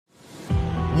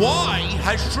Why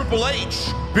has Triple H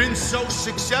been so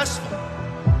successful?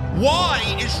 Why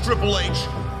is Triple H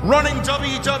running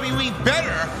WWE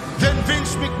better than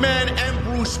Vince McMahon and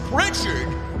Bruce Pritchard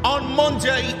on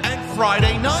Monday and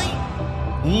Friday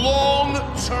night?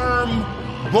 Long-term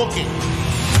booking.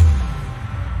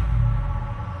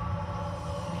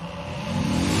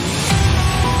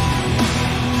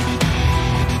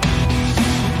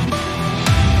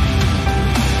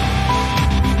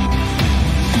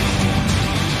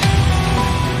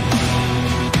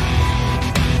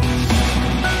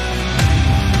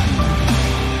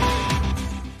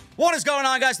 What is going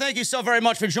on, guys? Thank you so very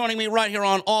much for joining me right here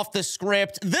on Off the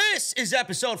Script. This is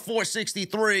episode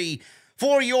 463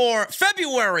 for your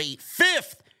February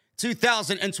 5th,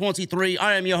 2023.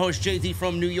 I am your host, JD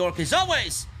from New York, as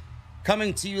always,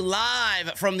 coming to you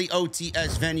live from the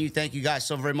OTS venue. Thank you guys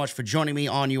so very much for joining me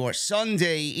on your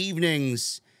Sunday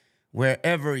evenings,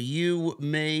 wherever you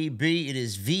may be. It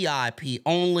is VIP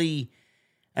only.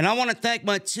 And I want to thank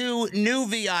my two new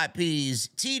VIPs,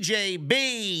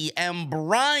 TJB and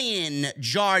Brian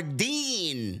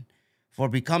Jardine, for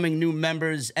becoming new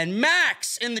members. And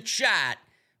Max in the chat,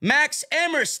 Max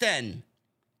Emerson.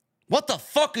 What the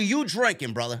fuck are you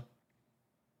drinking, brother?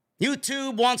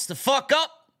 YouTube wants to fuck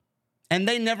up, and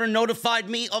they never notified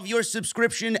me of your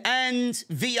subscription and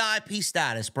VIP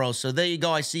status, bro. So there you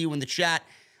go. I see you in the chat.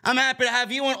 I'm happy to have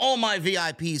you and all my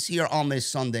VIPs here on this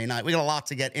Sunday night. We got a lot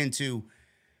to get into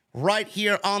right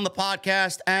here on the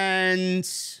podcast, and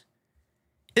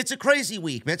it's a crazy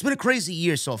week, man. It's been a crazy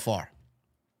year so far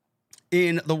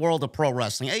in the world of pro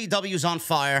wrestling. AEW's on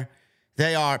fire.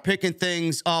 They are picking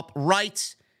things up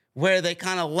right where they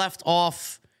kind of left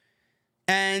off,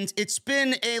 and it's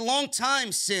been a long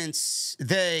time since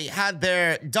they had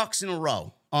their ducks in a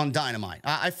row on Dynamite.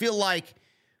 I feel like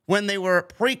when they were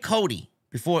pre-Cody,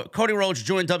 before Cody Rhodes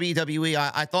joined WWE,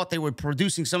 I thought they were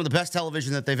producing some of the best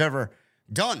television that they've ever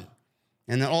done.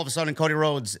 And then all of a sudden, Cody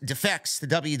Rhodes defects to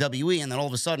WWE, and then all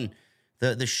of a sudden,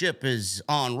 the ship is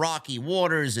on rocky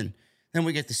waters, and then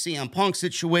we get the CM Punk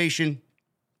situation,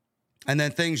 and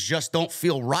then things just don't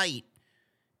feel right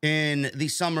in the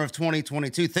summer of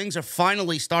 2022. Things are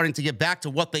finally starting to get back to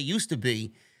what they used to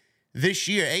be this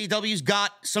year. AEW's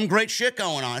got some great shit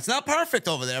going on. It's not perfect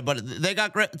over there, but they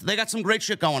got some great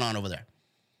shit going on over there.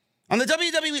 On the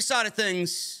WWE side of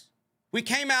things, we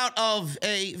came out of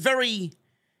a very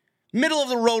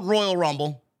middle-of-the-road Royal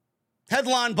Rumble,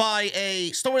 headlined by a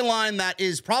storyline that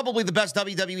is probably the best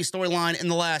WWE storyline in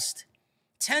the last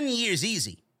 10 years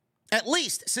easy, at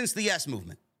least since the Yes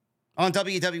Movement on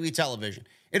WWE television.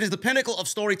 It is the pinnacle of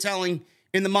storytelling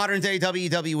in the modern-day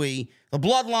WWE. The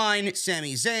Bloodline,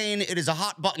 Sami Zayn. It is a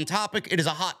hot-button topic. It is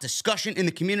a hot discussion in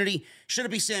the community. Should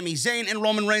it be Sami Zayn and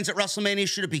Roman Reigns at WrestleMania?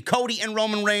 Should it be Cody and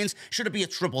Roman Reigns? Should it be a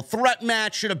triple threat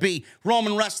match? Should it be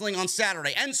Roman wrestling on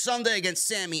Saturday and Sunday against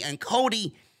Sami and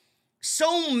Cody?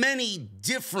 So many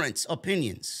different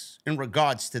opinions in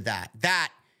regards to that.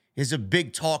 That is a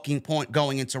big talking point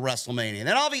going into WrestleMania. And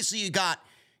then obviously you got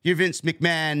your Vince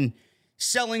McMahon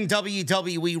selling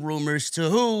WWE rumors to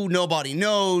who nobody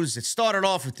knows. It started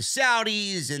off with the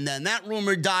Saudis, and then that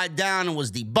rumor died down and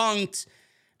was debunked.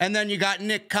 And then you got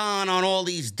Nick Khan on all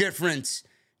these different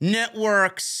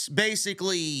networks,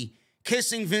 basically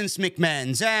kissing Vince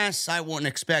McMahon's ass. I wouldn't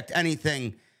expect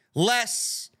anything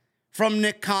less from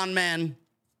Nick Khan, man.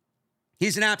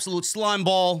 He's an absolute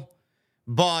slimeball.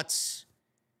 But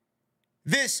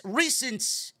this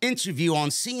recent interview on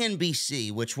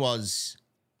CNBC, which was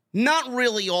not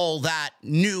really all that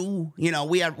new. You know,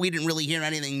 we didn't really hear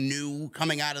anything new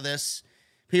coming out of this.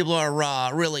 People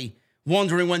are really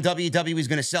wondering when WWE is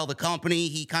going to sell the company.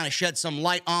 He kind of shed some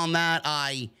light on that.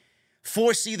 I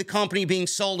foresee the company being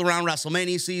sold around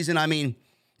WrestleMania season. I mean,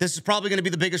 this is probably going to be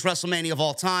the biggest WrestleMania of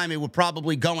all time. It would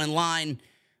probably go in line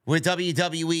with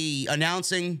WWE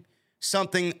announcing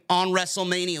something on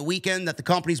WrestleMania weekend that the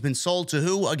company's been sold to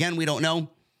who. Again, we don't know.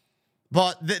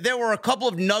 But there were a couple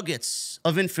of nuggets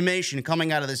of information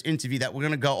coming out of this interview that we're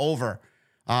going to go over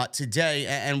today.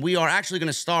 And we are actually going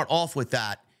to start off with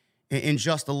that in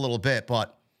just a little bit.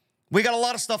 But we got a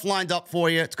lot of stuff lined up for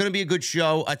you. It's going to be a good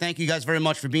show. I thank you guys very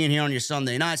much for being here on your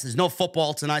Sunday nights. There's no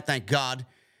football tonight, thank God.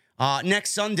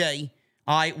 Next Sunday,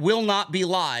 I will not be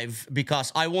live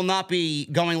because I will not be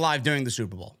going live during the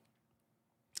Super Bowl.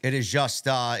 It is just,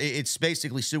 it's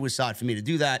basically suicide for me to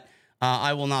do that.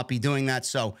 I will not be doing that.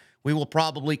 So we will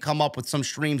probably come up with some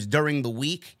streams during the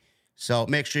week. So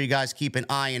make sure you guys keep an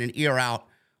eye and an ear out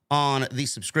on the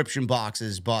subscription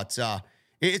boxes. But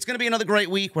it's going to be another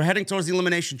great week. We're heading towards the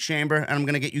Elimination Chamber, and I'm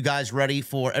going to get you guys ready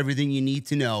for everything you need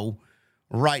to know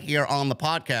right here on the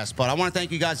podcast. But I want to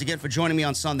thank you guys again for joining me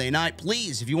on Sunday night.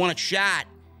 Please, if you want to chat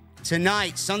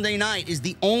tonight, Sunday night, is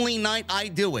the only night I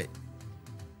do it.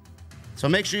 So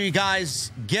make sure you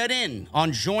guys get in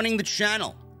on joining the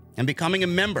channel and becoming a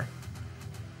member.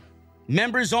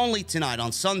 Members only tonight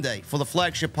on Sunday for the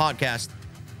flagship podcast.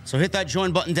 So hit that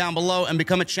join button down below and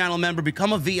become a channel member.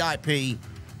 Become a VIP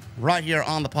right here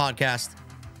on the podcast.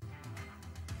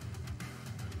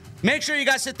 Make sure you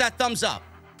guys hit that thumbs up.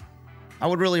 I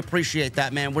would really appreciate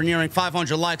that, man. We're nearing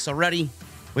 500 likes already.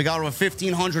 We got over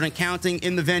 1,500 and counting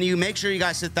in the venue. Make sure you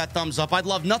guys hit that thumbs up. I'd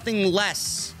love nothing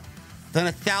less than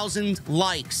 1,000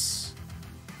 likes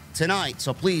tonight.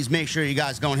 So please make sure you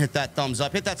guys go and hit that thumbs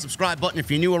up. Hit that subscribe button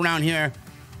if you're new around here.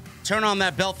 Turn on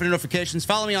that bell for notifications.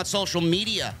 Follow me on social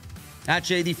media at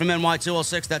JD from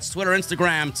NY206. That's Twitter,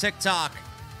 Instagram, TikTok,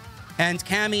 and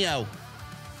Cameo.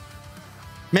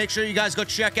 Make sure you guys go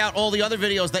check out all the other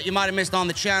videos that you might have missed on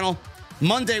the channel.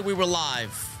 Monday, we were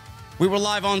live. We were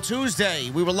live on Tuesday.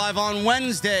 We were live on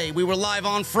Wednesday. We were live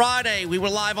on Friday. We were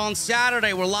live on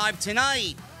Saturday. We're live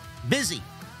tonight. Busy.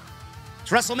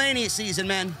 It's WrestleMania season,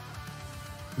 man.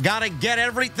 Gotta get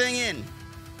everything in.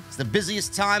 It's the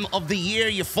busiest time of the year.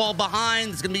 You fall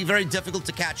behind, it's going to be very difficult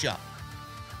to catch up.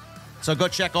 So go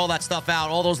check all that stuff out,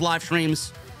 all those live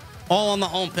streams, all on the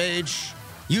homepage.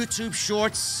 YouTube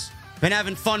Shorts. Been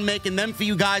having fun making them for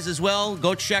you guys as well.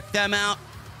 Go check them out.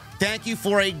 Thank you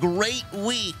for a great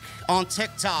week on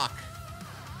TikTok.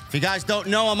 If you guys don't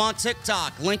know, I'm on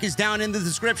TikTok. Link is down in the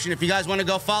description. If you guys want to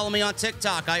go follow me on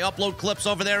TikTok, I upload clips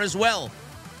over there as well.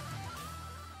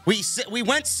 We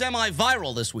went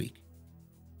semi-viral this week.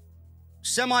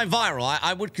 Semi-viral.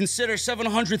 I would consider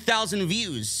 700,000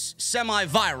 views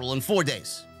semi-viral in 4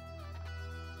 days.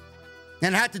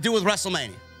 And it had to do with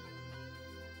WrestleMania.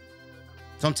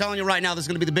 So I'm telling you right now, this is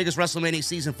going to be the biggest WrestleMania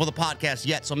season for the podcast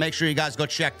yet. So make sure you guys go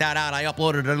check that out. I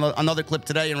uploaded another clip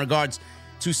today in regards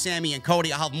to Sammy and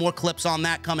Cody. I'll have more clips on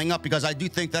that coming up because I do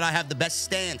think that I have the best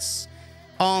stance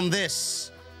on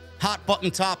this hot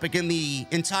button topic in the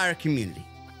entire community.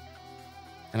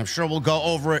 And I'm sure we'll go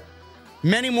over it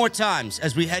many more times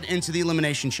as we head into the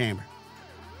Elimination Chamber.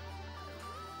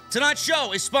 Tonight's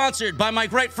show is sponsored by my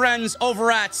great friends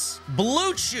over at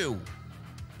Blue Chew.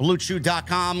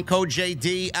 BlueChew.com, code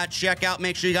JD at checkout.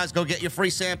 Make sure you guys go get your free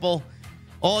sample.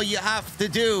 All you have to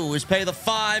do is pay the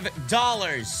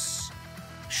 $5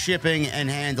 shipping and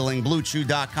handling.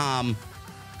 BlueChew.com,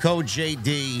 code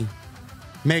JD.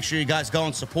 Make sure you guys go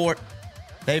and support.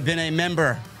 They've been a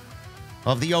member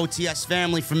of the OTS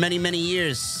family for many, many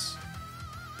years.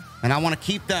 And I want to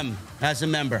keep them as a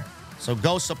member. So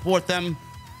go support them.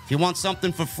 If you want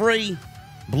something for free,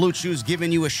 Blue Chew's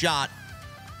giving you a shot.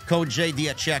 Code JD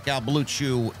at checkout,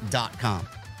 BlueChew.com.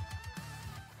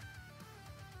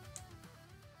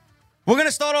 We're going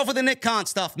to start off with the Nick Khan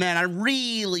stuff, man. I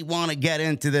really want to get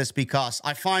into this because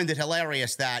I find it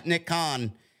hilarious that Nick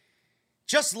Khan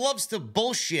just loves to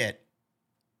bullshit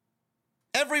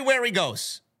everywhere he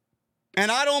goes. And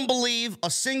I don't believe a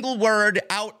single word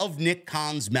out of Nick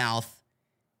Khan's mouth.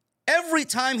 Every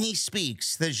time he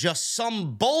speaks, there's just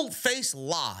some bold-faced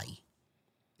lie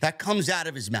that comes out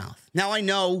of his mouth. Now, I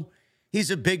know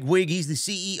he's a big wig. He's the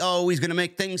CEO. He's going to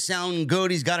make things sound good.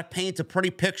 He's got to paint a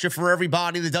pretty picture for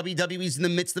everybody. The WWE's in the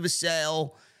midst of a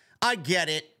sale. I get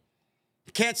it.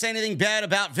 Can't say anything bad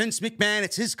about Vince McMahon.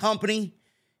 It's his company.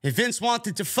 If Vince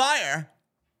wanted to fire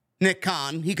Nick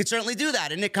Khan, he could certainly do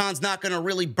that. And Nick Khan's not going to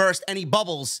really burst any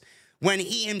bubbles when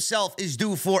he himself is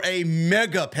due for a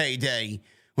mega payday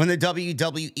when the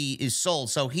WWE is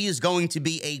sold. So he is going to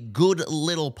be a good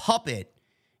little puppet,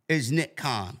 is Nick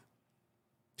Khan.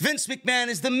 Vince McMahon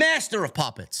is the master of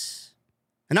puppets.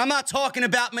 And I'm not talking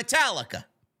about Metallica.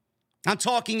 I'm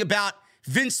talking about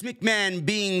Vince McMahon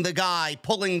being the guy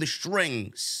pulling the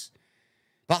strings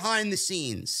behind the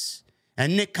scenes.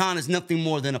 And Nick Khan is nothing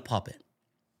more than a puppet.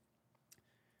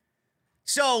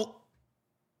 So,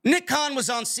 Nick Khan was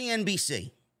on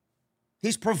CNBC.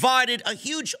 He's provided a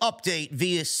huge update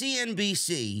via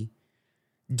CNBC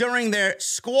during their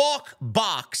Squawk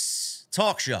Box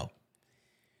talk show.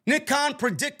 Nick Khan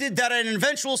predicted that an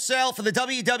eventual sale for the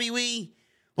WWE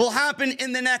will happen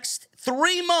in the next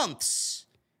 3 months,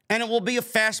 and it will be a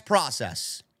fast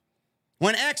process.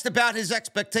 When asked about his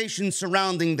expectations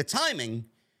surrounding the timing,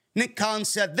 Nick Khan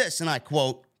said this, and I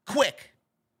quote, quick.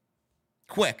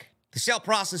 The sale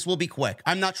process will be quick.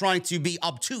 I'm not trying to be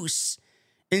obtuse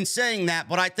in saying that,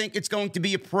 but I think it's going to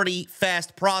be a pretty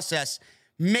fast process,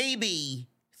 maybe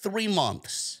 3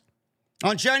 months.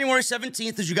 On January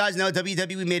 17th, as you guys know,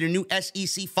 WWE made a new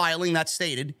SEC filing that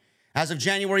stated, as of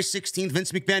January 16th,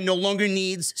 Vince McMahon no longer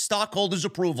needs stockholders'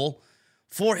 approval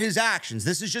for his actions.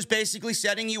 This is just basically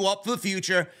setting you up for the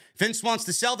future. Vince wants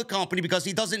to sell the company because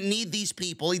he doesn't need these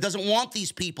people. He doesn't want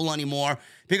these people anymore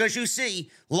because you see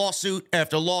lawsuit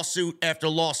after lawsuit after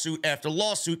lawsuit after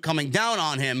lawsuit coming down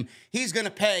on him. He's going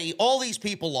to pay all these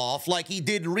people off like he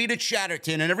did Rita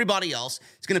Chatterton and everybody else.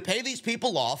 He's going to pay these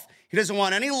people off. He doesn't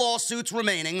want any lawsuits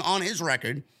remaining on his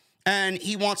record. And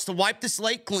he wants to wipe the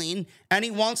slate clean, and he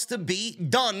wants to be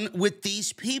done with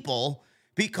these people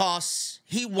because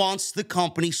he wants the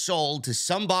company sold to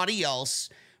somebody else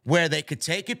where they could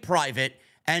take it private,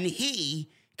 and he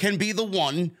can be the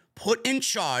one put in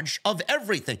charge of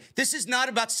everything. This is not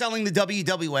about selling the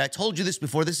WWE. I told you this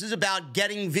before. This is about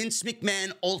getting Vince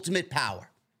McMahon ultimate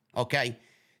power, okay?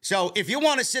 So if you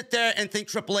want to sit there and think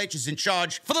Triple H is in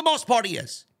charge, for the most part he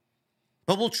is.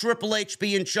 But will Triple H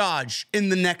be in charge in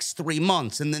the next 3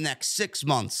 months, in the next 6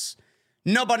 months?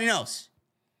 Nobody knows.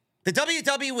 The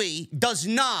WWE does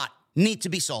not need to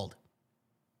be sold.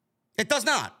 It does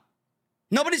not.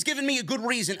 Nobody's given me a good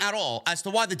reason at all as to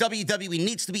why the WWE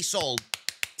needs to be sold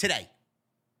today.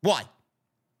 Why?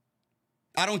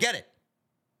 I don't get it.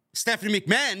 Stephanie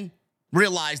McMahon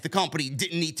realized the company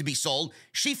didn't need to be sold.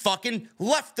 She fucking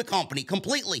left the company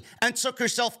completely and took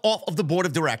herself off of the board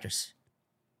of directors.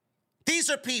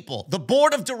 These are people, the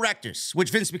board of directors,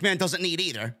 which Vince McMahon doesn't need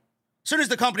either. As soon as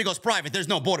the company goes private, there's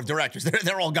no board of directors.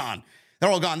 They're all gone. They're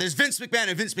all gone. There's Vince McMahon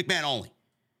and Vince McMahon only.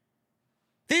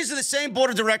 These are the same board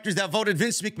of directors that voted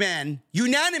Vince McMahon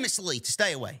unanimously to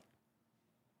stay away.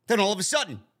 Then all of a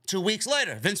sudden, 2 weeks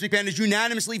later, Vince McMahon is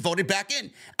unanimously voted back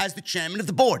in as the chairman of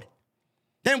the board.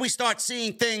 Then we start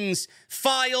seeing things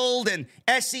filed and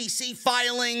SEC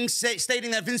filings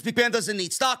stating that Vince McMahon doesn't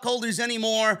need stockholders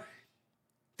anymore.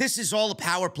 This is all a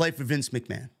power play for Vince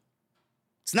McMahon.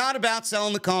 It's not about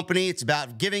selling the company. It's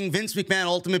about giving Vince McMahon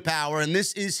ultimate power, and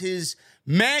this is his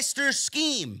master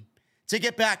scheme to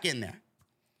get back in there.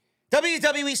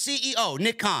 WWE CEO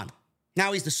Nick Khan.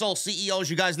 Now he's the sole CEO.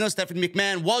 As you guys know, Stephanie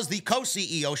McMahon was the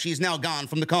co-CEO. She's now gone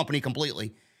from the company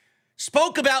completely.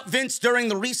 Spoke about Vince during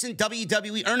the recent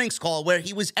WWE earnings call where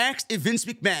he was asked if Vince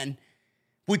McMahon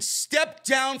would step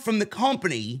down from the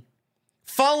company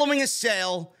following a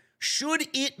sale should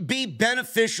it be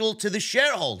beneficial to the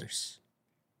shareholders.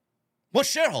 What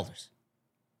shareholders?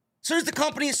 As soon as the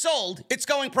company is sold, it's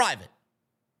going private.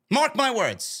 Mark my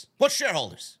words. What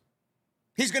shareholders?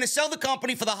 He's going to sell the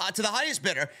company to the highest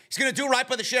bidder. He's going to do right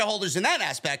by the shareholders in that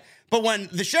aspect. But when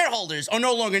the shareholders are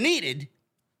no longer needed,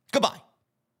 goodbye.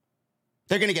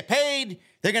 They're going to get paid.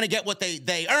 They're going to get what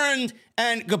they earned,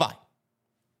 and goodbye.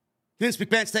 Vince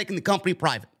McMahon's taking the company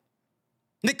private.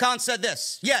 Nick Khan said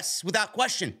this. Yes, without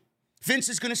question. Vince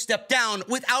is going to step down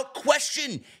without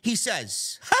question, he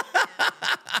says.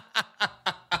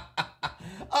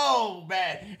 Oh,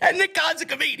 man. And Nick Khan's a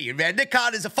comedian, man. Nick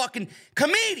Khan is a fucking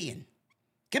comedian.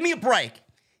 Give me a break.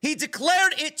 He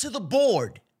declared it to the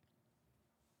board.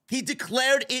 He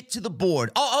declared it to the board.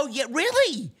 Oh, yeah,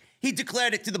 really? He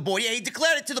declared it to the board. Yeah, he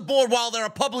declared it to the board while they're a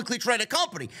publicly traded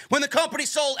company. When the company's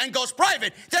sold and goes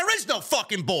private, there is no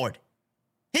fucking board.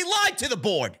 He lied to the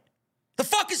board. The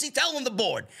fuck is he telling the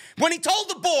board? When he told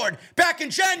the board back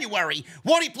in January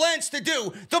what he plans to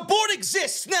do, the board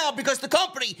exists now because the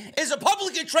company is a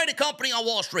publicly traded company on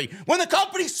Wall Street. When the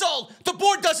company's sold, the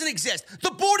board doesn't exist. The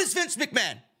board is Vince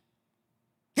McMahon.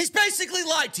 He's basically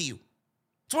lied to you.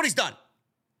 That's what he's done.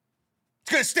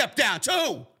 He's going to step down to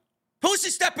who? Who's he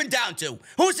stepping down to?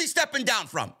 Who's he stepping down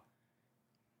from?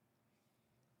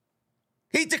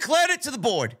 He declared it to the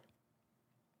board.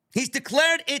 He's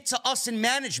declared it to us in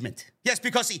management. Yes,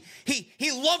 because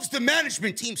he loves the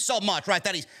management team so much, right,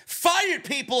 that he's fired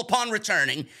people upon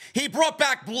returning. He brought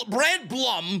back Brad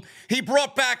Blum. He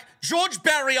brought back George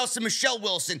Barrios and Michelle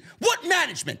Wilson. What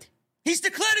management? He's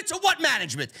declared it to what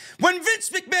management? When Vince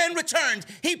McMahon returned,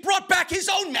 he brought back his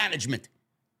own management.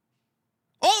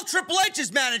 All of Triple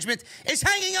H's management is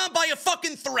hanging on by a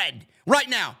fucking thread right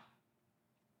now.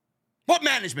 What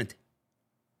management?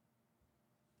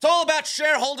 It's all about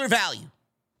shareholder value.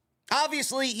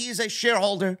 Obviously, he's a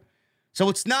shareholder, so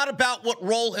it's not about what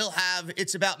role he'll have.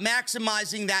 It's about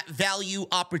maximizing that value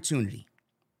opportunity.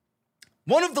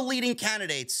 One of the leading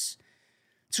candidates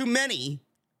to many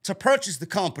to purchase the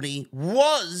company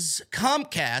was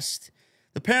Comcast,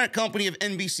 the parent company of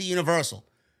NBC Universal.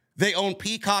 They own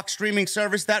Peacock streaming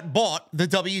service that bought the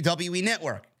WWE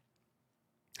network.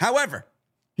 However,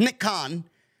 Nick Khan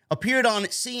appeared on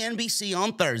CNBC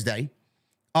on Thursday,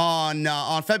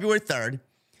 on February 3rd,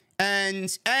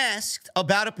 and asked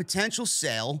about a potential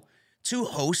sale to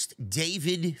host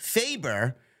David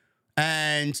Faber,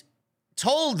 and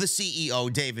told the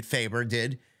CEO, David Faber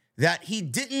did, that he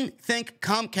didn't think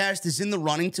Comcast is in the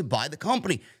running to buy the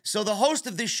company. So the host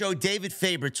of this show, David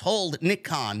Faber, told Nick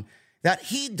Khan that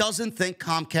he doesn't think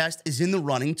Comcast is in the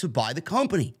running to buy the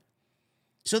company.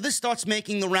 So this starts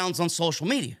making the rounds on social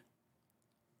media.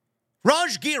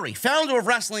 Raj Giri, founder of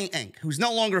Wrestling Inc., who's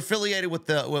no longer affiliated with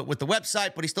the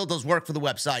website, but he still does work for the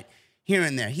website here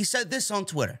and there. He said this on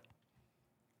Twitter.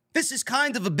 This is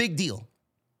kind of a big deal.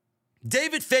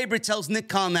 David Faber tells Nick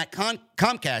Khan that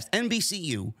Comcast,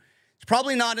 NBCU, is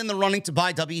probably not in the running to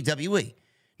buy WWE.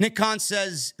 Nick Khan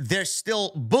says they're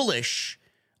still bullish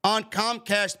on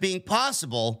Comcast being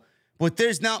possible, but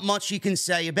there's not much he can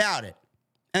say about it.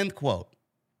 End quote.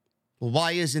 Well,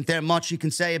 why isn't there much he can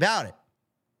say about it?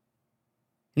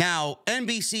 Now,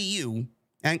 NBCU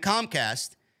and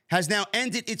Comcast has now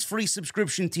ended its free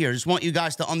subscription tier. I just want you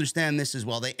guys to understand this as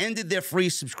well. They ended their free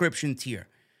subscription tier.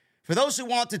 For those who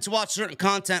wanted to watch certain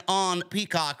content on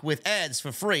Peacock with ads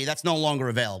for free, that's no longer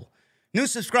available. New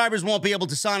subscribers won't be able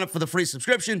to sign up for the free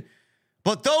subscription,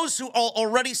 but those who are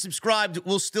already subscribed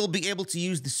will still be able to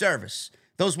use the service.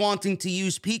 Those wanting to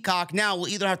use Peacock now will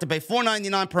either have to pay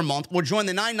 $4.99 per month or join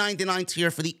the $9.99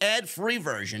 tier for the ad-free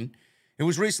version. It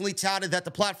was recently touted that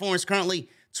the platform is currently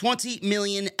 20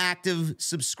 million active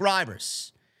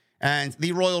subscribers. And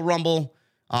the Royal Rumble,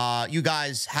 you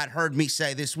guys had heard me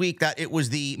say this week that it was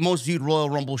the most viewed Royal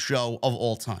Rumble show of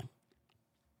all time.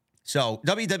 So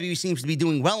WWE seems to be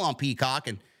doing well on Peacock,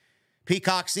 and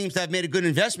Peacock seems to have made a good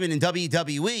investment in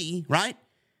WWE, right?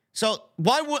 So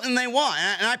why wouldn't they want?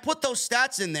 And I put those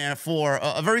stats in there for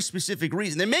a very specific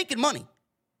reason. They're making money.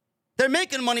 They're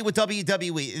making money with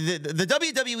WWE. The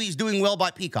WWE is doing well by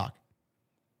Peacock.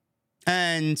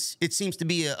 And it seems to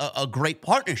be a great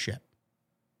partnership.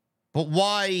 But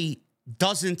why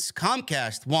doesn't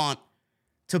Comcast want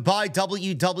to buy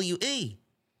WWE?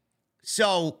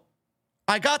 So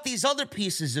I got these other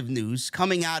pieces of news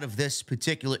coming out of this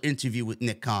particular interview with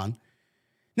Nick Khan.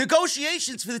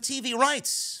 Negotiations for the TV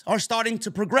rights are starting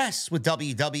to progress with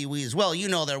WWE as well. You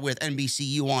know they're with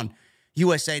NBCU on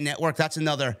USA Network. That's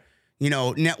another,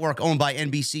 network owned by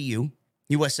NBCU,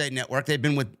 USA Network. They've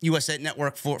been with USA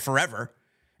Network for forever.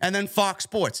 And then Fox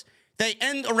Sports. They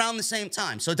end around the same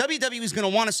time. So WWE is going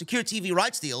to want to secure TV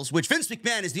rights deals, which Vince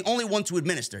McMahon is the only one to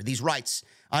administer these rights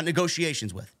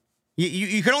negotiations with.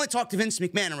 You can only talk to Vince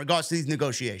McMahon in regards to these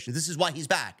negotiations. This is why he's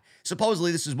back.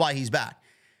 Supposedly, this is why he's back.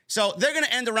 So they're going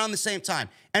to end around the same time.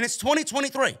 And it's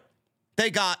 2023.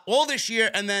 They got all this year,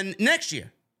 and then next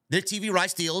year, their TV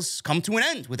rights deals come to an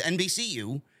end with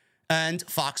NBCU and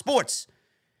Fox Sports.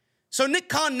 So Nick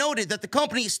Khan noted that the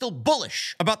company is still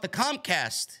bullish about the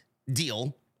Comcast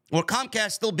deal, or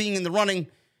Comcast still being in the running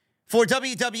for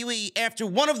WWE after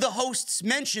one of the hosts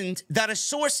mentioned that a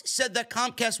source said that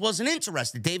Comcast wasn't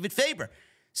interested. David Faber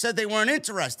said they weren't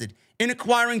interested in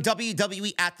acquiring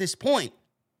WWE at this point.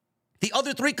 The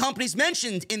other three companies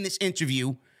mentioned in this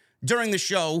interview during the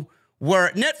show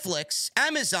were Netflix,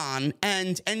 Amazon,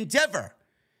 and Endeavor.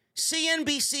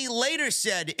 CNBC later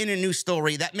said in a news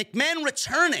story that McMahon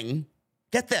returning,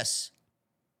 get this,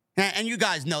 and you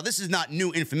guys know this is not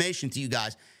new information to you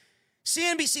guys.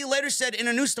 CNBC later said in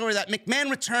a news story that McMahon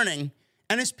returning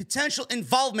and his potential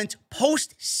involvement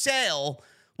post-sale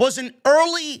was an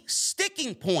early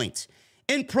sticking point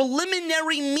in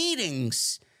preliminary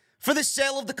meetings for the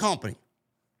sale of the company.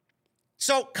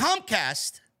 So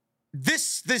Comcast,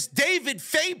 this David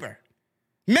Faber,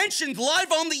 mentioned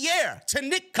live on the air to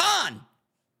Nick Khan.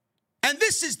 And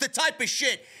this is the type of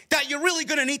shit that you're really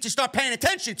going to need to start paying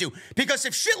attention to. Because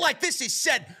if shit like this is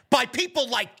said by people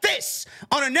like this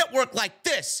on a network like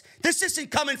this isn't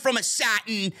coming from a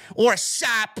Satin or a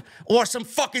SAP or some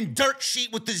fucking dirt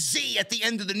sheet with the Z at the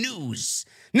end of the news.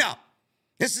 No,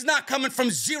 this is not coming from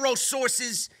zero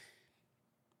sources.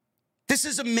 This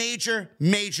is a major,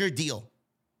 major deal.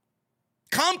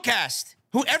 Comcast,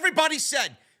 who everybody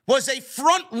said was a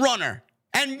front runner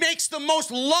and makes the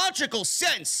most logical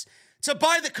sense to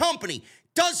buy the company,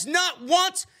 does not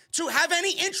want to have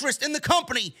any interest in the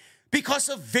company because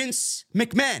of Vince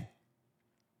McMahon.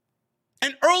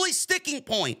 An early sticking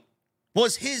point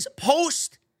was his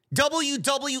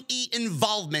post-WWE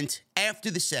involvement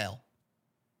after the sale.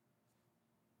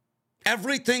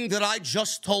 Everything that I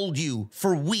just told you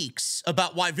for weeks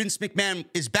about why Vince McMahon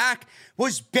is back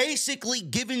was basically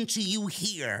given to you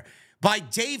here by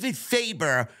David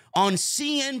Faber on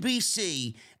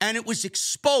CNBC, and it was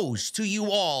exposed to you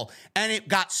all, and it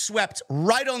got swept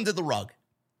right under the rug.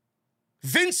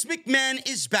 Vince McMahon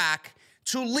is back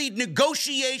to lead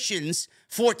negotiations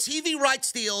for TV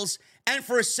rights deals and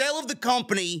for a sale of the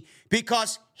company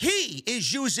because he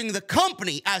is using the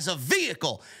company as a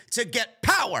vehicle to get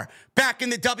power power back in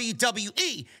the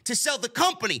WWE to sell the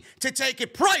company, to take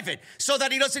it private so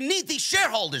that he doesn't need these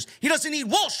shareholders. He doesn't need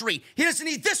Wall Street. He doesn't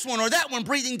need this one or that one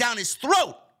breathing down his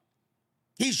throat.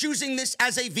 He's using this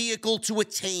as a vehicle to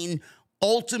attain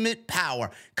ultimate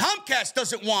power. Comcast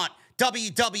doesn't want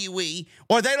WWE,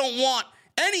 or they don't want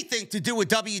anything to do with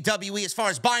WWE as far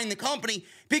as buying the company,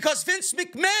 because Vince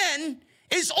McMahon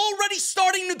is already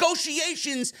starting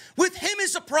negotiations with him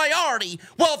as a priority.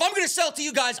 Well, if I'm going to sell to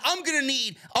you guys, I'm going to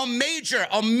need a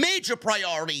major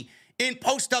priority in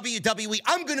post-WWE.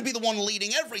 I'm going to be the one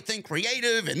leading everything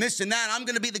creative and this and that. I'm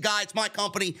going to be the guy. It's my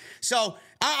company. So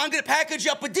I'm going to package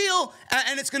up a deal,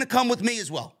 and it's going to come with me as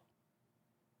well.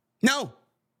 No.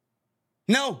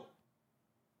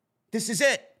 This is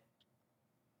it.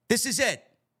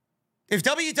 If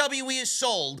WWE is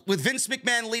sold with Vince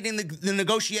McMahon leading the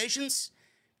negotiations,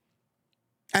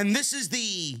 and this is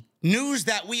the news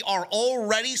that we are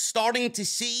already starting to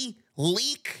see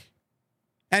leak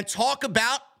and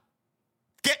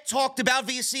get talked about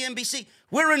via CNBC,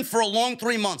 we're in for a long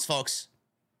 3 months, folks.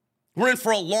 We're in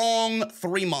for a long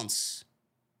 3 months.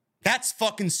 That's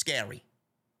fucking scary.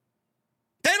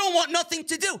 They don't want nothing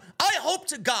to do. I hope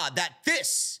to God that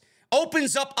this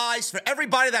opens up eyes for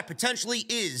everybody that potentially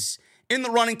is in the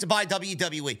running to buy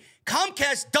WWE.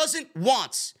 Comcast doesn't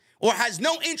want or has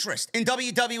no interest in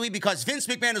WWE because Vince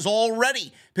McMahon is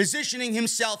already positioning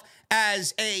himself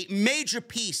as a major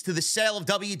piece to the sale of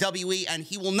WWE, and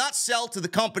he will not sell to the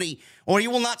company, or he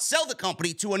will not sell the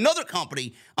company to another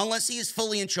company unless he is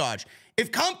fully in charge.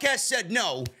 If Comcast said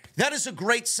no, that is a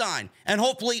great sign, and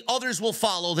hopefully others will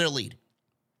follow their lead.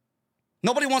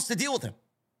 Nobody wants to deal with him.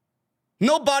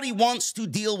 Nobody wants to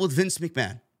deal with Vince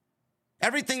McMahon.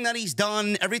 Everything that he's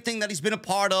done, everything that he's been a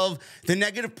part of, the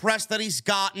negative press that he's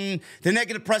gotten, the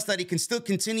negative press that he still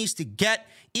continues to get,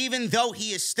 even though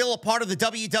he is still a part of the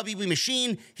WWE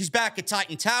machine. He's back at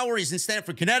Titan Tower. He's in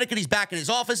Stamford, Connecticut. He's back in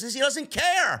his offices. He doesn't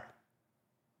care.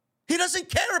 He doesn't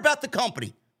care about the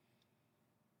company.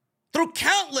 Through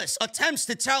countless attempts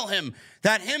to tell him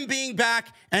that him being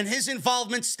back and his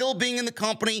involvement still being in the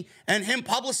company and him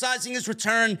publicizing his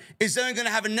return is then going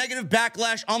to have a negative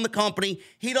backlash on the company,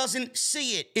 he doesn't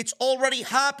see it. It's already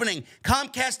happening.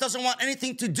 Comcast doesn't want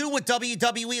anything to do with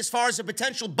WWE as far as a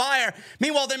potential buyer.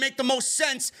 Meanwhile, they make the most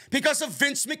sense because of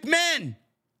Vince McMahon.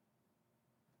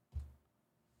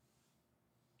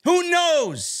 Who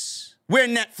knows where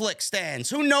Netflix stands?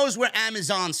 Who knows where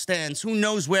Amazon stands? Who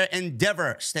knows where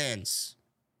Endeavor stands?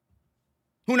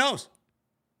 Who knows?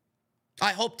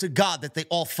 I hope to God that they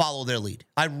all follow their lead.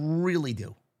 I really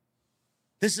do.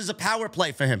 This is a power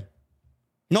play for him.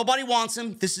 Nobody wants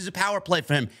him. This is a power play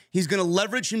for him. He's going to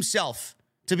leverage himself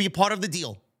to be a part of the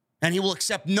deal, and he will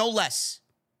accept no less.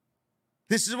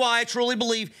 This is why I truly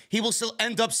believe he will still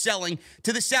end up selling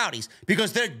to the Saudis,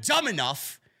 because they're dumb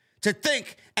enough to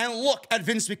think and look at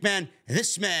Vince McMahon.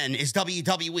 This man is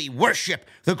WWE. Worship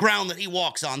the ground that he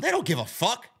walks on. They don't give a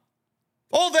fuck.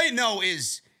 All they know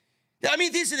is,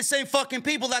 these are the same fucking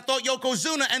people that thought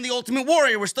Yokozuna and the Ultimate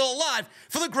Warrior were still alive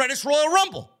for the greatest Royal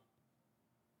Rumble.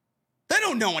 They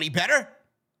don't know any better.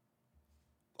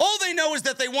 All they know is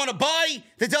that they want to buy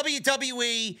the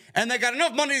WWE, and they got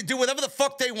enough money to do whatever the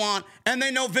fuck they want, and they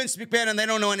know Vince McMahon, and they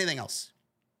don't know anything else.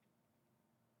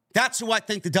 That's who I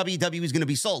think the WWE is going to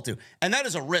be sold to. And that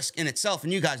is a risk in itself,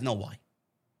 and you guys know why.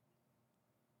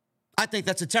 I think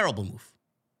that's a terrible move.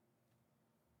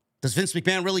 Does Vince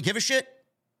McMahon really give a shit?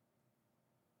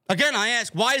 Again, I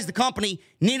ask, why is the company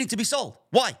needing to be sold?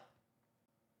 Why?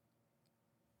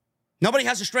 Nobody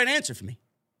has a straight answer for me.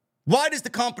 Why does the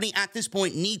company at this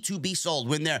point need to be sold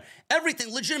when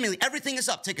legitimately, everything is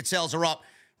up. Ticket sales are up,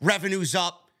 revenue's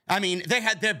up. They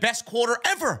had their best quarter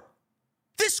ever.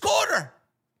 This quarter.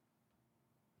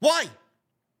 Why?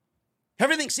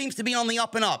 Everything seems to be on the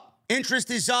up and up. Interest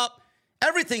is up.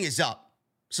 Everything is up.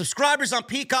 Subscribers on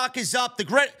Peacock is up. The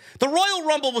Royal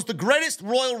Rumble was the greatest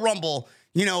Royal Rumble,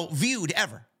 viewed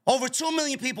ever. Over 2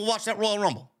 million people watched that Royal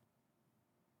Rumble.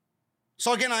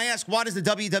 So again, I ask, why does the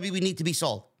WWE need to be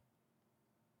sold?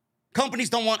 Companies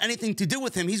don't want anything to do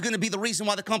with him. He's going to be the reason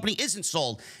why the company isn't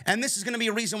sold. And this is going to be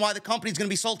a reason why the company is going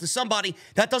to be sold to somebody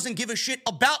that doesn't give a shit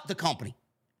about the company.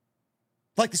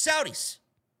 Like the Saudis.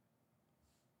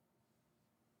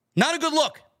 Not a good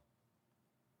look.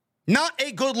 Not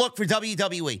a good look for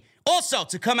WWE. Also,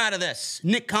 to come out of this,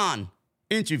 Nick Khan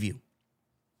interview.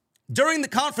 During the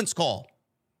conference call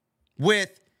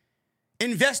with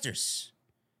investors.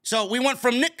 So we went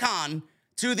from Nick Khan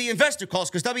to the investor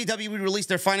calls because WWE released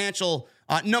their financial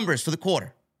numbers for the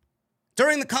quarter.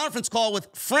 During the conference call with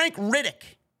Frank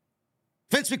Riddick,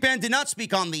 Vince McMahon did not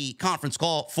speak on the conference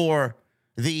call for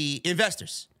the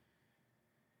investors.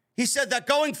 He said that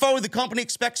going forward, the company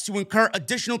expects to incur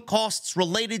additional costs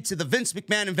related to the Vince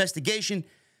McMahon investigation,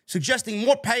 suggesting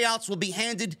more payouts will be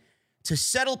handed to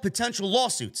settle potential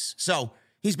lawsuits. So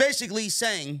he's basically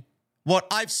saying what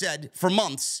I've said for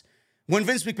months. When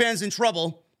Vince McMahon's in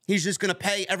trouble, he's just going to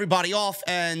pay everybody off,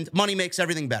 and money makes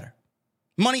everything better.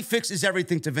 Money fixes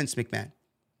everything to Vince McMahon.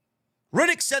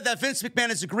 Riddick said that Vince McMahon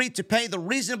has agreed to pay the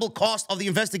reasonable cost of the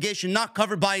investigation not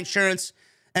covered by insurance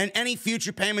and any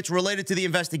future payments related to the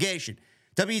investigation.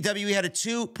 WWE had a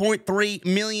 $2.3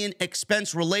 million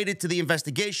expense related to the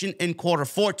investigation in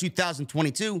Q4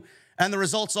 2022, and the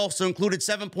results also included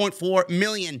 $7.4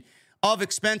 million of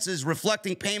expenses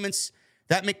reflecting payments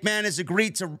that McMahon has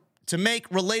agreed to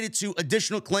make related to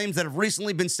additional claims that have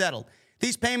recently been settled.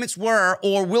 These payments were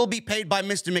or will be paid by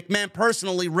Mr. McMahon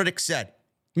personally, Riddick said.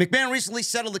 McMahon recently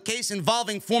settled a case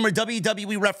involving former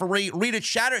WWE referee Rita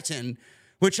Chatterton,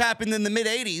 which happened in the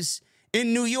mid-'80s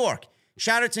in New York.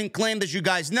 Chatterton claimed, as you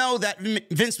guys know, that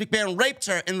Vince McMahon raped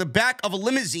her in the back of a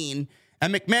limousine,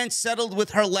 and McMahon settled with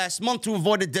her last month to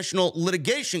avoid additional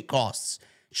litigation costs.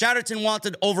 Chatterton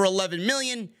wanted over $11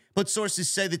 million, but sources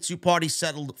say the two parties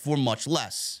settled for much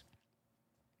less.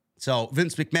 So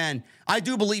Vince McMahon, I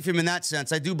do believe him in that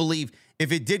sense. I do believe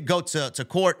if it did go to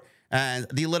court and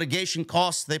the litigation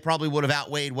costs, they probably would have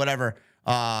outweighed whatever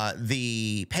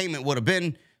the payment would have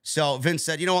been. So Vince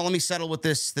said, you know what, let me settle with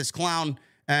this clown.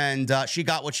 And she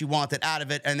got what she wanted out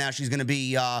of it. And now she's going to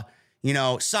be,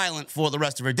 silent for the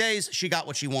rest of her days. She got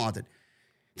what she wanted.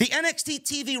 The NXT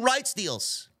TV rights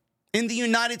deals in the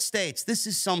United States. This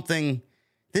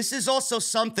is also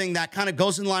something that kind of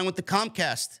goes in line with the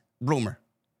Comcast rumor.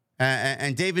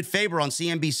 And David Faber on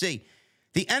CNBC.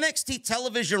 The NXT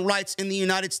television rights in the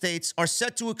United States are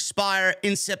set to expire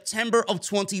in September of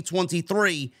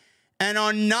 2023 and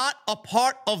are not a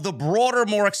part of the broader,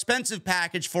 more expensive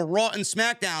package for Raw and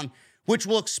SmackDown, which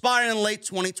will expire in late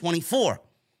 2024.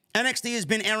 NXT has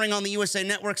been airing on the USA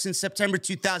Network since September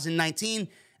 2019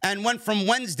 and went from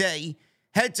Wednesday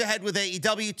head-to-head with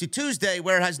AEW to Tuesday,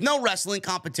 where it has no wrestling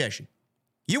competition.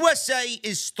 USA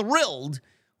is thrilled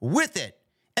with it.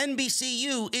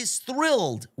 NBCU is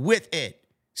thrilled with it,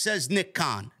 says Nick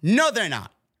Khan. No, they're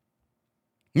not.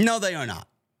 No, they are not.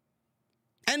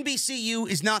 NBCU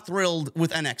is not thrilled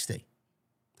with NXT.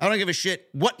 I don't give a shit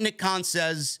what Nick Khan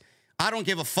says. I don't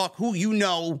give a fuck who you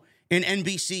know in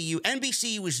NBCU.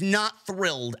 NBCU is not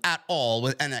thrilled at all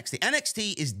with NXT.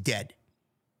 NXT is dead.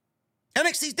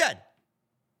 NXT's dead.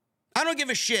 I don't give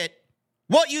a shit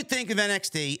what you think of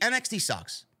NXT. NXT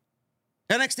sucks.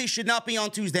 NXT should not be on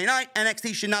Tuesday night.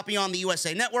 NXT should not be on the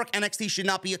USA Network. NXT should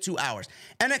not be at 2 hours.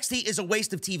 NXT is a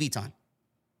waste of TV time.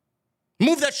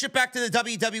 Move that shit back to the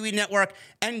WWE Network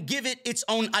and give it its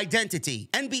own identity.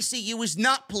 NBCU is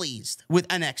not pleased with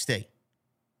NXT.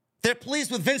 They're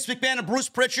pleased with Vince McMahon and Bruce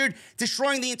Pritchard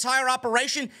destroying the entire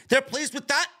operation. They're pleased with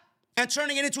that and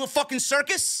turning it into a fucking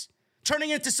circus,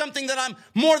 turning it into something that I'm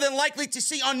more than likely to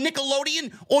see on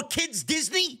Nickelodeon or Kids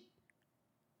Disney.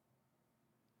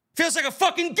 Feels like a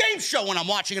fucking game show when I'm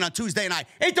watching it on Tuesday night.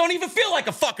 It don't even feel like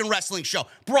a fucking wrestling show.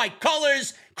 Bright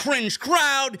colors, cringe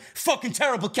crowd, fucking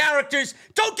terrible characters.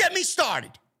 Don't get me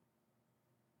started.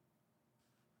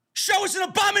 Show is an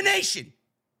abomination.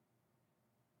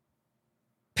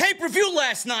 Pay-per-view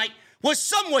last night was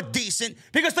somewhat decent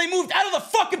because they moved out of the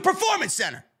fucking Performance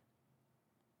Center.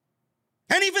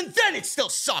 And even then, it still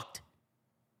sucked.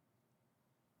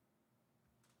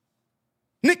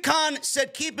 Nick Khan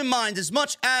said, keep in mind, as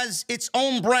much as its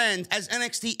own brand as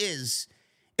NXT is,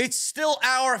 it's still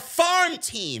our farm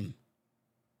team.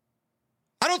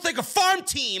 I don't think a farm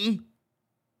team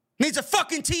needs a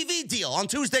fucking TV deal on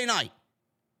Tuesday night.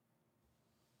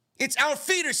 It's our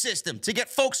feeder system to get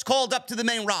folks called up to the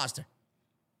main roster.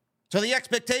 So the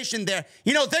expectation there,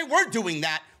 they were doing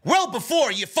that well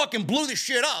before you fucking blew the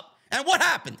shit up. And what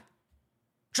happened?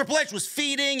 Triple H was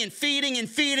feeding and feeding and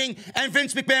feeding, and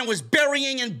Vince McMahon was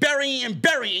burying and burying and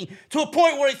burying to a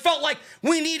point where he felt like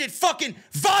we needed fucking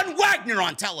Von Wagner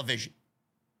on television.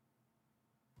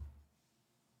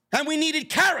 And we needed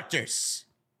characters.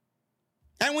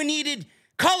 And we needed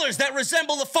colors that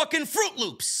resemble the fucking Fruit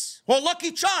Loops or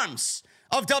Lucky Charms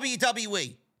of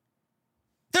WWE.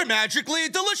 They're magically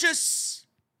delicious.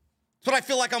 That's what I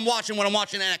feel like I'm watching when I'm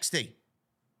watching NXT.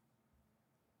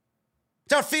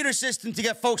 It's our feeder system to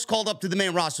get folks called up to the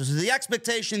main roster. So the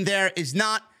expectation there is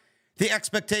not the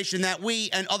expectation that we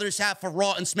and others have for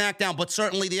Raw and SmackDown, but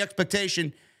certainly the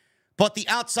expectation. But the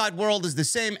outside world is the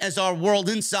same as our world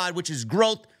inside, which is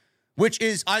growth, which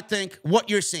is, I think, what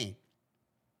you're seeing.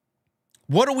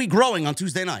 What are we growing on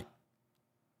Tuesday night?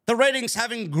 The ratings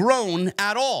haven't grown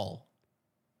at all.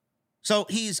 So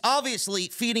he's obviously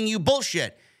feeding you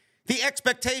bullshit. the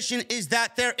expectation is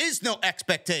that there is no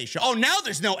expectation. Oh, now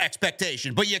there's no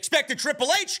expectation, but you expected Triple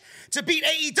H to beat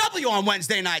AEW on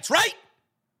Wednesday nights, right?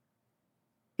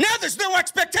 Now there's no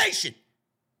expectation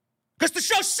because the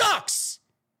show sucks.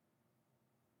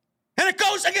 And it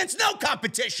goes against no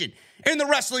competition in the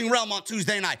wrestling realm on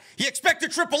Tuesday night. You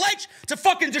expected Triple H to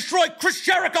fucking destroy Chris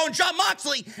Jericho and Jon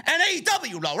Moxley and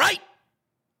AEW, though, right?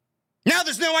 Now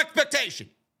there's no expectation.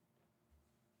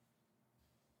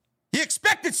 You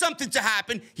expected something to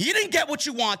happen, you didn't get what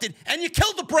you wanted, and you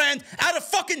killed the brand out of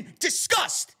fucking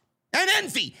disgust and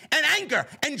envy and anger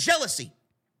and jealousy.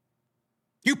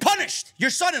 You punished your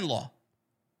son-in-law.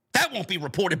 That won't be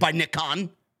reported by Nick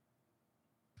Khan.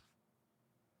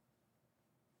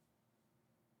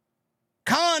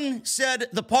 Khan said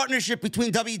the partnership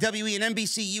between WWE and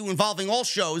NBCU involving all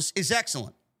shows is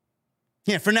excellent.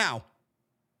 Yeah, for now.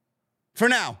 For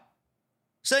now.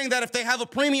 Saying that if they have a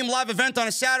premium live event on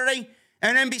a Saturday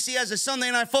and NBC has a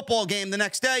Sunday Night Football game the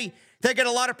next day, they get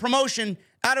a lot of promotion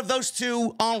out of those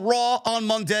two on Raw on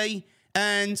Monday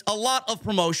and a lot of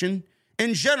promotion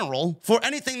in general for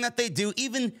anything that they do,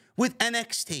 even with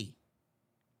NXT.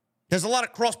 There's a lot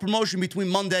of cross-promotion between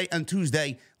Monday and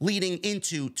Tuesday leading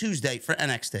into Tuesday for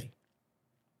NXT.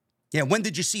 Yeah, when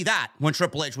did you see that? When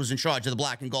Triple H was in charge of the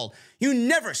Black and Gold. You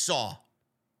never saw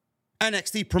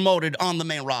NXT promoted on the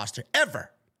main roster.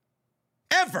 Ever.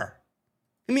 Ever.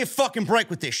 Give me a fucking break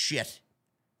with this shit.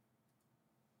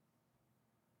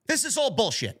 This is all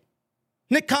bullshit.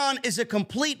 Nick Khan is a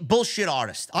complete bullshit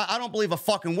artist. I don't believe a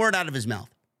fucking word out of his mouth.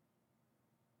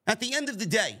 At the end of the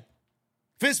day,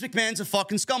 Vince McMahon's a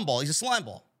fucking scumball. He's a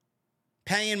slimeball.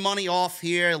 Paying money off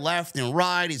here, left and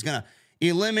right. He's going to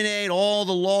eliminate all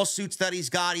the lawsuits that he's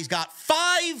got. He's got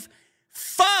five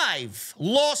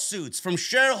lawsuits from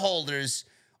shareholders,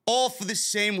 all for the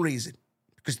same reason.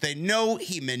 Because they know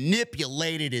he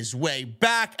manipulated his way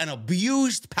back and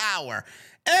abused power.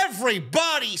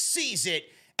 Everybody sees it,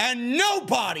 and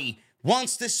nobody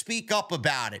wants to speak up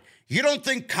about it. You don't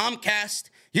think Comcast,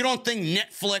 you don't think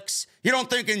Netflix, you don't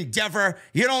think Endeavor,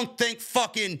 you don't think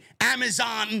fucking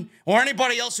Amazon or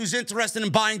anybody else who's interested in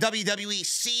buying WWE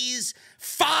sees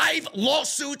 5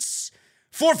 lawsuits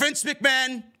for Vince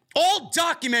McMahon, all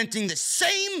documenting the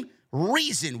same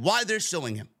reason why they're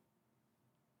suing him.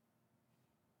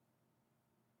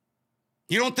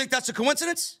 You don't think that's a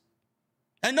coincidence?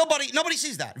 And nobody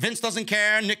sees that. Vince doesn't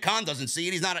care. Nick Khan doesn't see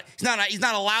it. He's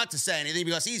not allowed to say anything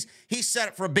because he's set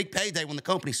up for a big payday when the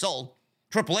company sold.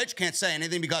 Triple H can't say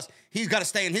anything because he's got to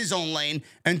stay in his own lane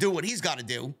and do what he's got to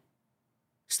do.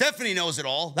 Stephanie knows it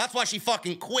all. That's why she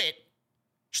fucking quit.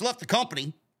 She left the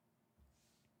company.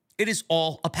 It is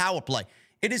all a power play.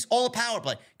 It is all a power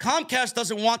play. Comcast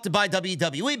doesn't want to buy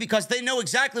WWE because they know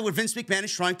exactly what Vince McMahon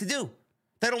is trying to do.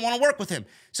 They don't want to work with him.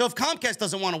 So if Comcast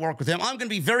doesn't want to work with him, I'm going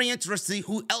to be very interested to see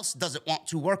who else doesn't want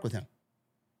to work with him.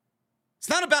 It's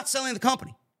not about selling the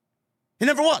company. It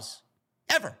never was.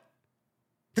 Ever.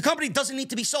 The company doesn't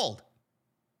need to be sold.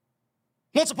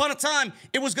 Once upon a time,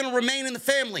 it was going to remain in the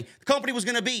family. The company was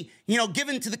going to be,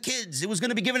 given to the kids. It was going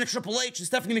to be given to Triple H and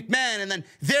Stephanie McMahon and then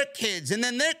their kids and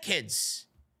then their kids.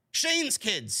 Shane's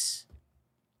kids.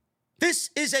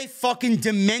 This is a fucking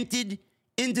demented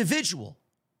individual.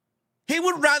 He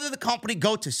would rather the company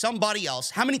go to somebody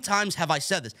else. How many times have I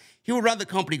said this? He would rather the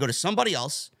company go to somebody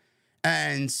else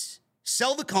and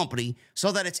sell the company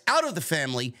so that it's out of the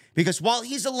family because while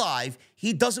he's alive,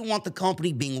 he doesn't want the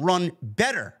company being run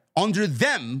better under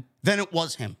them than it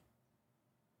was him.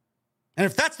 And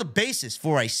if that's the basis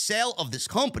for a sale of this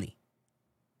company,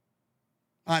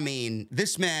 I mean,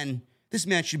 this man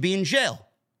should be in jail.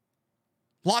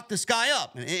 Lock this guy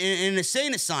up in an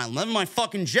insane asylum, never mind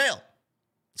fucking jail.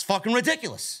 It's fucking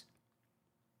ridiculous.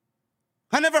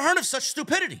 I never heard of such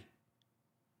stupidity.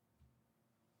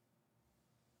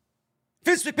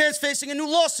 Vince McMahon's facing a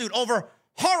new lawsuit over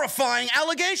horrifying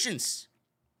allegations.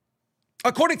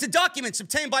 According to documents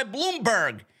obtained by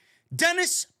Bloomberg,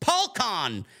 Dennis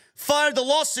Polcon filed a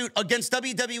lawsuit against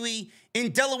WWE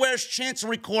in Delaware's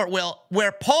Chancery Court,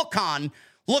 where Polcon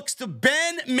looks to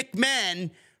ban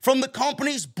McMahon from the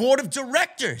company's board of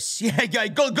directors. Yeah,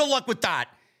 good luck with that.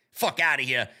 Fuck out of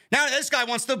here. Now this guy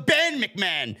wants to ban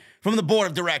McMahon from the board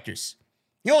of directors.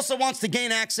 He also wants to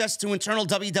gain access to internal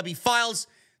WWE files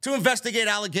to investigate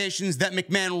allegations that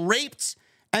McMahon raped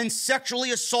and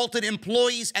sexually assaulted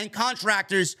employees and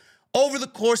contractors over the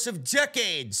course of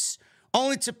decades,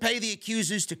 only to pay the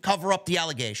accusers to cover up the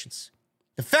allegations.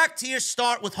 The facts here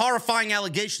start with horrifying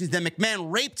allegations that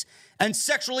McMahon raped and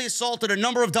sexually assaulted a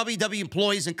number of WWE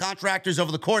employees and contractors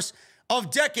over the course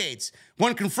of decades.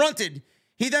 When confronted,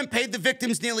 he then paid the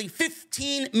victims nearly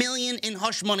 $15 million in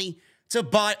hush money to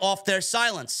buy off their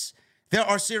silence. There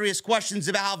are serious questions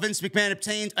about how Vince McMahon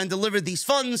obtained and delivered these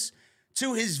funds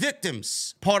to his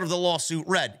victims, part of the lawsuit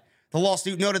read. The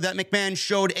lawsuit noted that McMahon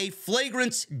showed a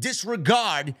flagrant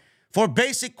disregard for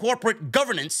basic corporate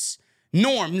governance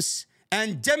norms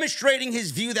and demonstrating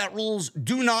his view that rules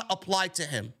do not apply to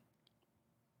him.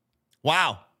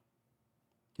 Wow.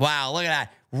 Wow, look at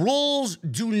that. Rules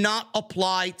do not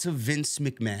apply to Vince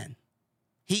McMahon.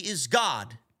 He is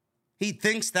God. He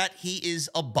thinks that he is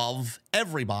above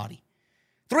everybody.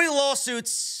 3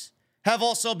 lawsuits have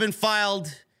also been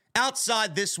filed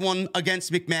outside this one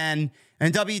against McMahon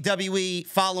and WWE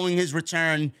following his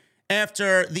return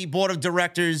after the board of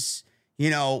directors,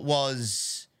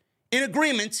 was in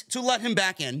agreement to let him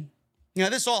back in.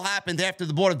 This all happened after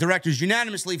the board of directors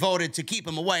unanimously voted to keep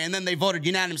him away, and then they voted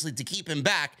unanimously to keep him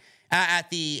back at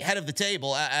the head of the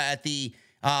table, at the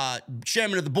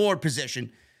chairman of the board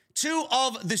position. 2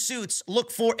 of the suits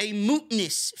look for a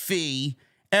mootness fee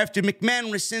after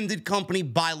McMahon rescinded company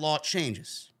bylaw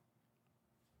changes.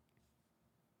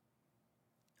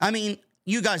 I mean,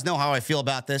 you guys know how I feel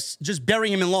about this. Just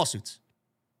bury him in lawsuits.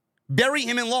 Bury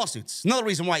him in lawsuits. Another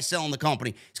reason why he's selling the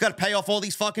company. He's got to pay off all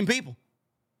these fucking people.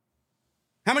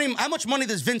 How much money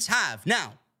does Vince have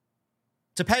now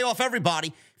to pay off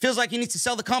everybody? Feels like he needs to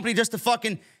sell the company just to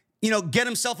fucking, get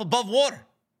himself above water.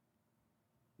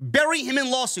 Bury him in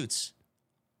lawsuits.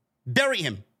 Bury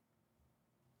him.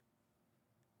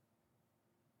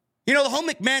 The whole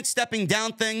McMahon stepping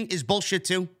down thing is bullshit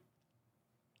too.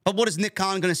 But what is Nick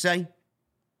Khan going to say?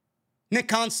 Nick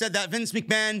Khan said that Vince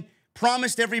McMahon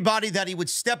promised everybody that he would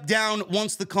step down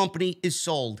once the company is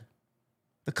sold.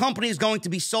 The company is going to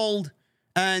be sold,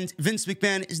 and Vince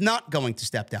McMahon is not going to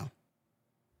step down.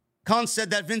 Khan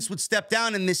said that Vince would step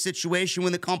down in this situation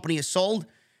when the company is sold.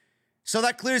 So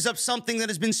that clears up something that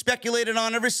has been speculated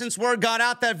on ever since word got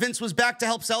out that Vince was back to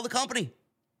help sell the company.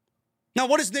 Now,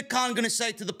 what is Nick Khan going to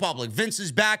say to the public? Vince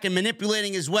is back and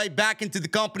manipulating his way back into the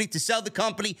company to sell the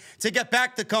company, to get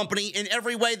back the company in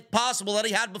every way possible that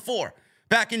he had before,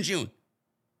 back in June.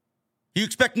 You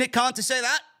expect Nick Khan to say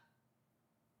that?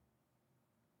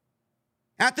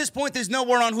 At this point, there's no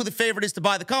word on who the favorite is to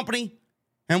buy the company,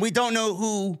 and we don't know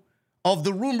who of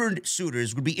the rumored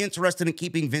suitors would be interested in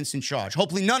keeping Vince in charge.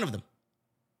 Hopefully none of them.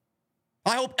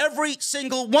 I hope every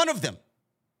single one of them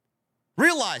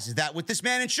realizes that with this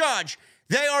man in charge,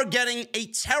 they are getting a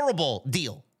terrible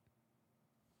deal.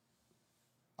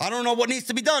 I don't know what needs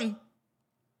to be done.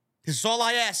 This is all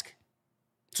I ask.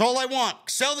 It's all I want.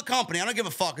 Sell the company. I don't give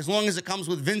a fuck as long as it comes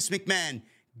with Vince McMahon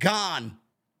gone.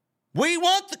 We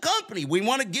want the company. We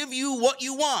want to give you what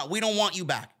you want. We don't want you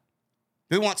back.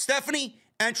 We want Stephanie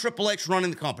and Triple H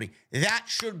running the company. That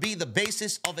should be the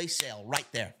basis of a sale right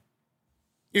there.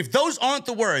 If those aren't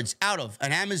the words out of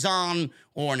an Amazon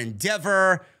or an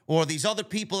Endeavor or these other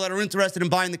people that are interested in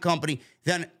buying the company,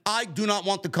 then I do not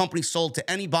want the company sold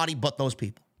to anybody but those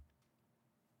people.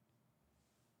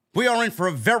 We are in for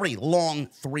a very long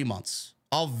 3 months.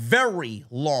 A very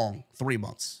long 3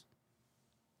 months.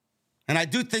 And I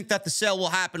do think that the sale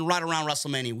will happen right around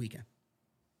WrestleMania weekend.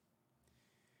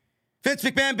 Vince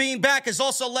McMahon being back has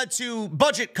also led to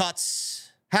budget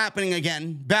cuts happening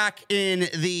again back in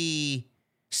the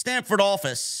Stamford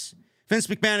office. Vince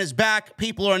McMahon is back.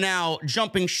 People are now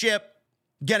jumping ship,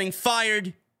 getting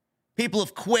fired. People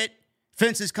have quit.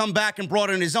 Vince has come back and brought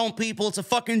in his own people. It's a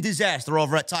fucking disaster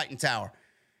over at Titan Tower.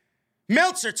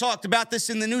 Meltzer talked about this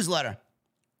in the newsletter.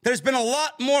 There's been a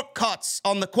lot more cuts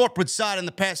on the corporate side in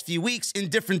the past few weeks in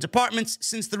different departments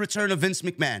since the return of Vince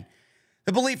McMahon.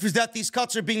 The belief is that these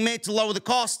cuts are being made to lower the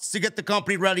costs to get the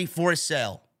company ready for a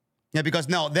sale. Yeah, because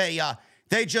no, they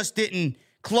just didn't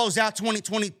close out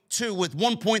 2022 with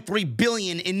 $1.3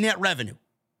 billion in net revenue.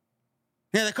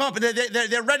 Yeah, the company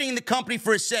they're readying the company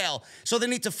for a sale, so they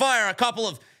need to fire a couple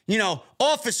of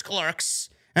office clerks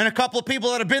and a couple of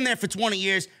people that have been there for 20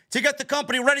 years to get the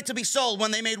company ready to be sold when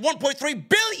they made $1.3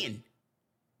 billion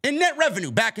in net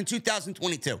revenue back in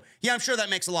 2022. Yeah, I'm sure that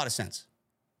makes a lot of sense.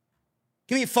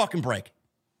 Give me a fucking break.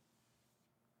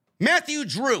 Matthew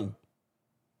Drew.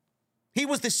 He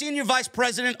was the senior vice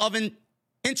president of an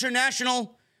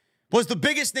International, was the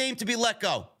biggest name to be let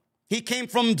go. He came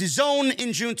from DAZN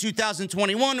in June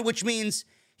 2021, which means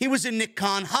he was a Nick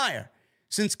Khan hire.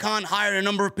 Since Khan hired a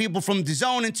number of people from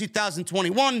DAZN in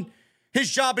 2021, his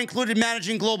job included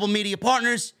managing global media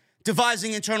partners,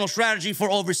 devising internal strategy for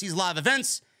overseas live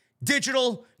events,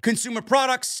 digital, consumer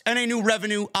products, and a new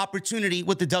revenue opportunity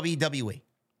with the WWE.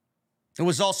 It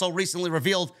was also recently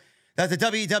revealed that the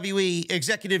WWE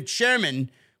executive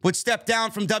chairman would step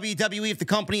down from WWE if the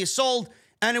company is sold,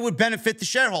 and it would benefit the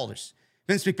shareholders.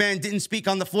 Vince McMahon didn't speak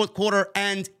on the fourth quarter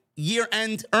and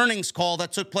year-end earnings call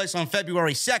that took place on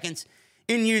February 2nd.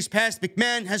 in years past,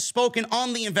 McMahon has spoken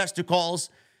on the investor calls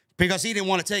because he didn't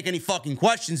want to take any fucking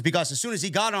questions, because as soon as he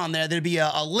got on there, there'd be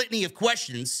a litany of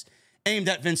questions aimed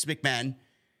at Vince McMahon.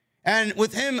 And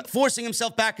with him forcing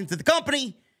himself back into the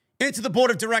company, into the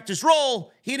board of directors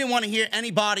role, he didn't want to hear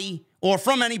anybody or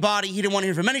from anybody. He didn't want to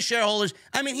hear from any shareholders.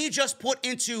 I mean, he just put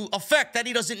into effect that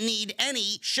he doesn't need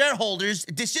any shareholders'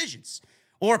 decisions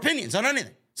or opinions on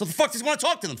anything. So the fuck does he want to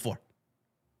talk to them for?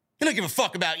 He don't give a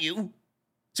fuck about you.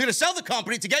 He's going to sell the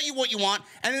company to get you what you want,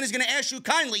 and then he's going to ask you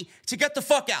kindly to get the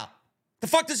fuck out. The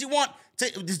fuck does he want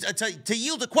to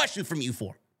yield a question from you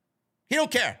for? He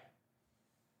don't care.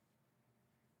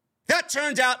 That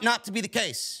turned out not to be the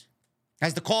case,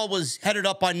 as the call was headed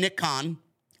up by Nick Khan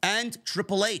and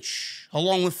Triple H,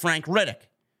 along with Frank Riddick.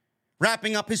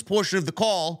 Wrapping up his portion of the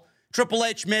call, Triple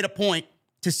H made a point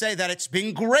to say that it's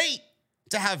been great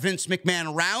to have Vince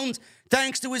McMahon around,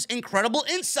 thanks to his incredible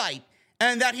insight,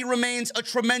 and that he remains a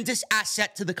tremendous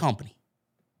asset to the company.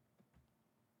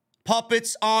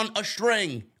 Puppets on a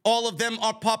string. All of them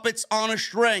are puppets on a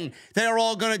string. They are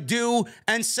all going to do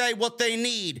and say what they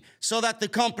need so that the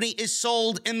company is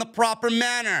sold in the proper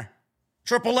manner.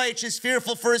 Triple H is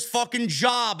fearful for his fucking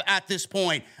job at this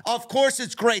point. Of course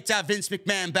it's great to have Vince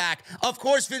McMahon back. Of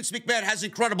course Vince McMahon has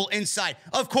incredible insight.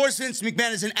 Of course Vince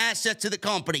McMahon is an asset to the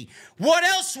company. What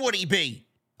else would he be?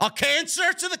 A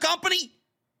cancer to the company?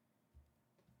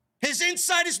 His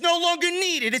insight is no longer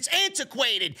needed. It's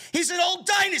antiquated. He's an old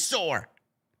dinosaur.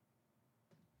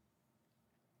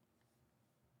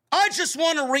 I just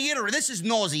want to reiterate, this is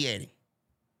nauseating.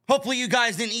 Hopefully you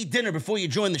guys didn't eat dinner before you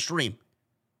joined the stream.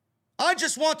 I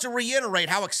just want to reiterate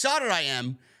how excited I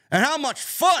am and how much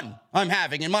fun I'm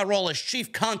having in my role as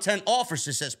Chief Content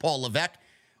Officer, says Paul Levesque.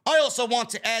 I also want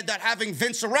to add that having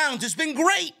Vince around has been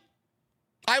great.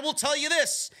 I will tell you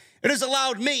this, it has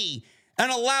allowed me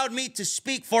to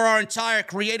speak for our entire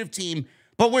creative team,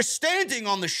 but we're standing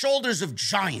on the shoulders of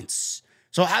giants.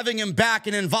 So having him back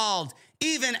and involved,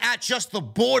 even at just the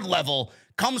board level,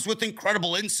 comes with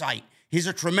incredible insight. He's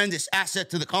a tremendous asset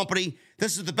to the company.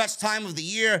 This is the best time of the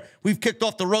year. We've kicked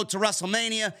off the road to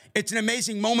WrestleMania. It's an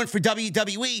amazing moment for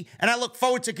WWE, and I look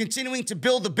forward to continuing to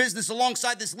build the business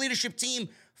alongside this leadership team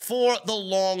for the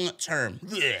long term.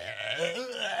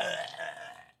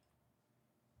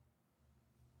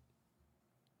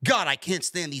 God, I can't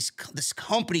stand this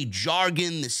company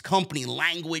jargon, this company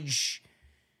language.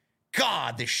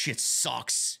 God, this shit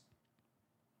sucks.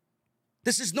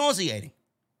 This is nauseating.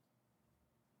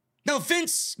 Now,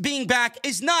 Vince being back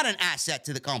is not an asset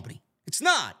to the company. It's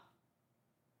not.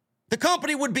 The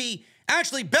company would be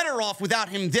actually better off without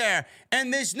him there,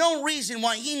 and there's no reason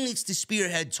why he needs to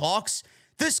spearhead talks.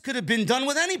 This could have been done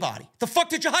with anybody. The fuck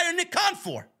did you hire Nick Khan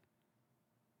for?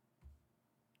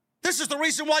 This is the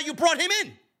reason why you brought him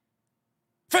in.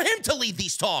 For him to lead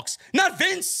these talks, not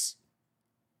Vince.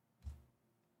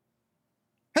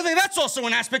 I think that's also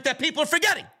an aspect that people are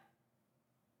forgetting.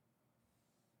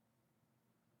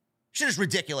 Shit is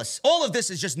ridiculous. All of this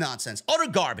is just nonsense.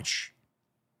 Utter garbage.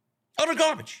 Utter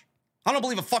garbage. I don't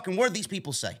believe a fucking word these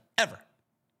people say, ever.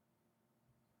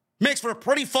 Makes for a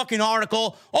pretty fucking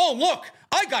article. Oh, look,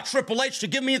 I got Triple H to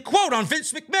give me a quote on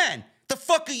Vince McMahon. The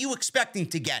fuck are you expecting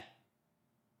to get?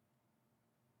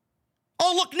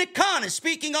 Oh, look, Nick Khan is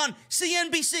speaking on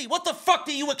CNBC. What the fuck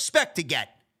do you expect to get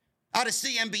out of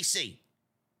CNBC?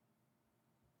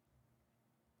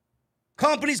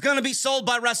 Company's going to be sold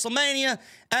by WrestleMania,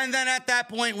 and then at that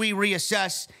point, we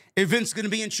reassess. If Vince is going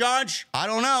to be in charge, I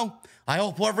don't know. I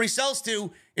hope whoever he sells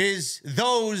to is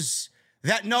those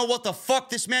that know what the fuck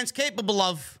this man's capable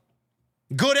of,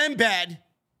 good and bad.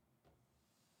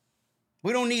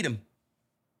 We don't need him.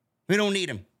 We don't need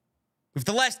him. If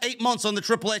the last 8 months on the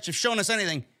Triple H have shown us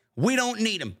anything, we don't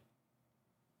need him.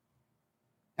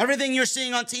 Everything you're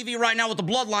seeing on TV right now with the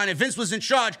Bloodline, if Vince was in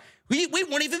charge, we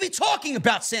wouldn't even be talking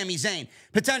about Sami Zayn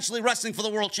potentially wrestling for the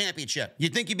World Championship. You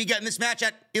think he'd be getting this match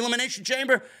at Elimination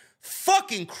Chamber?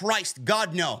 Fucking Christ,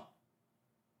 God, no.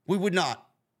 We would not.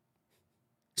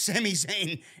 Sami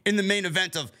Zayn in the main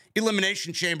event of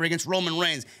Elimination Chamber against Roman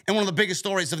Reigns and one of the biggest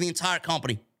stories of the entire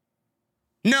company.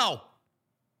 No.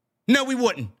 No, we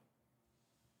wouldn't.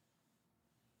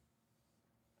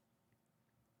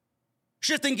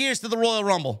 Shifting gears to the Royal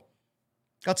Rumble.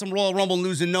 Got some Royal Rumble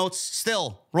news and notes.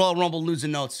 Still, Royal Rumble news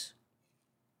and notes.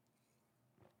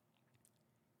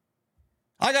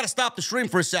 I got to stop the stream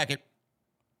for a second.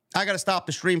 I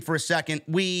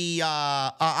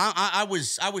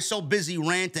was so busy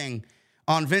ranting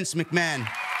on Vince McMahon.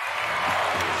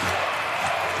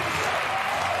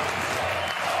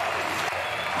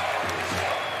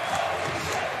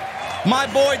 My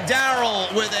boy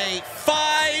Daryl with a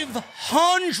 $5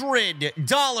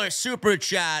 $500 super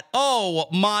chat. Oh,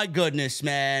 my goodness,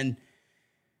 man.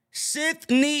 Sith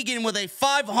Negan with a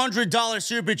 $500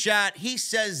 super chat. He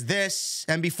says this,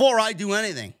 and before I do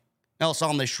anything else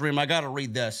on this stream, I got to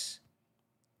read this.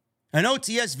 An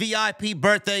OTS VIP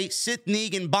birthday Sith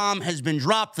Negan bomb has been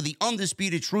dropped for the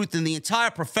undisputed truth in the entire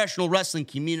professional wrestling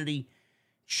community.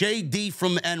 JD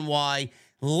from NY,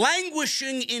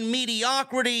 languishing in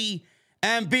mediocrity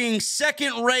and being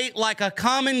second-rate like a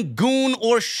common goon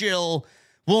or shill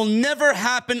will never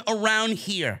happen around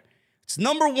here. It's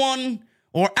number one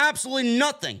or absolutely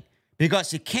nothing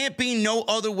because it can't be no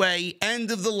other way.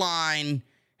 End of the line.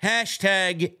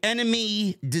 Hashtag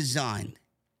enemy designed.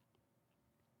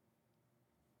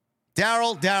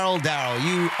 Daryl,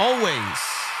 you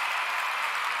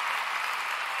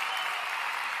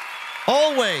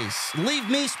always leave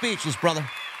me speechless, brother.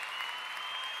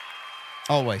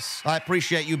 Always. I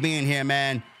appreciate you being here,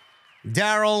 man.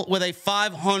 Daryl with a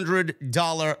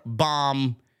 $500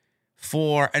 bomb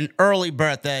for an early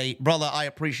birthday. Brother, I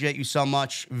appreciate you so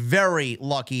much. Very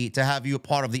lucky to have you a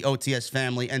part of the OTS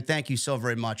family, and thank you so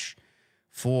very much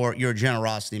for your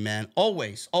generosity, man.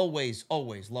 Always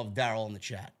love Daryl in the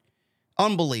chat.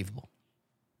 Unbelievable.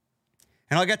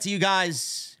 And I'll get to you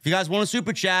guys. If you guys want a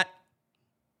super chat,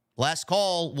 last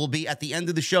call will be at the end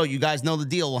of the show. You guys know the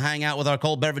deal. We'll hang out with our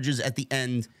cold beverages at the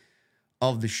end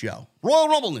of the show. Royal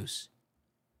Rumble news.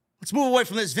 Let's move away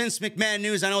from this Vince McMahon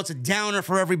news. I know it's a downer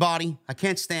for everybody. I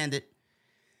can't stand it.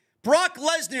 Brock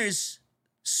Lesnar's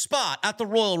spot at the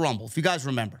Royal Rumble, if you guys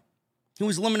remember. He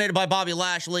was eliminated by Bobby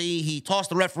Lashley. He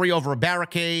tossed the referee over a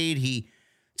barricade. He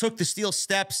took the steel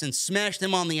steps and smashed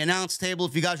him on the announce table,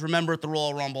 if you guys remember, at the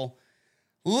Royal Rumble.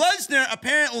 Lesnar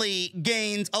apparently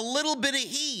gained a little bit of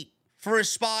heat for his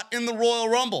spot in the Royal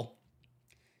Rumble.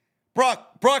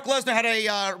 Brock Lesnar had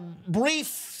a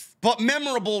brief but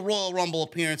memorable Royal Rumble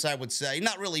appearance, I would say.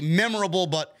 Not really memorable,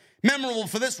 but memorable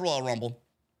for this Royal Rumble.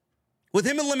 With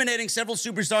him eliminating several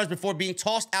superstars before being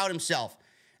tossed out himself.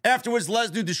 Afterwards,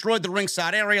 Lesnar destroyed the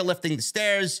ringside area, lifting the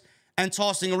stairs and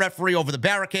tossing a referee over the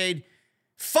barricade.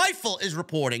 Fightful is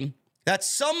reporting that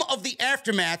some of the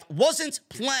aftermath wasn't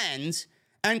planned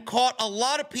and caught a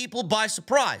lot of people by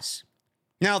surprise.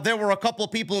 Now, there were a couple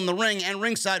of people in the ring and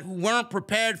ringside who weren't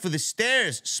prepared for the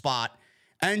stairs spot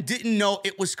and didn't know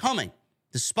it was coming.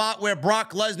 The spot where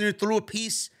Brock Lesnar threw a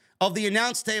piece of the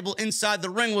announce table inside the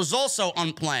ring was also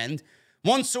unplanned.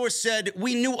 One source said,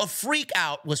 "We knew a freak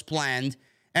out was planned,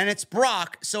 and it's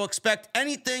Brock, so expect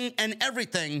anything and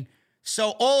everything,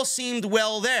 so all seemed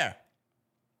well there."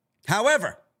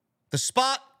 However, the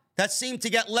spot that seemed to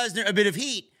get Lesnar a bit of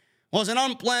heat was an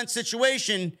unplanned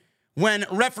situation when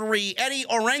referee Eddie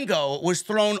Orengo was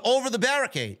thrown over the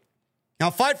barricade. Now,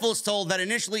 Fightful is told that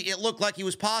initially it looked like he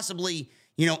was possibly,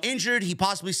 injured. He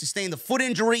possibly sustained a foot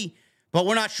injury, but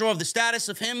we're not sure of the status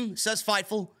of him, says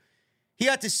Fightful. He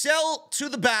had to sell to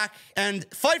the back, and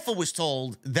Fightful was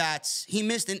told that he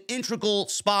missed an integral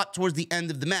spot towards the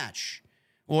end of the match.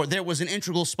 Or there was an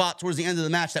integral spot towards the end of the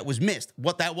match that was missed.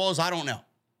 What that was, I don't know.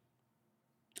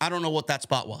 I don't know what that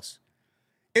spot was.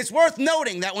 It's worth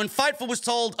noting that when Fightful was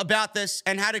told about this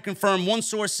and had to confirm, one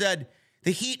source said,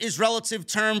 the heat is relative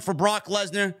term for Brock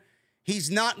Lesnar.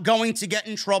 He's not going to get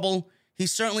in trouble.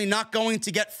 He's certainly not going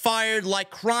to get fired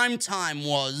like Crime Time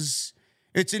was.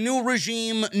 It's a new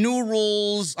regime, new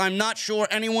rules. I'm not sure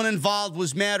anyone involved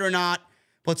was mad or not,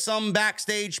 but some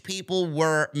backstage people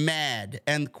were mad,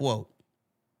 end quote.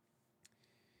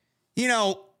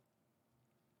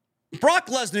 Brock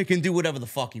Lesnar can do whatever the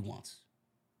fuck he wants.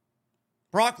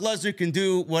 Brock Lesnar can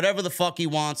do whatever the fuck he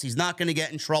wants. He's not going to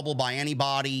get in trouble by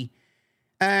anybody.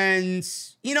 And,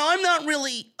 I'm not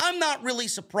really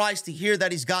surprised to hear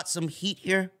that he's got some heat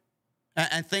here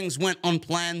and things went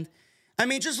unplanned. I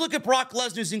mean, just look at Brock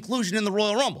Lesnar's inclusion in the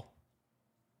Royal Rumble.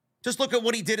 Just look at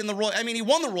what he did in the Royal... I mean, he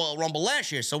won the Royal Rumble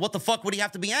last year, so what the fuck would he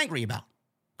have to be angry about?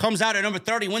 Comes out at number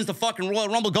 30, wins the fucking Royal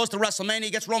Rumble, goes to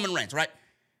WrestleMania, gets Roman Reigns, right?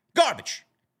 Garbage.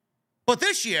 But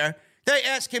this year, they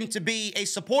ask him to be a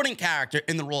supporting character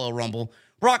in the Royal Rumble.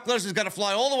 Brock Lesnar's got to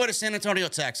fly all the way to San Antonio,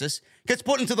 Texas, gets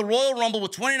put into the Royal Rumble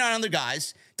with 29 other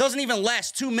guys, doesn't even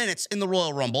last 2 minutes in the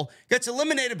Royal Rumble, gets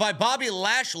eliminated by Bobby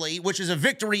Lashley, which is a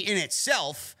victory in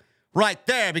itself right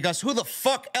there, because who the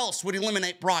fuck else would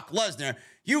eliminate Brock Lesnar?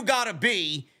 You got to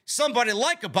be somebody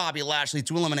like a Bobby Lashley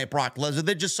to eliminate Brock Lesnar.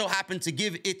 They just so happened to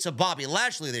give it to Bobby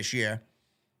Lashley this year,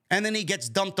 and then he gets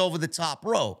dumped over the top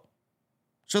rope.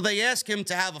 So they ask him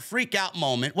to have a freak out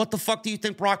moment. What the fuck do you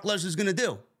think Brock Lesnar's going to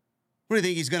do? What do you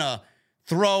think? He's going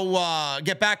to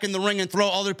get back in the ring and throw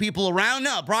other people around?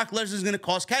 No, Brock Lesnar's going to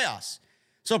cause chaos.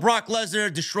 So Brock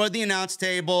Lesnar destroyed the announce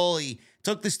table. He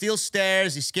took the steel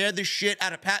stairs. He scared the shit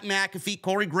out of Pat McAfee,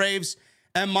 Corey Graves,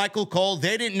 and Michael Cole.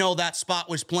 They didn't know that spot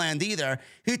was planned either.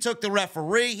 He took the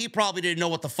referee. He probably didn't know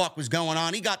what the fuck was going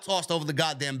on. He got tossed over the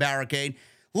goddamn barricade.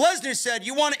 Lesnar said,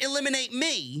 you want to eliminate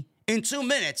me in 2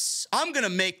 minutes? I'm going to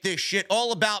make this shit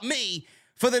all about me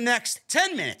for the next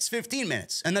 10 minutes, 15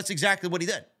 minutes. And that's exactly what he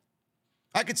did.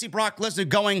 I could see Brock Lesnar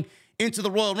going into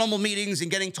the Royal Rumble meetings and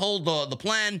getting told the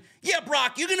plan. Yeah,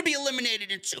 Brock, you're going to be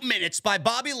eliminated in 2 minutes by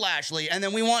Bobby Lashley, and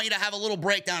then we want you to have a little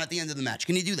breakdown at the end of the match.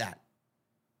 Can you do that?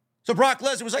 So Brock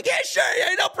Lesnar was like, yeah, sure,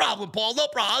 yeah, no problem, Paul, no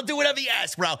problem. I'll do whatever you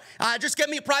ask, bro. Just get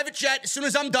me a private jet as soon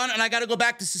as I'm done, and I got to go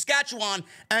back to Saskatchewan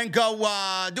and go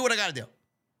do what I got to do.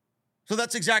 So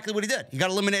that's exactly what he did. He got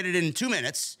eliminated in 2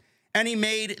 minutes, and he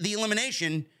made the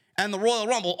elimination and the Royal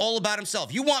Rumble all about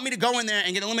himself. You want me to go in there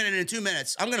and get eliminated in 2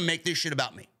 minutes? I'm going to make this shit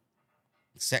about me.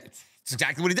 That's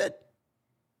exactly what he did.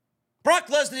 Brock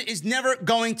Lesnar is never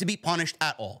going to be punished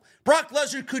at all. Brock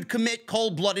Lesnar could commit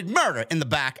cold-blooded murder in the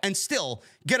back and still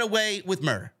get away with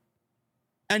murder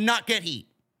and not get heat.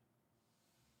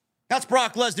 That's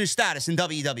Brock Lesnar's status in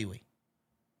WWE.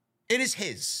 It is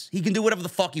his. He can do whatever the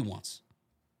fuck he wants.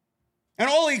 And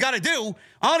all you got to do,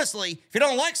 honestly, if you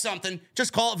don't like something,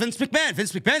 just call it Vince McMahon.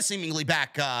 Vince McMahon's seemingly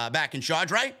back in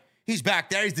charge, right? He's back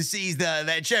there. He's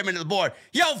the chairman of the board.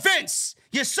 Yo, Vince,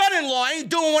 your son-in-law ain't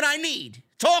doing what I need.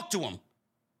 Talk to him.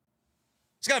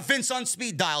 He's got Vince on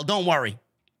speed dial. Don't worry.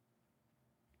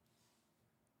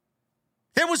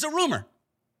 There was a rumor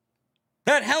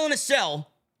that Hell in a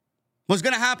Cell was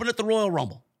going to happen at the Royal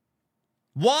Rumble.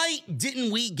 Why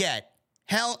didn't we get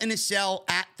Hell in a Cell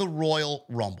at the Royal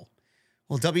Rumble?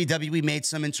 Well, WWE made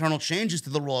some internal changes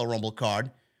to the Royal Rumble card.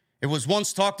 It was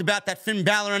once talked about that Finn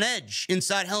Balor and Edge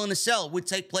inside Hell in a Cell would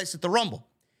take place at the Rumble.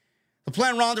 The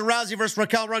planned Ronda Rousey versus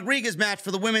Raquel Rodriguez match for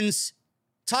the women's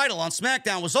title on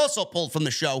SmackDown was also pulled from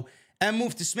the show and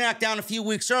moved to SmackDown a few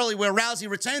weeks early, where Rousey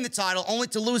retained the title only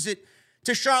to lose it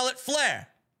to Charlotte Flair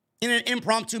in an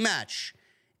impromptu match.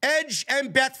 Edge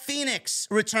and Beth Phoenix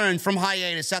returned from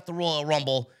hiatus at the Royal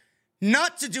Rumble,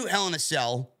 not to do Hell in a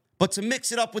Cell, but to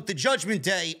mix it up with the Judgment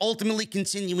Day, ultimately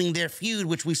continuing their feud,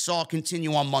 which we saw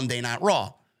continue on Monday Night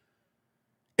Raw.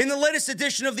 In the latest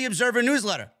edition of the Observer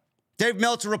newsletter, Dave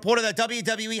Meltzer reported that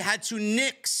WWE had to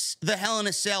nix the Hell in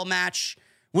a Cell match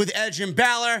with Edge and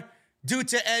Balor due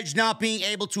to Edge not being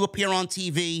able to appear on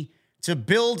TV to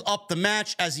build up the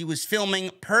match as he was filming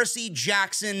Percy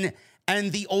Jackson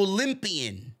and the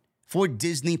Olympian for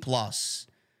Disney+.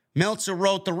 Meltzer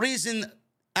wrote, the reason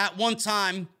at one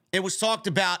time it was talked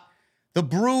about the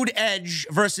Brood Edge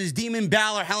versus Demon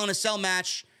Balor Hell in a Cell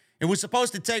match, it was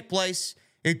supposed to take place.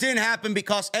 It didn't happen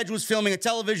because Edge was filming a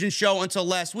television show until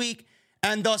last week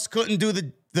and thus couldn't do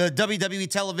the WWE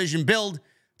television build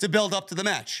to build up to the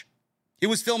match. It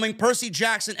was filming Percy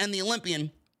Jackson and the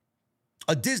Olympian,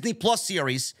 a Disney Plus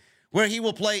series where he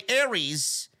will play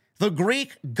Ares, the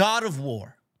Greek god of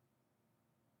war.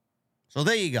 So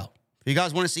there you go. If you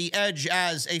guys want to see Edge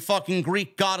as a fucking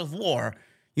Greek god of war,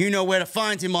 you know where to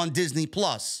find him on Disney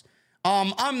Plus.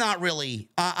 I'm not really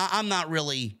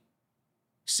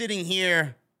sitting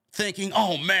here thinking,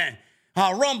 oh man,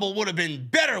 Rumble would have been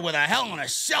better with a Hell in a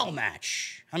Cell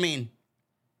match. I mean,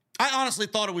 I honestly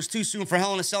thought it was too soon for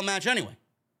Hell in a Cell match anyway.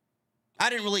 I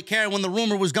didn't really care when the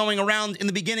rumor was going around in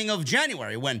the beginning of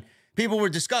January when people were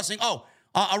discussing,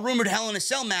 a rumored Hell in a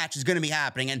Cell match is going to be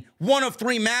happening, and one of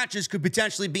 3 matches could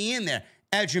potentially be in there.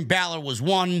 Edge and Balor was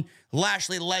one,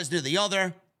 Lashley, Lesnar the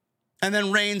other, and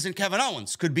then Reigns and Kevin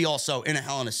Owens could be also in a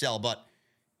Hell in a Cell. But,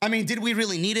 I mean, did we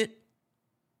really need it?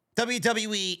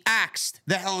 WWE axed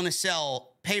the Hell in a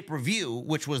Cell pay-per-view,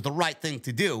 which was the right thing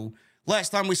to do. Last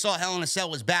time we saw Hell in a Cell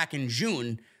was back in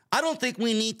June. I don't think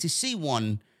we need to see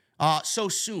one so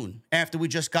soon after we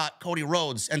just got Cody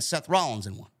Rhodes and Seth Rollins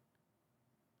in one.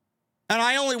 And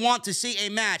I only want to see a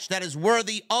match that is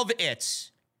worthy of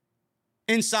it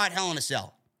inside Hell in a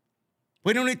Cell.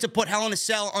 We don't need to put Hell in a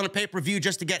Cell on a pay-per-view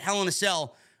just to get Hell in a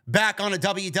Cell back on a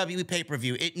WWE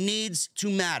pay-per-view. It needs to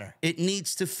matter. It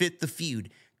needs to fit the feud.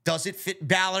 Does it fit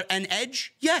Balor and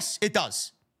Edge? Yes, it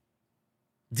does.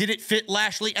 Did it fit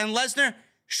Lashley and Lesnar?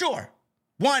 Sure.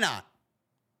 Why not?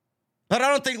 But I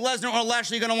don't think Lesnar or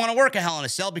Lashley are going to want to work a Hell in a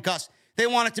Cell because they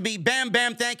want it to be bam,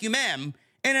 bam, thank you, ma'am,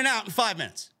 in and out in 5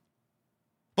 minutes.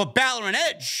 But Balor and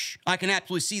Edge, I can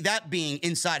absolutely see that being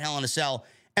inside Hell in a Cell.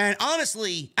 And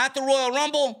honestly, at the Royal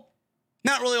Rumble,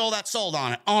 not really all that sold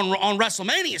on it. On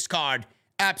WrestleMania's card,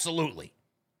 absolutely.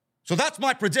 So that's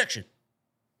my prediction.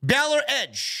 Balor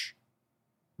Edge,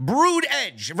 Brood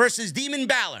Edge versus Demon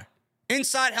Balor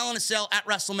inside Hell in a Cell at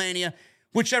WrestleMania.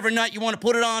 Whichever night you want to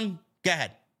put it on, go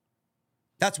ahead.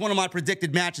 That's one of my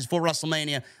predicted matches for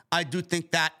WrestleMania. I do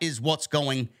think that is what's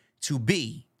going to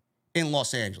be in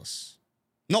Los Angeles.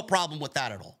 No problem with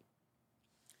that at all.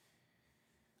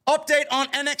 Update on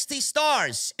NXT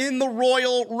stars in the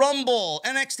Royal Rumble.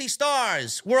 NXT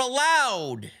stars were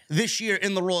allowed this year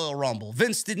in the Royal Rumble.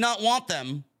 Vince did not want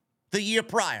them the year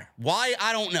prior. Why?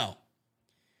 I don't know.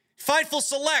 Fightful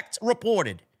Select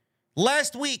reported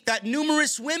last week that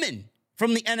numerous women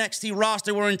from the NXT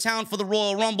roster were in town for the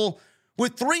Royal Rumble,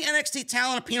 with 3 NXT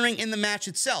talent appearing in the match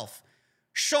itself.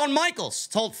 Shawn Michaels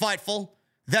told Fightful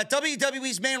that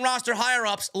WWE's main roster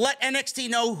higher-ups let NXT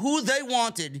know who they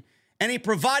wanted, and he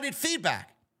provided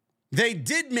feedback. They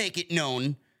did make it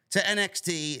known to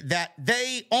NXT that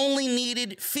they only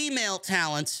needed female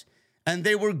talent, and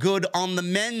they were good on the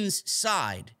men's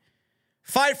side.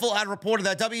 Fightful had reported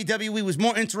that WWE was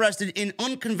more interested in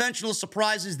unconventional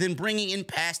surprises than bringing in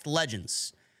past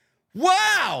legends.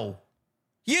 Wow!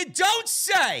 You don't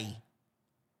say!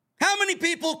 How many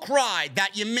people cried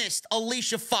that you missed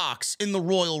Alicia Fox in the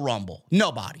Royal Rumble?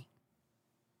 Nobody.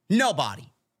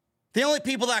 Nobody. The only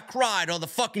people that cried are the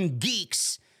fucking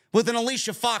geeks with an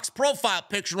Alicia Fox profile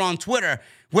picture on Twitter,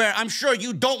 where I'm sure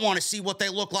you don't want to see what they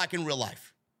look like in real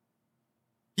life.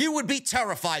 You would be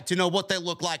terrified to know what they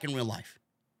look like in real life.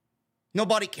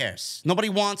 Nobody cares. Nobody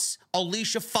wants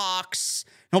Alicia Fox.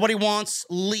 Nobody wants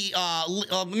Lee.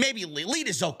 Maybe Lee.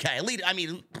 Lita's okay. Lita, I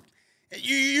mean,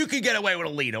 you could get away with a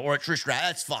Lita or a Trish Stratus.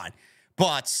 That's fine.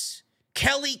 But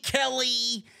Kelly,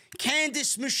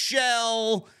 Candice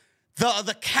Michelle,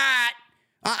 the cat.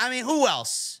 I mean, who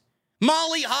else?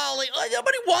 Molly Holly.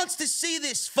 Nobody wants to see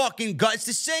this fucking gut. It's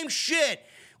the same shit.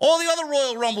 All the other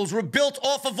Royal Rumbles were built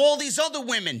off of all these other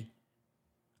women.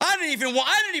 I didn't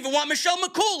even want Michelle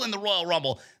McCool in the Royal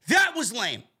Rumble. That was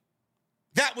lame.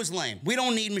 That was lame. We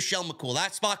don't need Michelle McCool.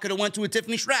 That spot could have went to a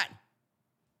Tiffany Stratton.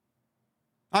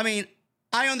 I mean,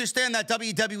 I understand that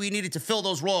WWE needed to fill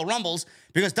those Royal Rumbles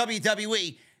because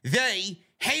WWE, they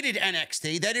hated NXT.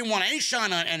 They didn't want any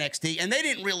shine on NXT, and they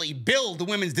didn't really build the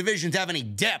women's division to have any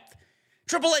depth.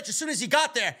 Triple H, as soon as he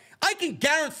got there, I can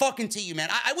guarantee you, man.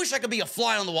 I wish I could be a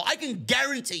fly on the wall. I can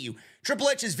guarantee you. Triple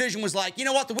H's vision was like, you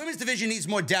know what? The women's division needs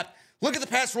more depth. Look at the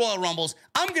past Royal Rumbles.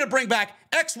 I'm going to bring back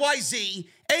XYZ,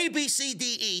 A, B, C,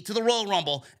 D, E to the Royal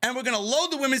Rumble, and we're going to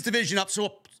load the women's division up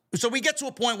so we get to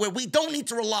a point where we don't need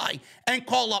to rely and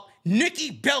call up Nikki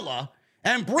Bella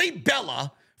and Brie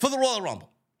Bella for the Royal Rumble.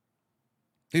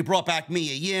 He brought back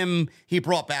Mia Yim. He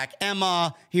brought back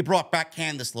Emma. He brought back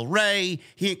Candice LeRae.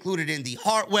 He included Indy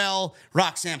Hartwell.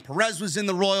 Roxanne Perez was in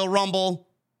the Royal Rumble.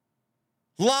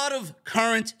 A lot of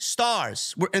current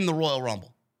stars were in the Royal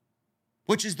Rumble,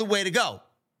 which is the way to go.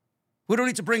 We don't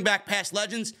need to bring back past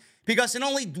legends because it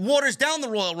only waters down the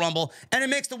Royal Rumble and it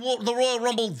makes the Royal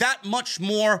Rumble that much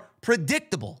more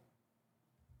predictable.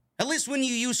 At least when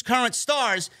you use current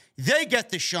stars, they get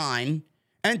the shine.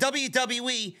 And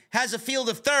WWE has a field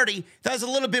of 30 that's a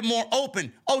little bit more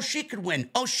open. Oh, she could win.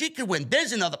 Oh, she could win.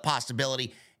 There's another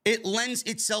possibility. It lends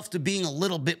itself to being a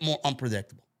little bit more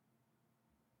unpredictable.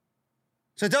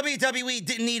 So WWE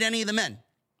didn't need any of the men.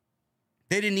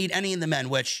 They didn't need any of the men,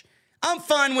 which I'm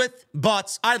fine with,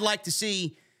 but I'd like to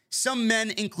see some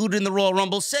men included in the Royal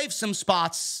Rumble. Save some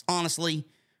spots, honestly,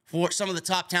 for some of the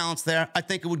top talents there. I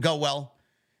think it would go well.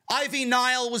 Ivy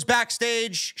Nile was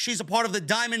backstage. She's a part of the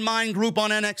Diamond Mine group on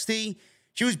NXT.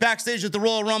 She was backstage at the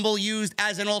Royal Rumble, used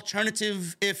as an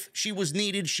alternative if she was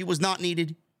needed. She was not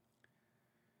needed.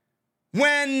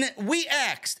 When we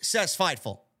asked, says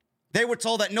Fightful, they were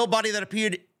told that nobody that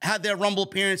appeared had their Rumble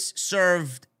appearance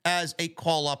served as a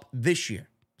call-up this year.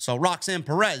 So Roxanne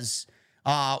Perez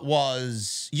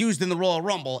was used in the Royal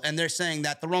Rumble, and they're saying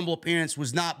that the Rumble appearance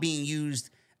was not being used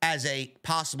as a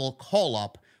possible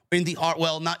call-up. Indy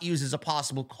Hartwell not used as a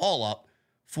possible call-up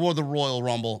for the Royal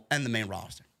Rumble and the main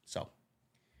roster. So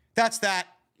that's that.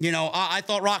 You know, I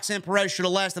thought Roxanne Perez should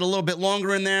have lasted a little bit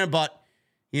longer in there, but,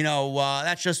 you know,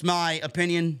 that's just my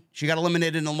opinion. She got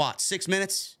eliminated in what, 6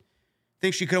 minutes?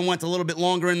 Think she could have went a little bit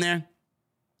longer in there.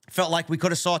 Felt like we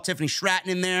could have saw Tiffany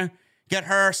Stratton in there. Get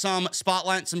her some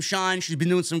spotlight, some shine. She's been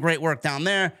doing some great work down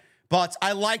there. But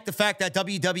I like the fact that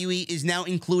WWE is now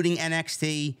including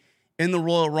NXT in the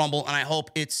Royal Rumble, and I hope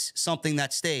it's something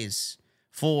that stays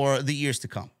for the years to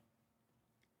come.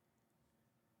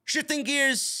 Shifting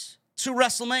gears to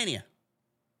WrestleMania.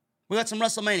 We got some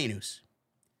WrestleMania news.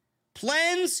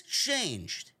 Plans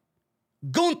changed.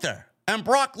 Gunther and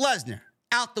Brock Lesnar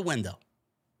out the window.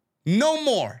 No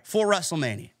more for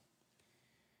WrestleMania.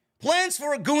 Plans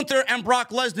for a Gunther and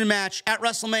Brock Lesnar match at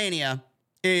WrestleMania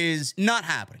is not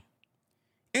happening.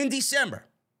 In December,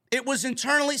 it was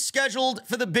internally scheduled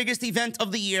for the biggest event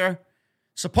of the year,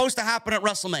 supposed to happen at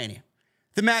WrestleMania.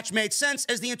 the match made sense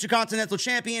as the Intercontinental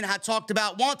Champion had talked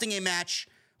about wanting a match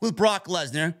with Brock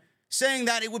Lesnar, saying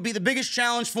that it would be the biggest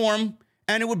challenge for him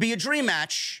and it would be a dream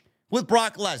match with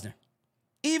Brock Lesnar.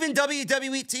 Even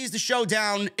WWE teased the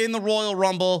showdown in the Royal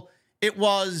Rumble. It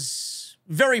was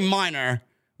very minor,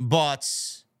 but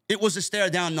it was a stare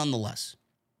down nonetheless.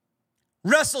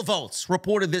 WrestleVotes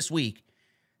reported this week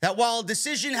that while a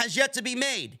decision has yet to be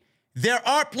made, there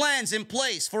are plans in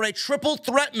place for a triple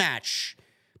threat match,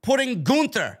 putting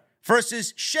Gunther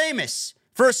versus Sheamus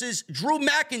versus Drew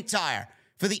McIntyre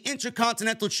for the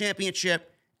Intercontinental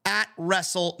Championship at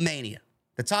WrestleMania.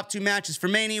 The top two matches for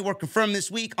Mania were confirmed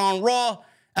this week on Raw,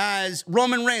 as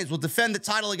Roman Reigns will defend the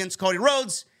title against Cody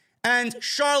Rhodes, and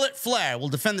Charlotte Flair will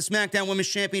defend the SmackDown Women's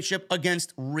Championship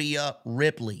against Rhea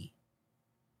Ripley.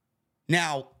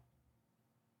 Now,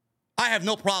 I have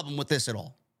no problem with this at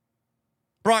all.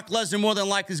 Brock Lesnar more than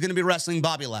likely is going to be wrestling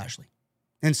Bobby Lashley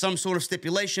in some sort of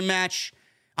stipulation match.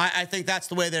 I think that's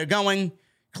the way they're going.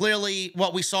 Clearly,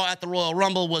 what we saw at the Royal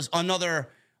Rumble was another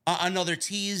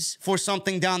tease for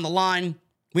something down the line.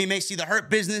 We may see the Hurt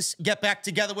Business get back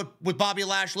together with Bobby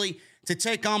Lashley to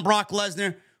take on Brock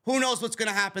Lesnar. Who knows what's going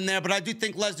to happen there, but I do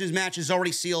think Lesnar's match is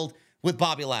already sealed with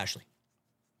Bobby Lashley.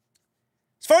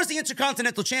 As far as the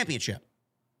Intercontinental Championship,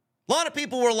 a lot of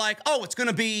people were like, oh, it's going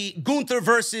to be Gunther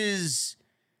versus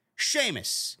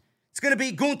Sheamus. It's going to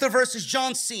be Gunther versus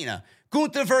John Cena.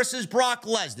 Gunther versus Brock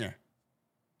Lesnar.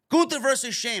 Gunther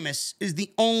versus Sheamus is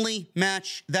the only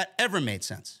match that ever made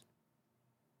sense.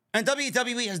 And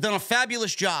WWE has done a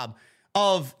fabulous job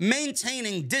of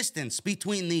maintaining distance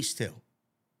between these two.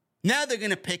 Now they're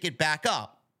going to pick it back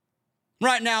up.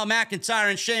 Right now, McIntyre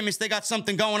and Sheamus, they got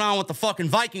something going on with the fucking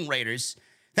Viking Raiders.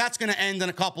 That's going to end in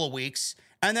a couple of weeks.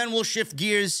 And then we'll shift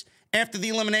gears after the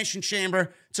Elimination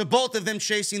Chamber to both of them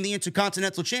chasing the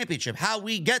Intercontinental Championship. How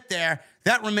we get there,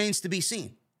 that remains to be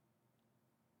seen.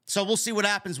 So we'll see what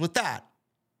happens with that.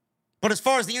 But as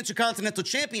far as the Intercontinental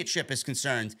Championship is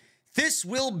concerned, this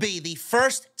will be the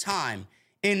first time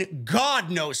in God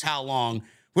knows how long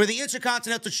where the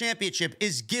Intercontinental Championship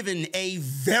is given a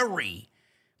very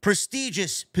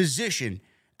prestigious position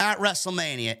at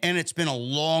WrestleMania, and it's been a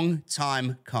long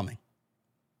time coming.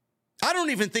 I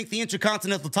don't even think the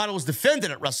Intercontinental title was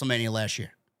defended at WrestleMania last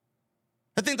year.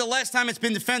 I think the last time it's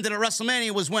been defended at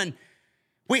WrestleMania was when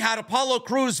we had Apollo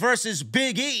Crews versus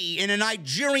Big E in a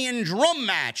Nigerian drum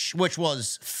match, which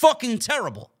was fucking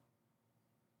terrible.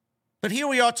 But here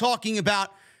we are talking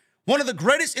about one of the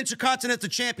greatest Intercontinental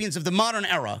champions of the modern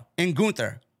era in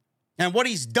Gunther and what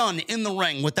he's done in the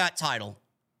ring with that title,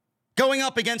 going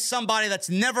up against somebody that's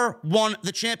never won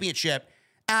the championship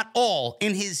at all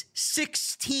in his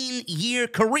 16-year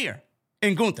career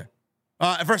in Gunther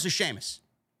versus Sheamus.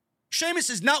 Sheamus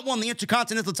has not won the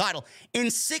Intercontinental title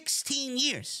in 16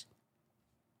 years.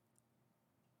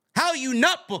 How you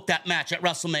not book that match at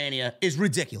WrestleMania is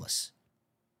ridiculous.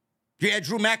 If you add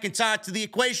Drew McIntyre to the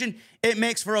equation, it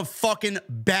makes for a fucking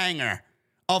banger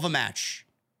of a match.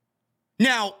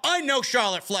 Now, I know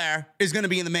Charlotte Flair is going to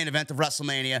be in the main event of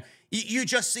WrestleMania. You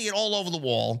just see it all over the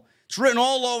wall. It's written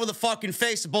all over the fucking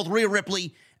face of both Rhea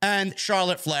Ripley and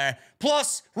Charlotte Flair.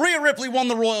 Plus, Rhea Ripley won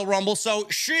the Royal Rumble, so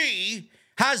she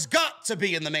has got to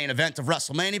be in the main event of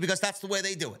WrestleMania because that's the way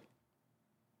they do it.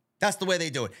 That's the way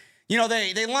they do it. You know,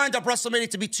 they lined up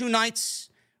WrestleMania to be 2 nights,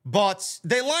 but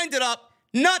they lined it up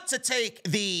not to take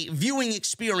the viewing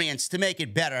experience to make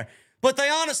it better, but they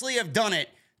honestly have done it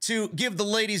to give the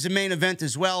ladies a main event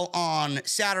as well on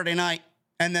Saturday night,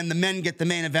 and then the men get the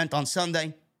main event on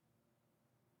Sunday.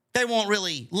 They won't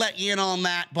really let you in on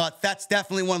that, but that's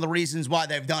definitely one of the reasons why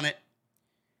they've done it.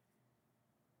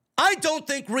 I don't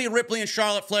think Rhea Ripley and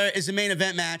Charlotte Flair is a main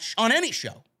event match on any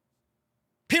show.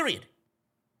 Period.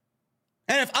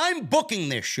 And if I'm booking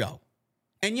this show,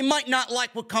 and you might not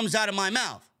like what comes out of my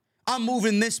mouth, I'm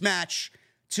moving this match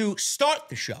to start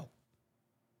the show.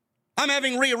 I'm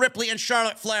having Rhea Ripley and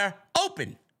Charlotte Flair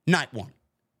open night 1,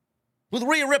 with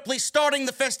Rhea Ripley starting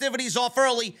the festivities off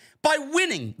early by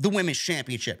winning the Women's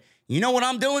Championship. You know what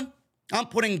I'm doing? I'm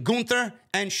putting Gunther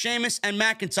and Sheamus and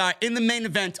McIntyre in the main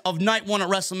event of night 1 at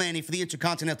WrestleMania for the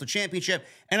Intercontinental Championship,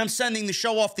 and I'm sending the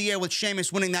show off the air with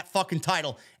Sheamus winning that fucking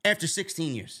title after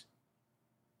 16 years.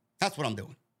 That's what I'm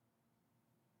doing.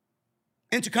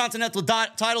 Intercontinental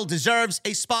title deserves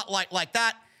a spotlight like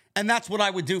that, and that's what I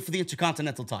would do for the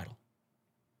Intercontinental title.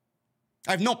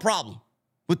 I have no problem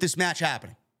with this match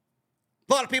happening.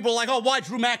 A lot of people are like, oh, why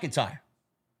Drew McIntyre?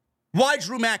 Why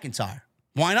Drew McIntyre?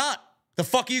 Why not? The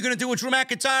fuck are you going to do with Drew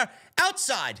McIntyre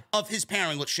outside of his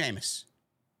pairing with Sheamus?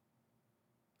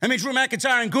 I mean, Drew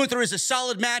McIntyre and Gunther is a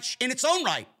solid match in its own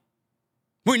right.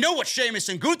 We know what Sheamus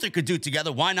and Gunther could do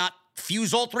together. Why not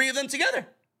fuse all three of them together?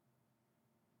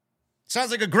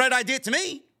 Sounds like a great idea to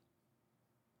me.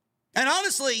 And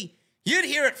honestly, you'd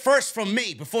hear it first from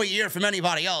me before you hear it from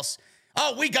anybody else.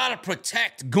 Oh, we got to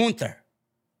protect Gunther.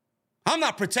 I'm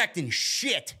not protecting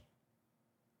shit.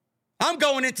 I'm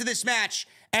going into this match,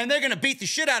 and they're going to beat the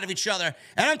shit out of each other.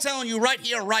 And I'm telling you right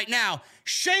here, right now,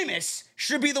 Sheamus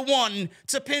should be the one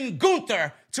to pin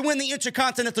Gunther to win the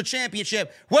Intercontinental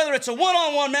Championship, whether it's a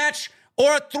one-on-one match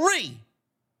or a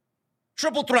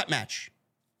triple threat match.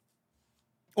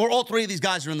 Or all three of these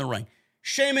guys are in the ring.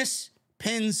 Sheamus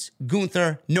pins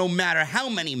Gunther no matter how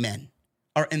many men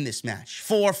are in this match.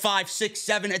 4, 5, 6,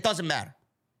 7, it doesn't matter.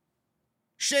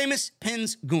 Sheamus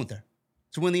pins Gunther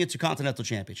to win the Intercontinental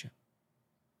Championship.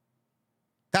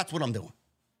 That's what I'm doing.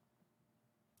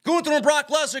 Gunther and Brock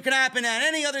Lesnar can happen at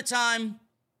any other time.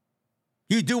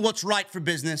 You do what's right for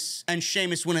business, and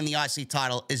Sheamus winning the IC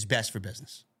title is best for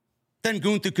business. Then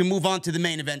Gunther can move on to the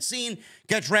main event scene,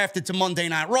 get drafted to Monday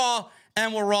Night Raw,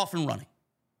 and we're off and running.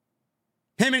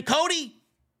 Him and Cody,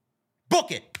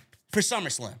 book it for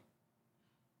SummerSlam.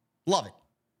 Love it.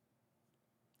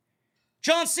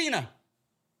 John Cena.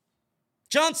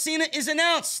 John Cena is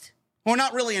announced. Or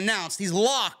not really announced. He's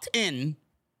locked in.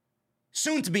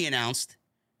 Soon to be announced.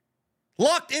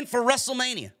 Locked in for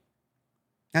WrestleMania.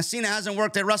 Now, Cena hasn't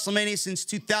worked at WrestleMania since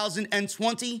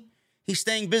 2020. He's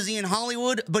staying busy in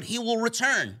Hollywood, but he will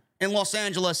return in Los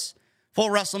Angeles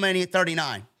for WrestleMania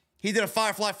 39. He did a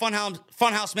Firefly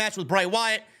Funhouse match with Bray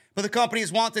Wyatt, but the company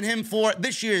has wanted him for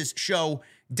this year's show,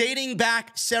 dating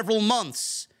back several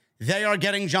months. They are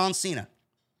getting John Cena.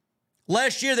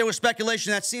 Last year, there was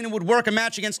speculation that Cena would work a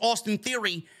match against Austin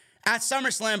Theory at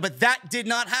SummerSlam, but that did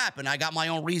not happen. I got my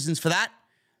own reasons for that.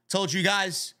 Told you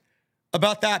guys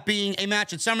about that being a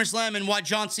match at SummerSlam and why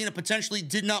John Cena potentially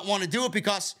did not want to do it,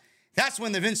 because that's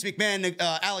when the Vince McMahon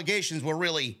allegations were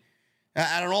really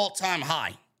at an all-time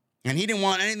high. And he didn't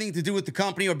want anything to do with the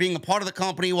company or being a part of the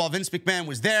company while Vince McMahon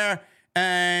was there.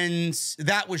 And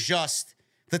that was just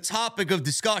the topic of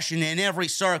discussion in every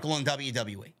circle in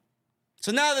WWE.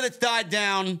 So now that it's died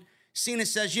down, Cena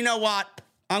says, you know what?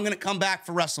 I'm going to come back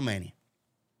for WrestleMania.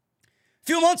 A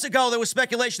few months ago, there was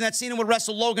speculation that Cena would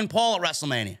wrestle Logan Paul at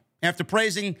WrestleMania. After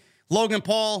praising Logan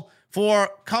Paul for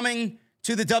coming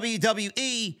to the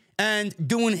WWE and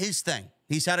doing his thing.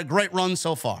 He's had a great run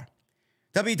so far.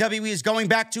 WWE is going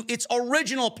back to its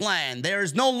original plan. There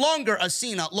is no longer a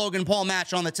Cena-Logan Paul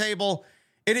match on the table.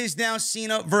 It is now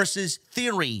Cena versus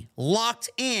Theory, locked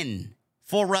in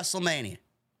for WrestleMania.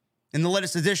 In the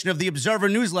latest edition of the Observer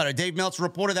newsletter, Dave Meltzer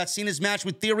reported that Cena's match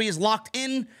with Theory is locked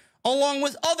in, along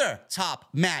with other top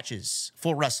matches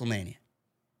for WrestleMania.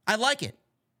 I like it.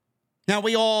 Now,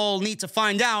 we all need to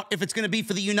find out if it's going to be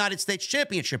for the United States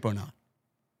Championship or not.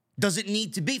 Does it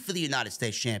need to be for the United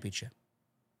States Championship?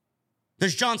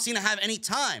 Does John Cena have any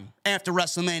time after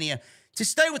WrestleMania to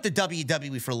stay with the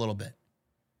WWE for a little bit?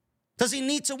 Does he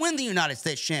need to win the United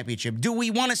States Championship? Do we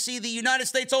want to see the United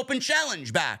States Open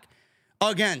Challenge back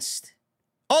against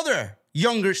other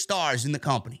younger stars in the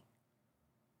company?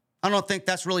 I don't think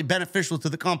that's really beneficial to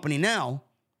the company now,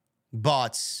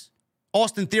 but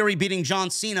Austin Theory beating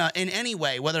John Cena in any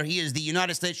way, whether he is the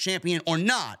United States champion or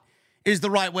not, is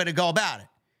the right way to go about it.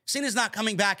 Cena's not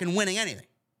coming back and winning anything.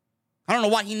 I don't know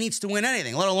why he needs to win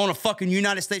anything, let alone a fucking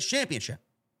United States championship.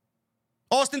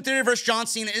 Austin Theory versus John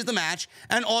Cena is the match,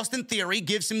 and Austin Theory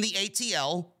gives him the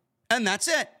ATL, and that's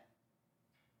it.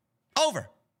 Over.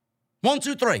 1,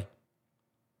 2, 3.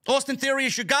 Austin Theory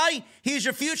is your guy. He is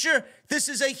your future. This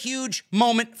is a huge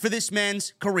moment for this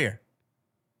man's career.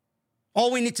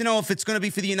 All we need to know if it's going to be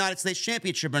for the United States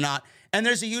Championship or not, and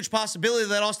there's a huge possibility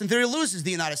that Austin Theory loses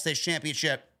the United States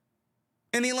Championship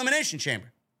in the Elimination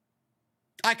Chamber.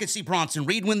 I could see Bronson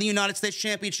Reed win the United States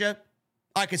Championship.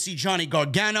 I could see Johnny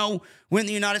Gargano win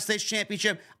the United States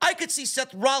Championship. I could see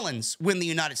Seth Rollins win the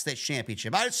United States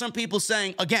Championship. I heard some people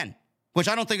saying, again, which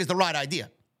I don't think is the right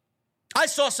idea. I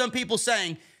saw some people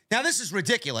saying, now this is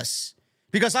ridiculous,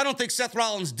 because I don't think Seth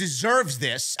Rollins deserves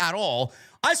this at all.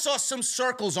 I saw some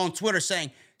circles on Twitter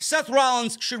saying, Seth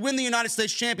Rollins should win the United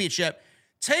States Championship,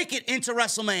 take it into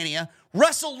WrestleMania,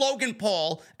 wrestle Logan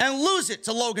Paul, and lose it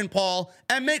to Logan Paul,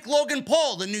 and make Logan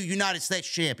Paul the new United States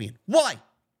champion. Why?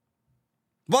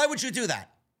 Why would you do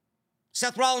that?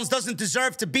 Seth Rollins doesn't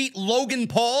deserve to beat Logan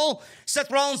Paul?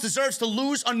 Seth Rollins deserves to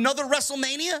lose another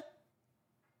WrestleMania?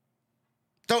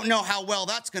 Don't know how well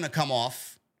that's going to come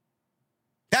off.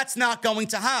 That's not going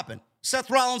to happen. Seth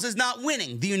Rollins is not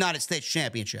winning the United States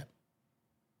Championship.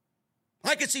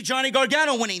 I could see Johnny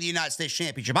Gargano winning the United States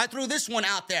Championship. I threw this one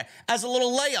out there as a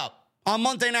little layup on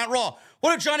Monday Night Raw.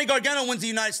 What if Johnny Gargano wins the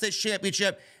United States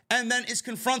Championship and then is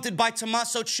confronted by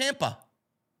Tommaso Ciampa?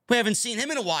 We haven't seen him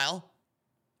in a while.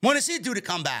 When is he due to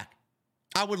come back?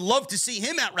 I would love to see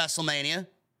him at WrestleMania.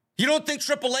 You don't think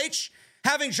Triple H,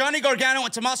 having Johnny Gargano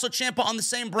and Tommaso Ciampa on the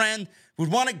same brand, would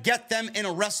want to get them in a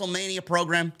WrestleMania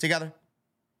program together?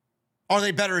 Are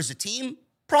they better as a team?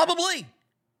 Probably.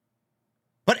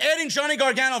 But adding Johnny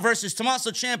Gargano versus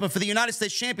Tommaso Ciampa for the United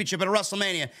States Championship at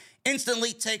WrestleMania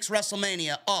instantly takes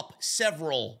WrestleMania up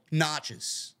several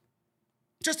notches.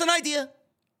 Just an idea.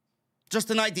 Just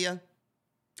an idea.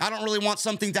 I don't really want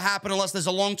something to happen unless there's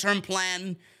a long-term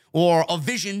plan or a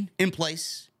vision in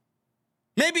place.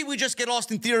 Maybe we just get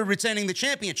Austin Theory retaining the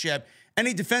championship and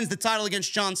he defends the title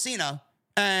against John Cena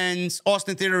and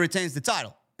Austin Theory retains the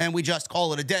title. And we just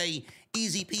call it a day.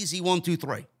 Easy peasy, 1, 2,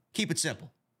 3. Keep it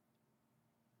simple.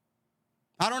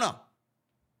 I don't know.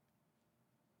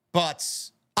 But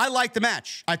I like the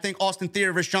match. I think Austin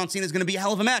Theory versus John Cena is going to be a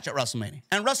hell of a match at WrestleMania.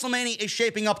 And WrestleMania is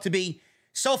shaping up to be,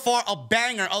 so far, a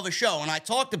banger of a show. And I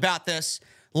talked about this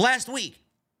last week.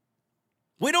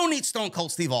 We don't need Stone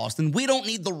Cold Steve Austin. We don't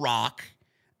need The Rock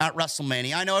at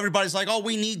WrestleMania. I know everybody's like, oh,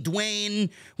 we need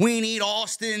Dwayne. We need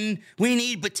Austin. We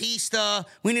need Batista.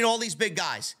 We need all these big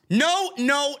guys. No,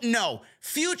 no, no.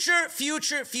 Future,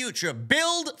 future, future.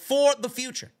 Build for the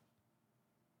future.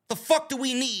 The fuck do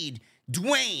we need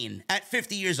Dwayne at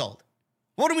 50 years old?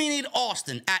 What do we need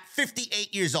Austin at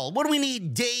 58 years old? What do we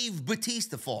need Dave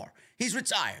Batista for? He's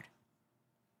retired.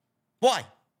 Why?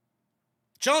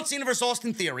 John Cena versus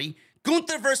Austin Theory.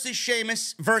 Gunther versus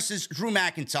Sheamus versus Drew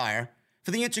McIntyre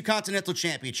for the Intercontinental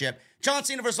Championship. John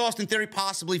Cena versus Austin Theory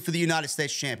possibly for the United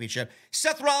States Championship.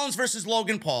 Seth Rollins versus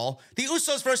Logan Paul. The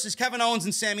Usos versus Kevin Owens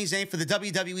and Sami Zayn for the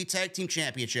WWE Tag Team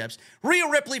Championships. Rhea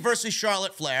Ripley versus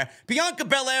Charlotte Flair. Bianca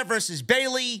Belair versus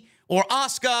Bayley or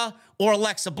Asuka or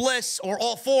Alexa Bliss or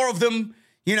all four of them.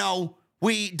 You know,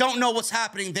 we don't know what's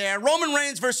happening there. Roman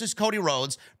Reigns versus Cody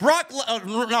Rhodes.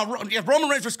 Roman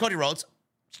Reigns versus Cody Rhodes.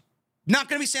 Not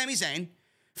going to be Sami Zayn.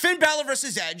 Finn Balor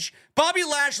versus Edge. Bobby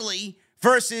Lashley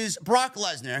versus Brock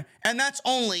Lesnar. And that's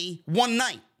only one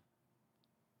night.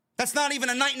 That's not even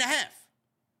a night and a half.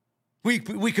 We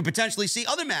could potentially see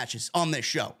other matches on this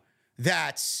show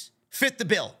that fit the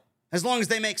bill, as long as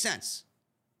they make sense.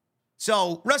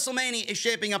 So WrestleMania is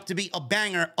shaping up to be a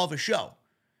banger of a show.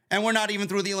 And we're not even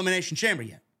through the Elimination Chamber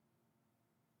yet.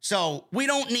 So we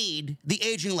don't need the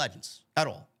aging legends at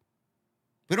all.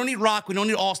 We don't need Rock. We don't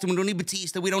need Austin. We don't need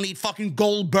Batista. We don't need fucking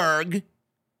Goldberg.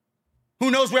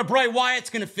 Who knows where Bray Wyatt's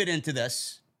going to fit into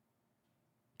this?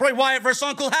 Bray Wyatt versus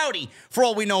Uncle Howdy. For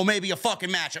all we know, maybe a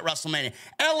fucking match at WrestleMania.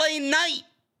 LA Knight.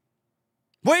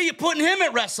 Where are you putting him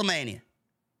at WrestleMania?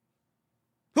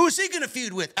 Who is he going to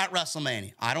feud with at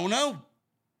WrestleMania? I don't know.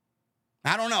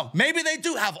 I don't know. Maybe they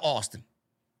do have Austin.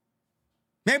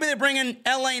 Maybe they bring in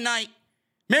LA Knight.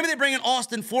 Maybe they bring in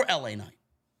Austin for LA Knight.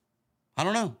 I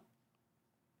don't know.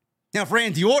 Now, if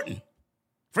Randy Orton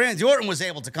was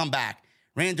able to come back,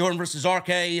 Randy Orton versus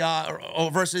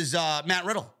versus Matt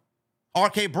Riddle.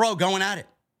 RK Bro going at it.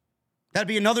 That'd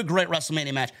be another great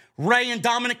WrestleMania match. Rey and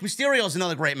Dominic Mysterio is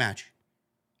another great match.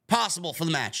 Possible for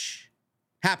the match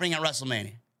happening at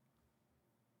WrestleMania.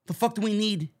 The fuck do we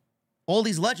need all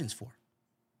these legends for?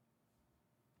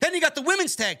 Then you got the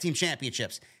Women's Tag Team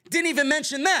Championships. Didn't even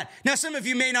mention that. Now, some of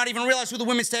you may not even realize who the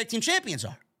Women's Tag Team Champions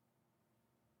are.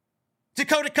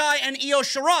 Dakota Kai and Io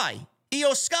Shirai.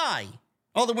 Io Sky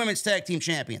are the Women's Tag Team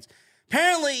Champions.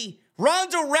 Apparently,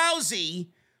 Ronda Rousey.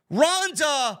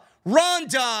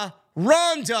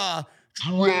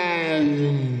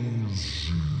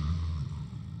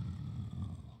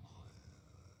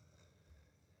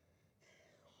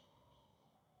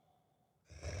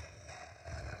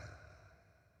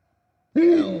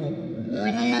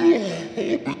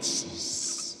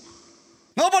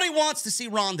 Nobody wants to see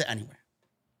Ronda anywhere.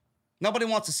 Nobody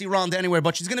wants to see Ronda anywhere,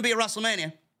 but she's going to be at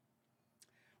WrestleMania.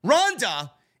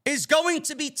 Ronda is going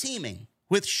to be teaming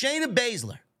with Shayna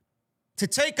Baszler to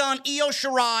take on Io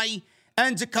Shirai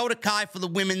and Dakota Kai for the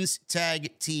Women's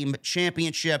Tag Team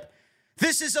Championship.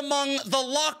 This is among the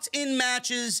locked-in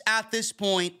matches at this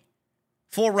point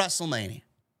for WrestleMania.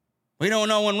 We don't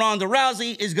know when Ronda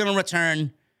Rousey is going to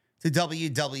return to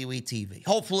WWE TV.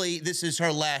 Hopefully, this is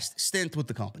her last stint with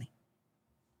the company.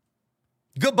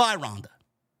 Goodbye, Ronda.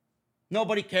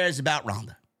 Nobody cares about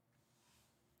Ronda.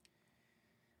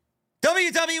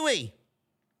 WWE.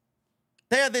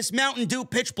 They had this Mountain Dew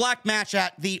pitch black match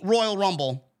at the Royal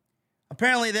Rumble.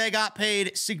 Apparently, they got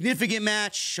paid significant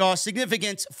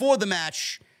for the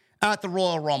match at the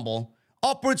Royal Rumble.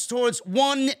 Upwards towards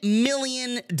 $1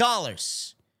 million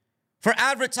for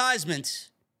advertisement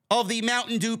of the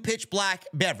Mountain Dew pitch black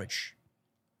beverage.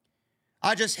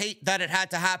 I just hate that it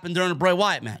had to happen during a Bray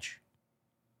Wyatt match.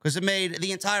 because it made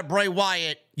the entire Bray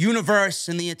Wyatt universe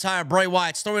and the entire Bray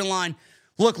Wyatt storyline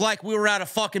look like we were at a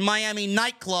fucking Miami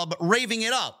nightclub raving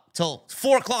it up till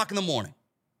 4 o'clock in the morning.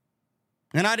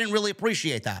 And I didn't really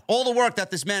appreciate that. All the work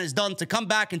that this man has done to come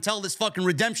back and tell this fucking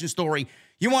redemption story,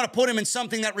 you want to put him in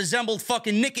something that resembled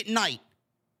fucking Nick at Night.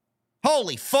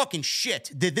 Holy fucking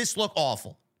shit, did this look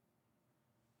awful.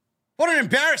 What an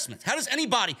embarrassment. How does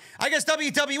anybody, I guess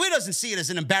WWE doesn't see it as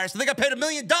an embarrassment. They got paid $1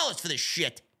 million for this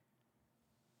shit.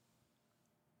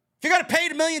 If you got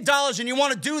paid $1 million and you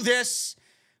want to do this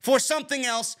for something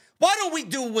else, why don't we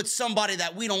do it with somebody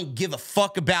that we don't give a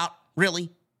fuck about, really?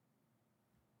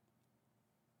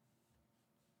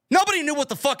 Nobody knew what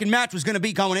the fucking match was going to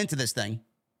be going into this thing.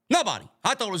 Nobody.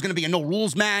 I thought it was going to be a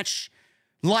no-rules match.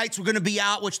 Lights were going to be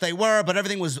out, which they were, but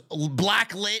everything was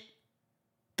black-lit.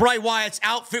 Bray Wyatt's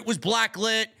outfit was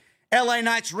black-lit. LA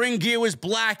Knight's ring gear was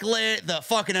black-lit. The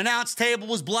fucking announce table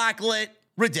was black-lit.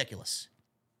 Ridiculous.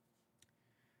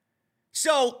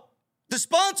 So, the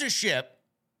sponsorship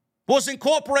was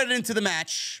incorporated into the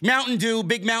match. Mountain Dew,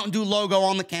 big Mountain Dew logo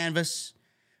on the canvas.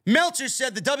 Meltzer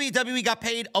said the WWE got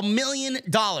paid $1 million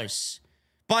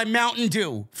by Mountain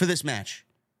Dew for this match.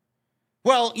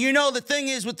 Well, you know, the thing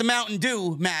is with the Mountain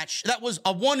Dew match, that was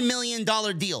a $1 million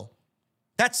deal.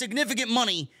 That's significant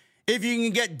money if you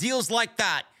can get deals like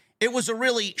that. It was a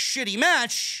really shitty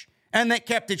match, and they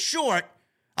kept it short.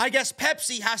 I guess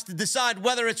Pepsi has to decide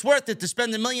whether it's worth it to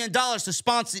spend $1 million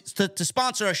to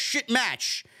sponsor a shit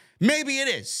match. Maybe it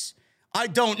is. I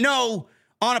don't know.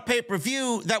 On a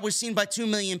pay-per-view that was seen by 2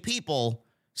 million people,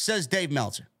 says Dave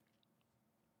Meltzer.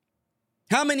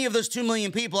 How many of those 2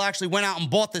 million people actually went out and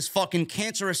bought this fucking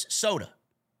cancerous soda?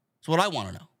 That's what I want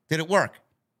to know. Did it work?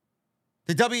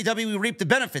 Did WWE reap the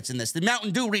benefits in this? Did Mountain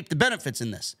Dew reap the benefits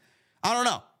in this? I don't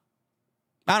know.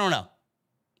 I don't know.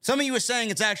 Some of you are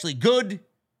saying it's actually good.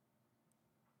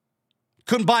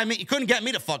 Couldn't get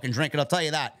me to fucking drink it, I'll tell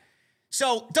you that.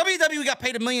 So WWE got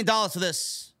paid $1 million for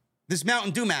this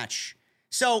Mountain Dew match.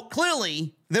 So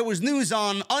clearly there was news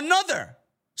on another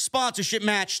sponsorship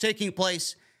match taking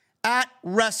place at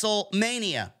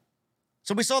WrestleMania.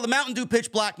 So we saw the Mountain Dew Pitch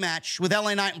Black match with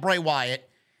LA Knight and Bray Wyatt.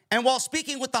 And while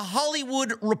speaking with the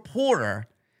Hollywood Reporter,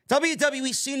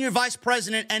 WWE Senior Vice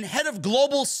President and Head of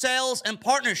Global Sales and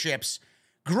Partnerships,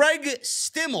 Greg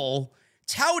Stimmel,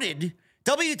 touted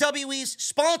WWE's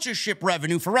sponsorship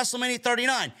revenue for WrestleMania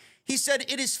 39. He said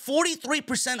it is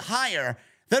 43% higher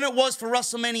than it was for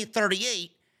WrestleMania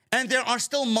 38, and there are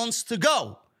still months to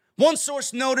go. One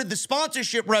source noted the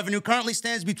sponsorship revenue currently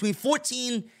stands between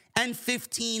 $14 and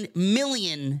 $15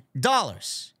 million. Now,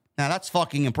 that's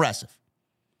fucking impressive.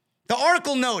 The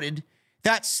article noted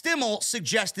that Stimmel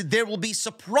suggested there will be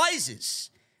surprises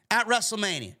at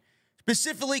WrestleMania,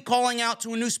 specifically calling out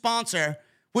to a new sponsor,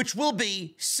 which will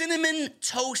be Cinnamon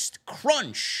Toast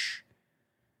Crunch.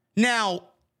 Now,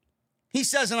 he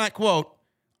says, and I quote,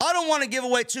 "I don't want to give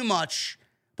away too much,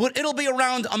 but it'll be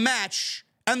around a match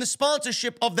and the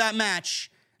sponsorship of that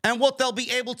match and what they'll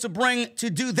be able to bring to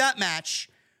do that match.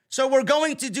 So we're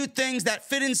going to do things that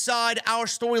fit inside our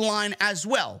storyline as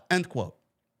well," end quote.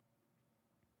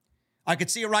 I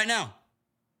could see it right now.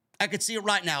 I could see it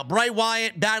right now. Bray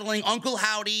Wyatt battling Uncle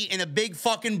Howdy in a big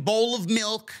fucking bowl of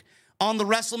milk on the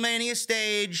WrestleMania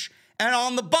stage, and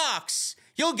on the box,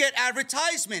 you'll get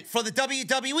advertisement for the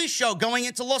WWE show going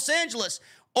into Los Angeles,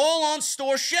 all on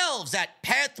store shelves at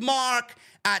Pathmark,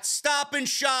 at Stop and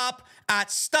Shop, at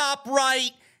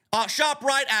ShopRite,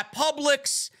 at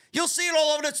Publix. You'll see it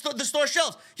all over the store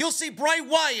shelves. You'll see Bray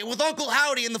Wyatt with Uncle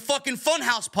Howdy and the fucking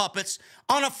Funhouse puppets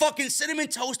on a fucking Cinnamon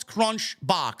Toast Crunch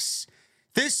box.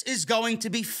 This is going to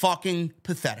be fucking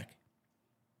pathetic.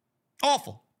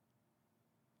 Awful.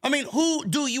 I mean, who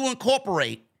do you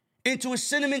incorporate into a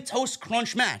Cinnamon Toast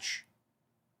Crunch match?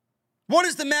 What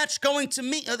is the match going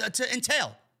to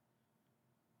entail?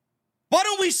 Why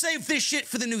don't we save this shit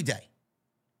for the New Day?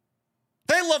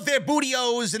 They love their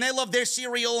Booty-O's and they love their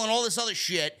cereal and all this other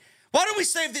shit. Why don't we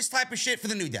save this type of shit for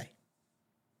the New Day?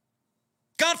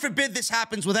 God forbid this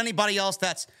happens with anybody else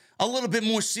that's a little bit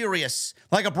more serious,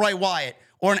 like a Bray Wyatt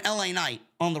or an LA Knight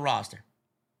on the roster.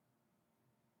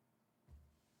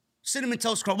 Cinnamon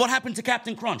Toast Crunch. What happened to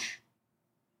Captain Crunch?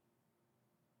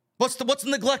 What's the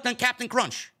neglect on Captain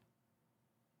Crunch?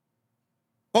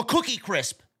 Or Cookie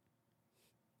Crisp?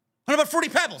 What about Fruity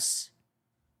Pebbles?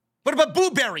 What about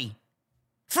Boo Berry?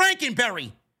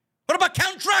 Frankenberry? What about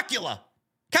Count Dracula?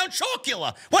 Count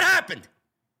Chocula? What happened?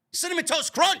 Cinnamon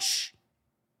Toast Crunch?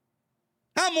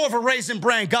 I'm more of a Raisin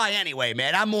Bran guy anyway,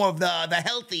 man. I'm more of the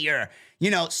healthier,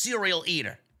 cereal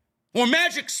eater. Or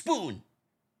Magic Spoon.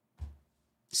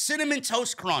 Cinnamon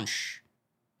Toast Crunch.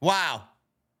 Wow.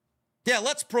 Yeah,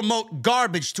 let's promote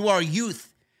garbage to our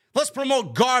youth. Let's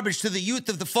promote garbage to the youth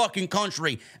of the fucking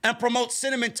country and promote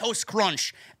Cinnamon Toast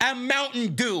Crunch and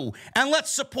Mountain Dew. And let's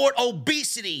support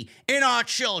obesity in our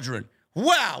children.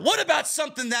 Wow, what about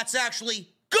something that's actually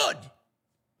good?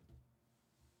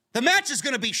 The match is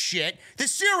going to be shit. The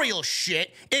cereal's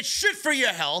shit. It's shit for your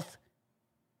health.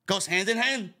 Goes hand in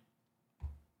hand.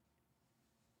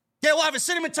 Yeah, we'll have a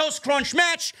Cinnamon Toast Crunch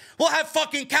match. We'll have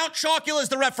fucking Count Chocula as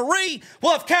the referee.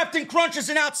 We'll have Captain Crunch as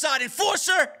an outside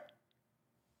enforcer.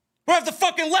 We'll have the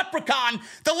fucking Leprechaun,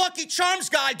 the Lucky Charms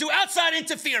guy, do outside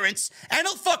interference, and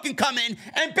he'll fucking come in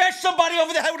and bash somebody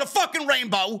over the head with a fucking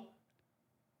rainbow.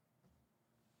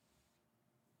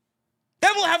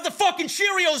 Then we'll have the fucking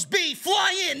Cheerios B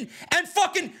fly in and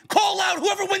fucking call out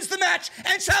whoever wins the match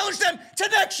and challenge them to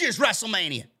next year's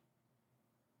WrestleMania.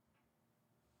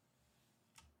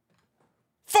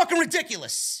 Fucking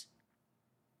ridiculous.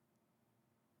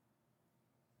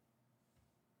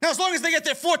 Now, as long as they get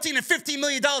their $14 and $15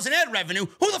 million in ad revenue,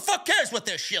 who the fuck cares what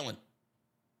they're shilling?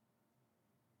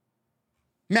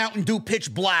 Mountain Dew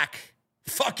Pitch Black.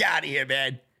 Fuck out of here,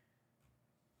 man.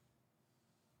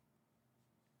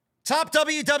 Top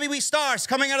WWE stars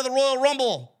coming out of the Royal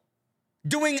Rumble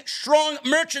doing strong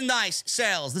merchandise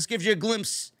sales. This gives you a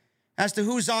glimpse as to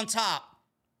who's on top.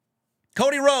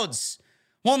 Cody Rhodes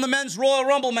won the men's Royal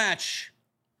Rumble match,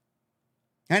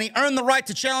 and he earned the right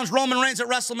to challenge Roman Reigns at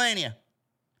WrestleMania.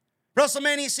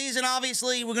 WrestleMania season,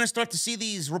 obviously, we're going to start to see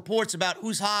these reports about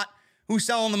who's hot, who's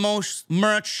selling the most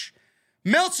merch.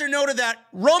 Meltzer noted that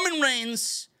Roman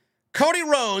Reigns, Cody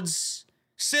Rhodes,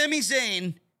 Sami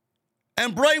Zayn,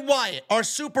 and Bray Wyatt are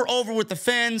super over with the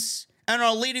fans and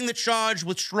are leading the charge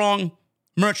with strong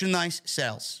merchandise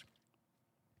sales.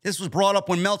 This was brought up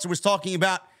when Meltzer was talking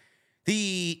about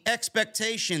the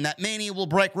expectation that Mania will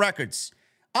break records.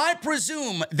 I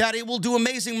presume that it will do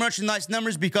amazing merchandise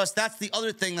numbers because that's the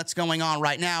other thing that's going on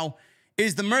right now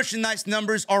is the merchandise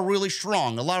numbers are really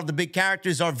strong. A lot of the big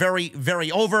characters are very,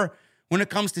 very over when it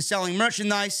comes to selling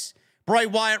merchandise. Bray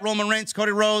Wyatt, Roman Reigns,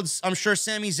 Cody Rhodes, I'm sure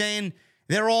Sami Zayn,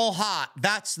 they're all hot.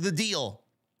 That's the deal.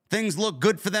 Things look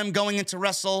good for them going into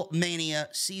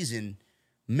WrestleMania season,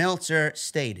 Meltzer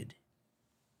stated.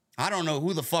 I don't know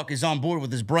who the fuck is on board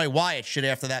with this Bray Wyatt shit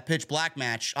after that Pitch Black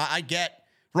match. I get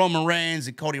Roman Reigns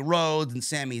and Cody Rhodes and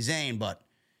Sami Zayn, but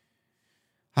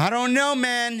I don't know,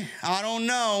 man. I don't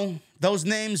know. Those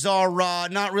names are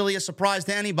not really a surprise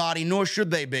to anybody, nor should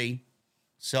they be.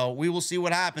 So we will see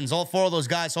what happens. All four of those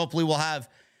guys hopefully will have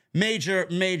major,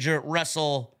 major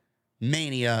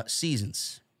WrestleMania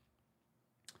seasons.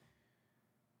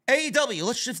 AEW,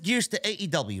 let's shift gears to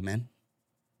AEW, man.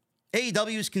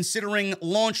 AEW is considering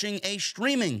launching a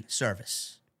streaming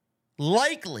service,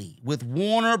 likely with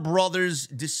Warner Brothers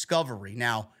Discovery.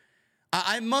 Now,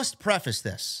 I must preface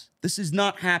this. This is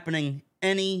not happening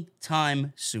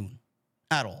anytime soon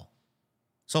at all.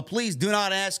 So please do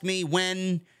not ask me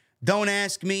when. Don't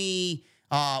ask me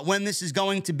when this is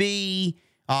going to be,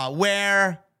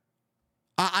 where.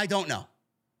 I don't know.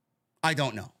 I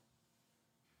don't know.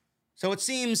 So it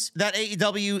seems that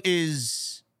AEW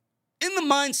is in the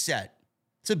mindset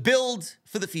to build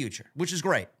for the future, which is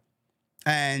great.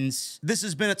 And this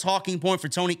has been a talking point for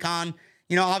Tony Khan.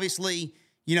 You know, obviously,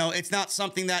 you know, it's not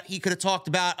something that he could have talked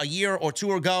about a year or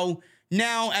two ago.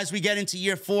 Now, as we get into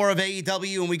year 4 of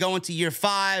AEW and we go into year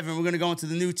 5 and we're going to go into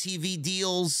the new TV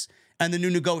deals and the new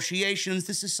negotiations,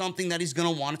 this is something that he's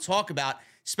going to want to talk about,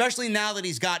 especially now that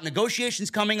he's got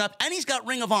negotiations coming up and he's got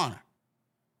Ring of Honor.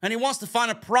 And he wants to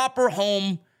find a proper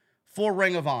home for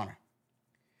Ring of Honor.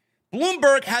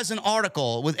 Bloomberg has an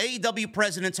article with AEW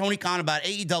president Tony Khan about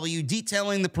AEW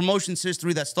detailing the promotion's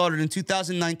history that started in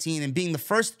 2019 and being the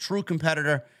first true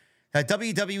competitor that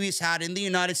WWE has had in the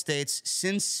United States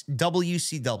since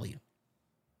WCW.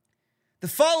 The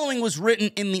following was written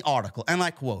in the article, and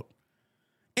I quote,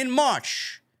 "In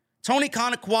March, Tony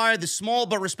Khan acquired the small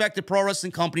but respected pro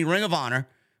wrestling company Ring of Honor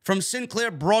from Sinclair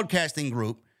Broadcasting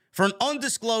Group for an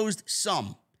undisclosed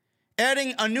sum,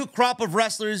 adding a new crop of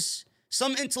wrestlers,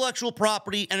 some intellectual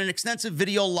property, and an extensive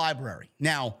video library."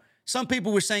 Now, some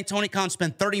people were saying Tony Khan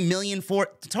spent $30 million for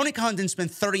it. Tony Khan didn't spend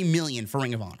 $30 million for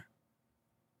Ring of Honor.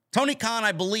 Tony Khan,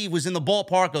 I believe, was in the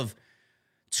ballpark of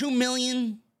 $2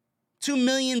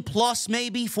 million plus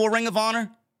maybe for Ring of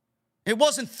Honor. It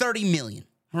wasn't $30 million.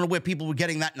 I don't know where people were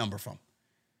getting that number from.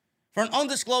 For an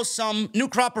undisclosed sum, new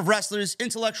crop of wrestlers,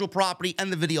 intellectual property, and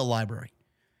the video library.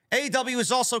 AEW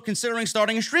is also considering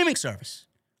starting a streaming service,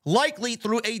 likely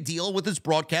through a deal with its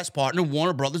broadcast partner,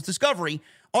 Warner Brothers Discovery,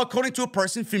 according to a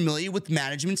person familiar with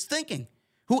management's thinking,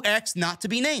 who asked not to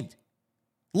be named.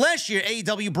 Last year,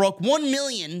 AEW broke $1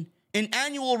 million in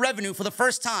annual revenue for the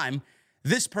first time.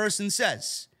 this person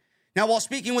says. Now, while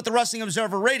speaking with the Wrestling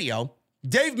Observer Radio,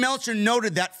 Dave Meltzer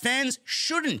noted that fans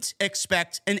shouldn't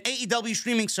expect an AEW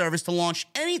streaming service to launch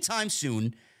anytime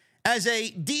soon, as a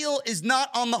deal is not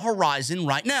on the horizon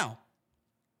right now.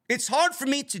 It's hard for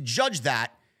me to judge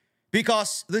that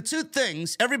because the two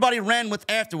things everybody ran with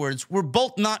afterwards were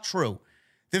both not true.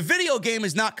 The video game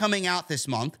is not coming out this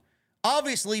month,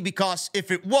 obviously, because if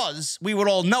it was, we would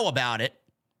all know about it.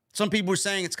 Some people were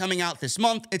saying it's coming out this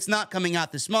month. It's not coming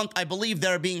out this month. I believe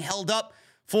they're being held up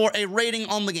for a rating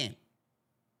on the game.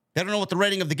 They don't know what the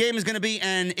rating of the game is going to be,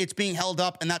 and it's being held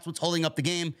up, and that's what's holding up the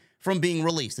game from being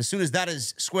released. As soon as that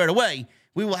is squared away,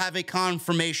 we will have a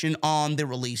confirmation on the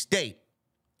release date.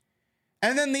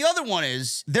 And then the other one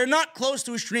is they're not close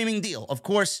to a streaming deal. Of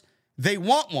course, they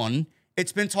want one.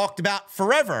 It's been talked about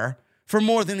forever, for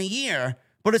more than a year,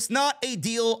 but it's not a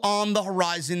deal on the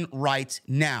horizon right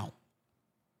now.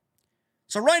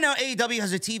 So right now, AEW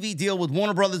has a TV deal with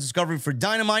Warner Brothers Discovery for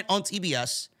Dynamite on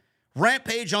TBS,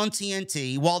 Rampage on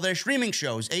TNT, while their streaming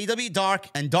shows, AEW Dark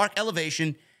and Dark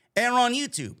Elevation, air on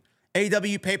YouTube.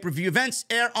 AEW pay-per-view events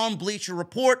air on Bleacher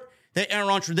Report, they air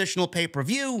on traditional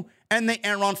pay-per-view, and they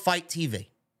air on Fight TV.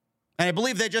 And I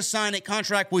believe they just signed a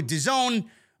contract with DAZN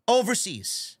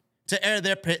overseas to air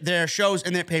their shows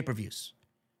and their pay-per-views.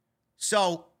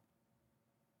 So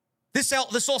this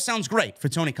all sounds great for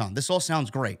Tony Khan. This all sounds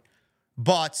great.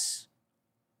 But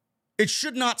it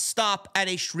should not stop at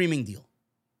a streaming deal.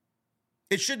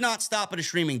 It should not stop at a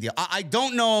streaming deal. I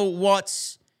don't know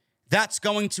what that's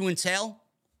going to entail.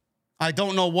 I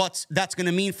don't know what that's going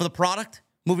to mean for the product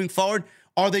moving forward.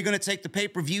 Are they going to take the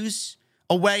pay-per-views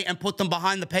away and put them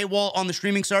behind the paywall on the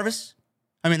streaming service?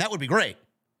 I mean, that would be great.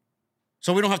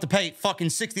 So we don't have to pay fucking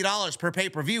 $60 per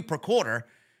pay-per-view per quarter,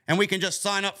 and we can just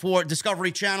sign up for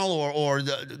Discovery Channel or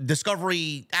the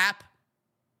Discovery app,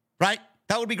 right?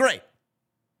 That would be great.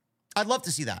 I'd love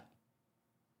to see that.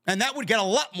 And that would get a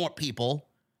lot more people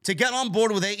to get on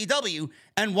board with AEW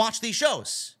and watch these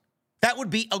shows. That would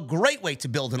be a great way to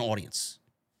build an audience.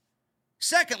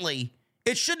 Secondly,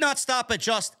 it should not stop at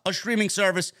just a streaming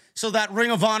service so that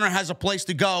Ring of Honor has a place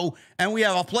to go and we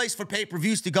have a place for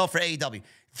pay-per-views to go for AEW.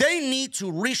 They need to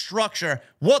restructure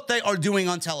what they are doing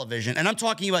on television, and I'm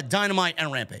talking about Dynamite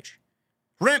and Rampage.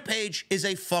 Rampage is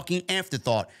a fucking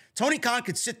afterthought. Tony Khan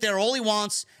could sit there all he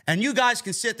wants, and you guys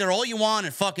can sit there all you want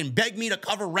and fucking beg me to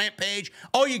cover Rampage.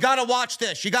 Oh, you gotta watch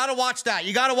this. You gotta watch that.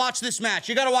 You gotta watch this match.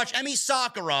 You gotta watch Emi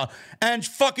Sakura and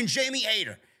fucking Jamie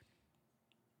Hayter.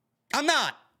 I'm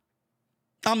not.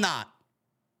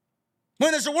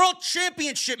 When there's a World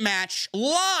Championship match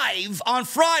live on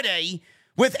Friday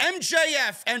with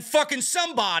MJF and fucking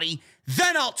somebody,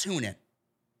 then I'll tune in.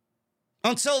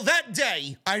 Until that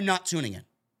day, I'm not tuning in.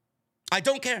 I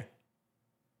don't care.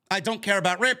 I don't care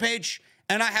about Rampage,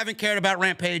 and I haven't cared about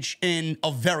Rampage in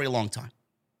a very long time.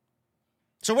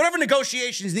 So whatever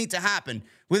negotiations need to happen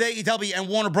with AEW and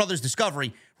Warner Brothers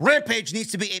Discovery, Rampage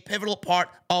needs to be a pivotal part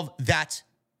of that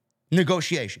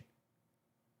negotiation.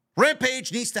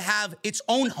 Rampage needs to have its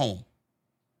own home,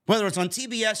 whether it's on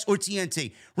TBS or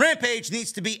TNT. Rampage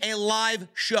needs to be a live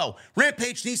show.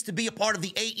 Rampage needs to be a part of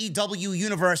the AEW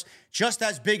universe just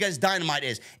as big as Dynamite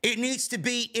is. It needs to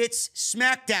be its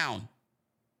SmackDown.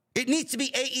 It needs to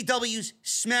be AEW's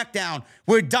SmackDown,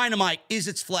 where Dynamite is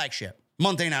its flagship,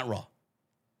 Monday Night Raw.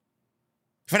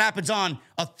 If it happens on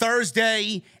a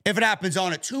Thursday, if it happens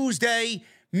on a Tuesday,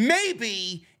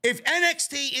 maybe if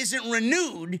NXT isn't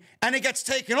renewed and it gets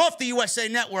taken off the USA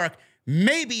Network,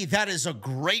 maybe that is a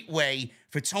great way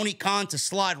for Tony Khan to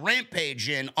slide Rampage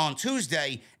in on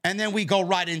Tuesday, and then we go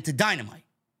right into Dynamite.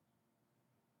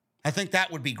 I think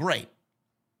that would be great.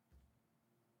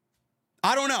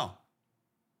 I don't know.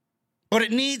 But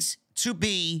it needs to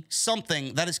be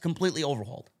something that is completely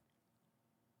overhauled.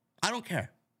 I don't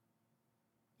care.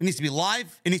 It needs to be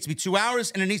live, it needs to be 2 hours,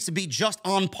 and it needs to be just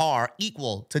on par,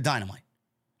 equal to Dynamite.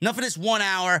 Enough of this 1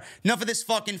 hour, enough of this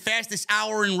fucking fastest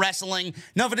hour in wrestling,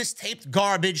 enough of this taped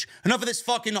garbage, enough of this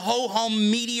fucking ho-hum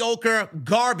mediocre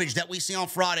garbage that we see on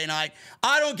Friday night.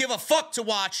 I don't give a fuck to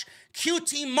watch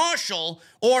QT Marshall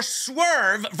or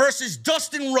Swerve versus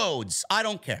Dustin Rhodes. I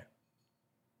don't care.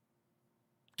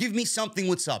 Give me something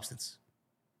with substance.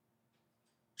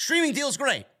 Streaming deal's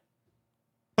great,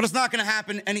 but it's not going to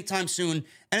happen anytime soon,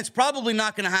 and it's probably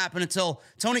not going to happen until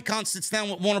Tony Khan sits down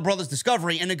with Warner Brothers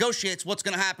Discovery and negotiates what's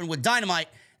going to happen with Dynamite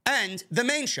and the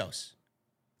main shows.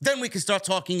 Then we can start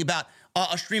talking about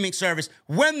a streaming service.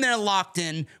 When they're locked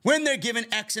in, when they're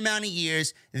given X amount of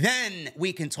years, then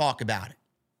we can talk about it.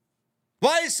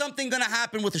 Why is something going to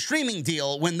happen with a streaming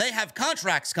deal when they have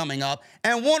contracts coming up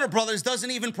and Warner Brothers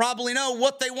doesn't even probably know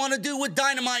what they want to do with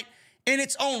Dynamite in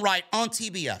its own right on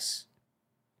TBS?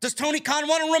 Does Tony Khan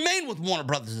want to remain with Warner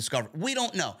Brothers Discovery? We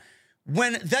don't know.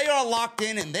 When they are locked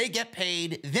in and they get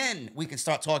paid, then we can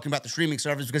start talking about the streaming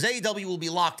service because AEW will be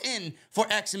locked in for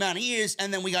X amount of years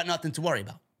and then we got nothing to worry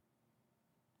about.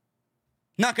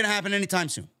 Not going to happen anytime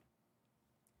soon.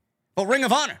 But Ring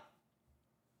of Honor.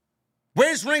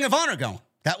 Where's Ring of Honor going?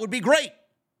 That would be great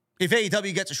if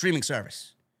AEW gets a streaming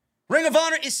service. Ring of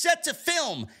Honor is set to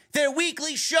film their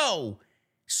weekly show.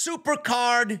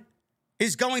 Supercard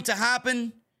is going to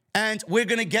happen, and we're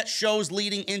going to get shows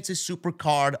leading into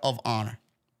Supercard of Honor.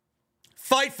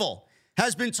 Fightful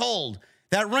has been told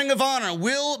that Ring of Honor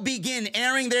will begin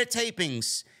airing their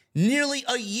tapings nearly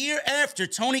a year after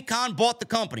Tony Khan bought the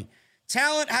company.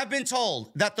 Talent have been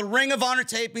told that the Ring of Honor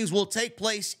tapings will take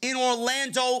place in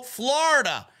Orlando,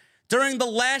 Florida, during the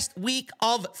last week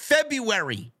of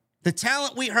February. The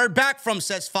talent we heard back from,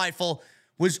 says Fightful,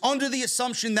 was under the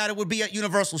assumption that it would be at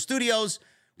Universal Studios,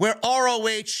 where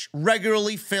ROH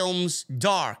regularly films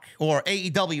Dark, or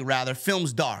AEW rather,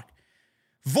 films Dark.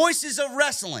 Voices of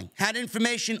Wrestling had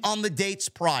information on the dates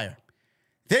prior.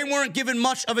 They weren't given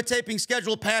much of a taping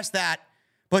schedule past that,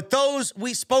 but those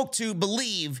we spoke to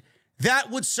believe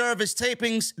that would serve as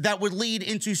tapings that would lead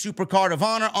into Supercard of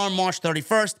Honor on March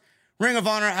 31st. Ring of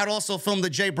Honor had also filmed the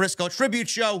Jay Briscoe tribute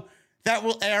show that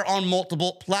will air on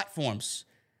multiple platforms.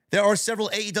 There are several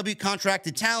AEW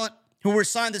contracted talent who were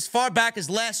signed as far back as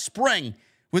last spring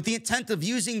with the intent of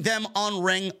using them on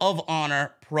Ring of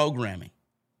Honor programming.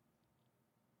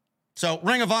 So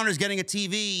Ring of Honor is getting a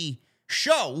TV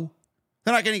show.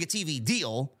 They're not getting a TV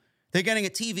deal. They're getting a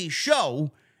TV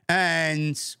show.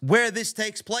 And where this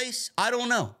takes place, I don't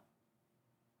know.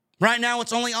 Right now,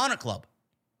 it's only Honor Club.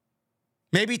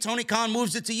 Maybe Tony Khan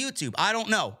moves it to YouTube. I don't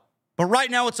know. But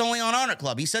right now, it's only on Honor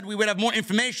Club. He said we would have more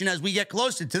information as we get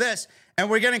closer to this, and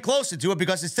we're getting closer to it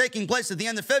because it's taking place at the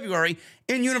end of February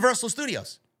in Universal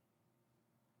Studios.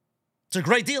 It's a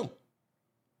great deal.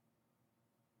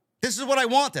 This is what I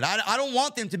wanted. I don't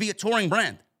want them to be a touring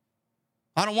brand.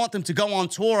 I don't want them to go on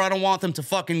tour. I don't want them to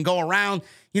fucking go around.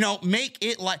 Make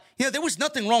it like... there was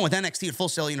nothing wrong with NXT at Full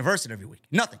Sail University every week.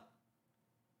 Nothing.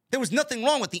 There was nothing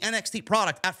wrong with the NXT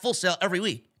product at Full Sail every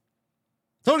week.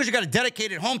 As long as you got a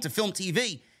dedicated home to film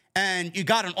TV and you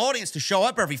got an audience to show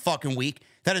up every fucking week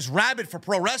that is rabid for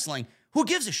pro wrestling, who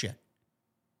gives a shit?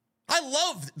 I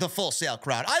loved the Full Sail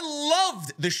crowd. I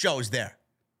loved the shows there.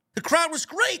 The crowd was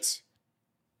great.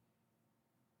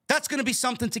 That's going to be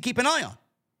something to keep an eye on.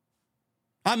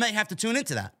 I may have to tune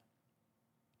into that.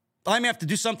 I may have to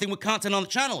do something with content on the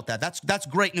channel with that. That's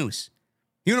great news.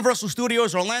 Universal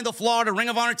Studios, Orlando, Florida, Ring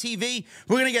of Honor TV.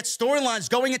 We're going to get storylines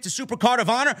going into Supercard of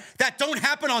Honor that don't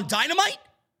happen on Dynamite?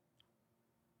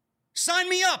 Sign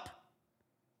me up.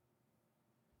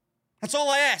 That's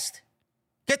all I asked.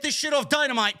 Get this shit off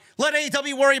Dynamite. Let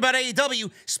AEW worry about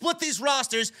AEW. Split these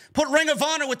rosters. Put Ring of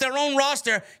Honor with their own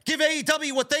roster. Give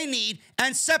AEW what they need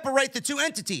and separate the two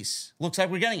entities. Looks like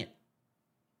we're getting it.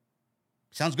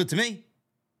 Sounds good to me.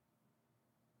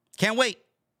 Can't wait.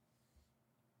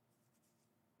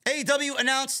 AEW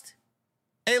announced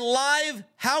a live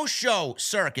house show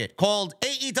circuit called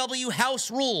AEW House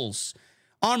Rules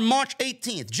on March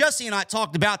 18th. Jesse and I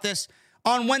talked about this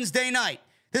on Wednesday night.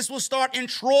 This will start in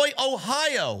Troy,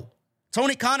 Ohio.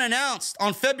 Tony Khan announced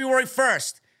on February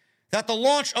 1st that the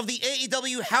launch of the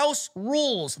AEW House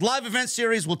Rules live event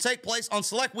series will take place on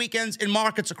select weekends in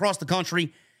markets across the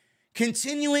country,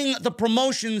 continuing the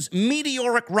promotion's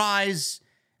meteoric rise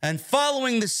and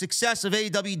following the success of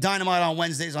AEW Dynamite on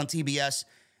Wednesdays on TBS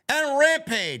and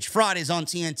Rampage Fridays on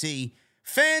TNT.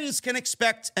 Fans can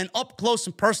expect an up-close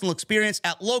and personal experience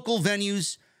at local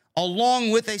venues along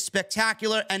with a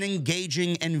spectacular and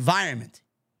engaging environment.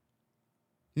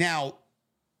 Now,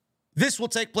 this will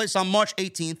take place on March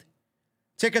 18th.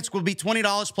 Tickets will be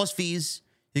 $20 plus fees.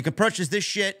 You can purchase this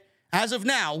shit as of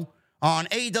now on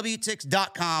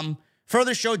AEWTix.com.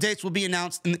 Further show dates will be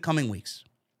announced in the coming weeks.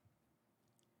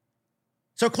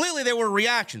 So clearly there were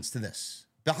reactions to this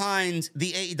behind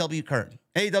the AEW curtain.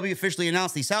 AEW officially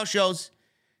announced these house shows.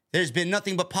 There's been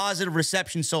nothing but positive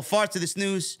reception so far to this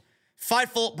news.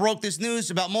 Fightful broke this news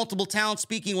about multiple talents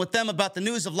speaking with them about the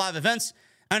news of live events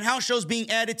and house shows being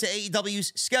added to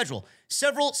AEW's schedule.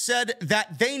 Several said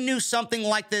that they knew something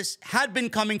like this had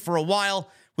been coming for a while,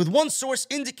 with one source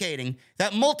indicating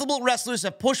that multiple wrestlers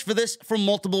have pushed for this for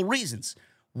multiple reasons.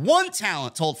 One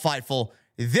talent told Fightful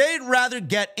they'd rather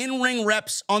get in-ring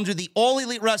reps under the All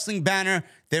Elite Wrestling banner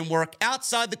than work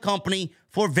outside the company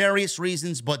for various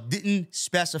reasons, but didn't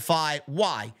specify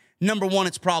why. Number one,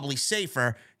 it's probably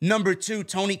safer. Number two,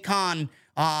 Tony Khan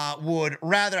would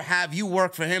rather have you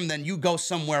work for him than you go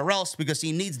somewhere else because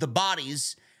he needs the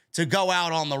bodies to go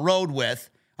out on the road with.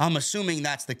 I'm assuming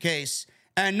that's the case.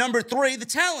 And number 3, the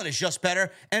talent is just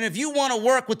better. And if you want to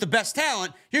work with the best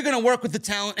talent, you're going to work with the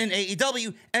talent in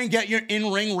AEW and get your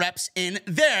in-ring reps in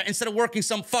there instead of working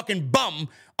some fucking bum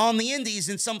on the indies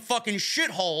in some fucking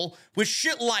shithole with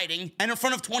shit lighting and in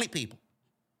front of 20 people.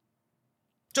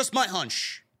 Just my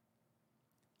hunch.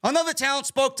 Another talent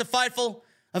spoke to Fightful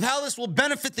of how this will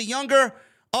benefit the younger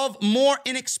of more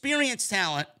inexperienced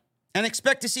talent and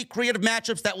expect to see creative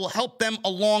matchups that will help them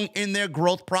along in their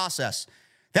growth process.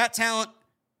 That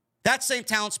same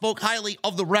talent spoke highly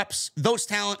of the reps those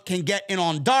talent can get in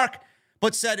on dark,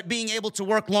 but said being able to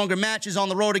work longer matches on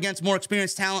the road against more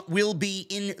experienced talent will be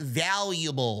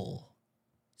invaluable.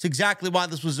 It's exactly why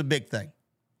this was a big thing.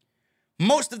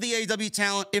 Most of the AEW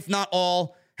talent, if not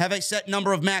all, have a set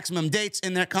number of maximum dates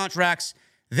in their contracts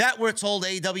that we're told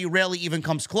AEW rarely even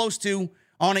comes close to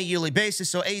on a yearly basis,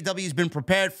 so AEW has been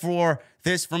prepared for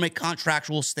this from a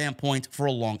contractual standpoint for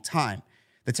a long time.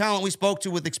 The talent we spoke to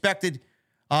with expected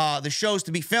the shows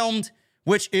to be filmed,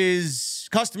 which is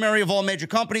customary of all major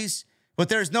companies, but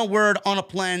there's no word on a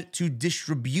plan to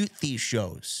distribute these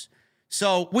shows.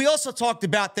 So we also talked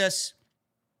about this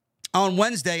on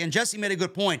Wednesday, and Jesse made a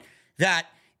good point that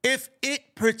if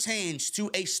it pertains to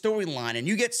a storyline and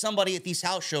you get somebody at these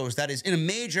house shows that is in a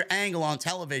major angle on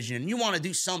television and you want to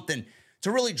do something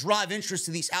to really drive interest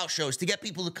to these house shows, to get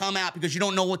people to come out because you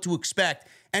don't know what to expect,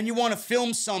 and you want to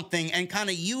film something and kind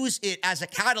of use it as a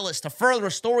catalyst to further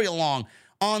a story along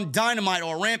on Dynamite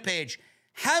or Rampage,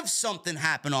 have something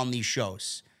happen on these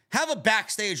shows. Have a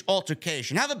backstage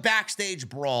altercation. Have a backstage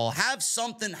brawl. Have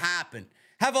something happen.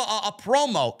 Have a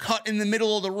promo cut in the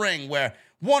middle of the ring where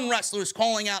one wrestler is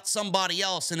calling out somebody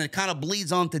else and it kind of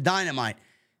bleeds onto Dynamite.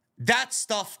 That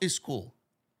stuff is cool.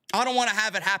 I don't want to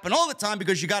have it happen all the time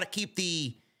because you got to keep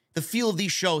the feel of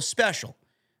these shows special.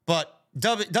 But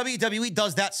WWE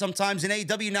does that sometimes, and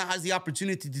AEW now has the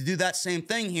opportunity to do that same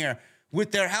thing here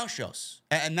with their house shows.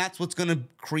 And that's what's going to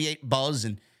create buzz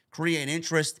and create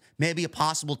interest. Maybe a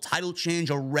possible title change,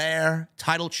 a rare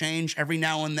title change every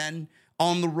now and then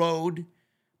on the road.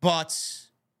 But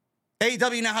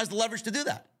AEW now has the leverage to do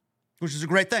that, which is a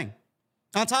great thing.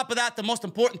 On top of that, the most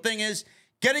important thing is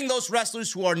getting those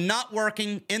wrestlers who are not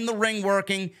working in the ring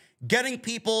working, getting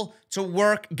people to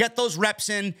work, get those reps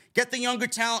in, get the younger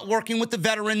talent working with the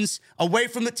veterans, away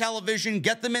from the television,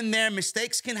 get them in there.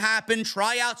 Mistakes can happen.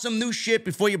 Try out some new shit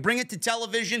before you bring it to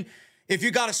television. If you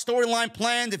got a storyline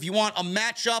planned, if you want a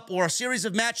matchup or a series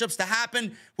of matchups to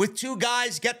happen with two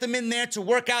guys, get them in there to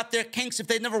work out their kinks if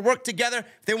they've never worked together.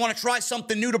 If they want to try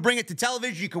something new to bring it to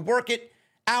television, you can work it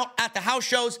out at the house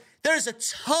shows. There's a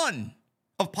ton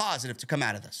of positive to come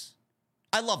out of this.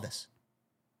 I love this.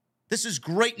 This is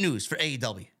great news for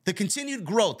AEW. The continued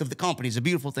growth of the company is a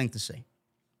beautiful thing to see.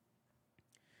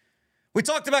 We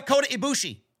talked about Kota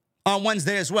Ibushi on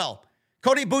Wednesday as well.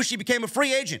 Kota Ibushi became a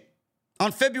free agent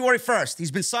on February 1st.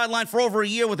 He's been sidelined for over a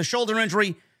year with a shoulder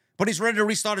injury, but he's ready to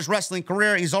restart his wrestling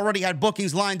career. He's already had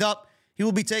bookings lined up. He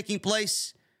will be taking part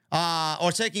in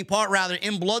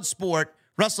Bloodsport,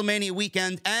 WrestleMania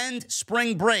weekend, and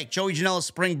Spring Break, Joey Janela's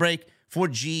Spring Break for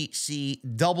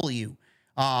GCW.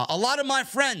 A lot of my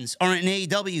friends are in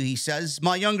AEW, he says.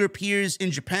 My younger peers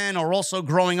in Japan are also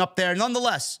growing up there.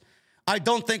 Nonetheless, I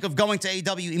don't think of going to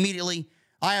AEW immediately.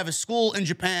 I have a school in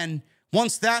Japan.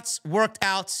 Once that's worked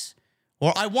out,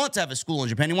 or I want to have a school in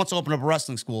Japan. He wants to open up a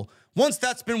wrestling school. Once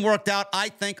that's been worked out, I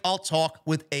think I'll talk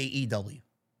with AEW.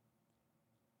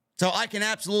 So I can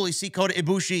absolutely see Kota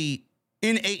Ibushi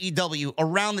in AEW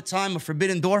around the time of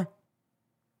Forbidden Door.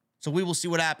 So we will see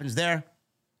what happens there.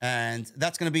 And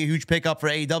that's going to be a huge pickup for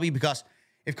AEW because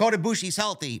if Kota Ibushi's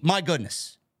healthy, my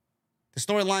goodness, the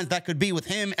storylines that could be with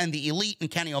him and the Elite and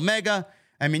Kenny Omega,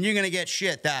 I mean, you're going to get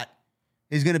shit that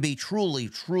is going to be truly,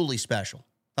 truly special.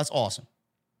 That's awesome.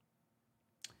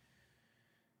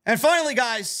 And finally,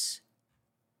 guys,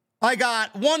 I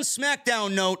got one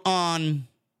SmackDown note on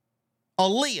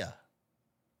Aaliyah.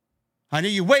 I know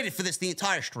you waited for this the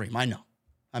entire stream. I know.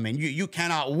 I mean, you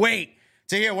cannot wait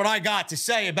to hear what I got to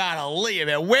say about Aaliyah,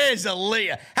 man. Where's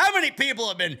Aaliyah? How many people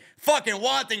have been fucking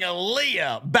wanting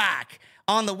Aaliyah back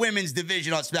on the women's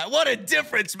division on SmackDown? What a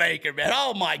difference maker, man.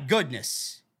 Oh, my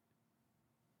goodness.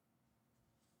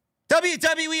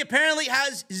 WWE apparently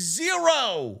has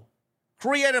zero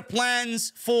creative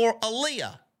plans for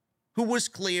Aaliyah, who was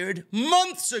cleared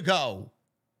months ago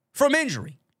from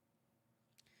injury.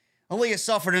 Aaliyah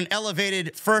suffered an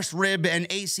elevated first rib and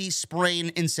AC sprain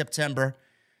in September.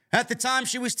 At the time,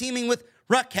 she was teaming with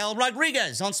Raquel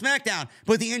Rodriguez on SmackDown,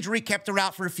 but the injury kept her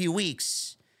out for a few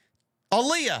weeks.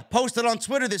 Aaliyah posted on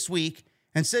Twitter this week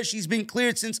and says she's been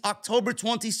cleared since October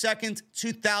 22nd,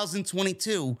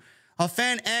 2022. A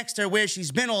fan asked her where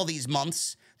she's been all these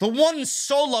months. The one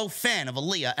solo fan of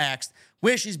Aaliyah asked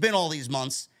where she's been all these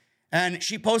months. And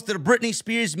she posted a Britney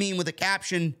Spears meme with a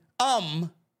caption,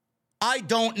 I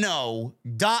don't know, ...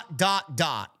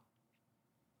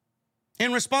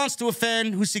 In response to a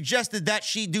fan who suggested that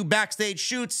she do backstage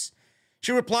shoots,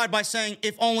 she replied by saying,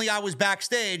 if only I was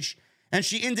backstage, and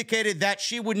she indicated that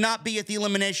she would not be at the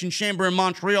Elimination Chamber in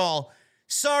Montreal.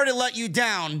 Sorry to let you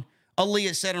down,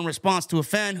 Aaliyah said in response to a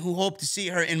fan who hoped to see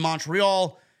her in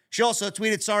Montreal. She also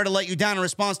tweeted, sorry to let you down, in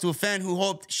response to a fan who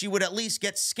hoped she would at least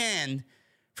get scanned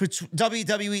for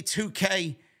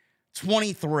WWE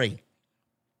 2K23.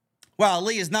 Well,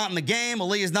 Aaliyah's not in the game.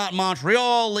 Aaliyah's not in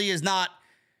Montreal. Aaliyah's not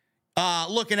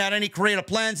looking at any creative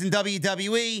plans in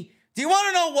WWE. Do you want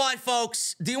to know why,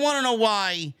 folks? Do you want to know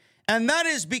why? And that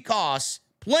is because,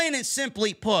 plain and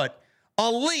simply put,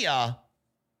 Aaliyah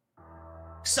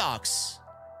sucks.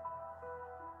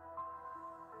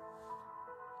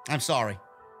 I'm sorry.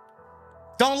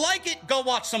 Don't like it? Go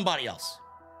watch somebody else.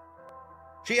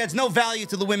 She adds no value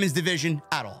to the women's division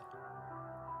at all.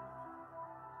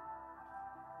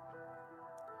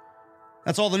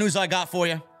 That's all the news I got for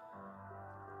you.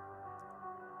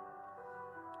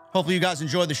 Hopefully you guys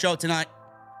enjoyed the show tonight.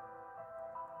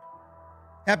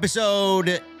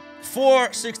 Episode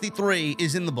 463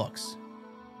 is in the books.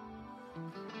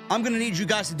 I'm going to need you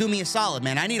guys to do me a solid,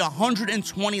 man. I need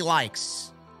 120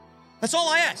 likes. That's all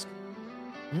I ask.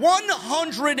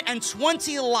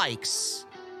 120 likes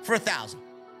for 1,000.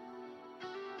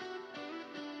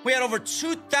 We had over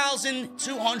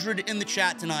 2,200 in the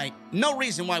chat tonight. No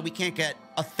reason why we can't get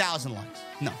 1,000 likes.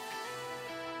 No.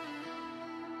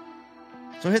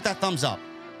 So hit that thumbs up.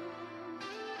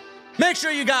 Make sure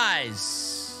you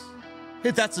guys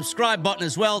hit that subscribe button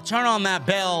as well. Turn on that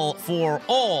bell for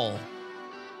all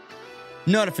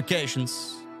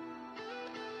notifications.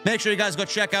 Make sure you guys go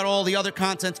check out all the other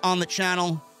content on the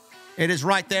channel. It is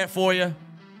right there for you.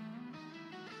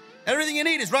 Everything you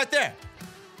need is right there.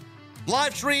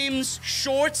 Live streams,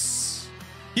 shorts,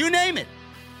 you name it.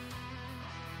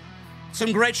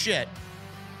 Some great shit.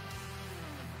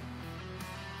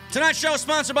 Tonight's show is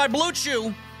sponsored by Blue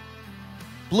Chew.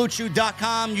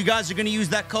 BlueChew.com. You guys are going to use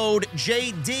that code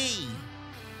JD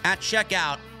at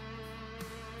checkout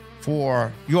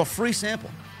for your free sample.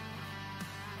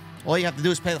 All you have to do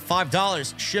is pay the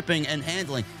 $5 shipping and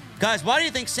handling. Guys, why do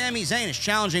you think Sami Zayn is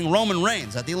challenging Roman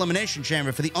Reigns at the Elimination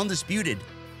Chamber for the undisputed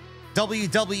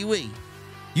WWE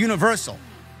Universal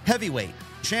Heavyweight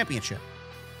Championship?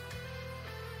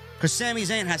 Because Sami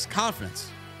Zayn has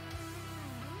confidence.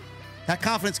 That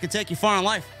confidence can take you far in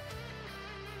life.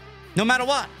 No matter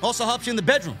what. Also helps you in the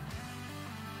bedroom.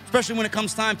 Especially when it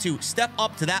comes time to step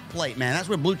up to that plate, man. That's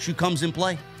where Blue Chew comes in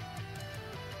play.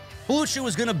 Blue Chew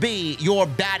is going to be your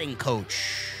batting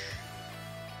coach.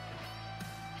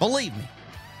 Believe me.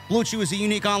 Blue Chew is a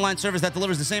unique online service that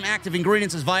delivers the same active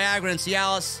ingredients as Viagra and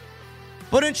Cialis,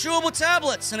 but in chewable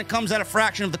tablets, and it comes at a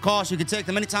fraction of the cost. You can take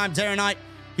them anytime, day or night.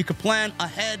 You can plan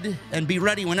ahead and be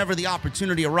ready whenever the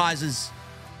opportunity arises.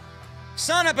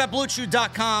 Sign up at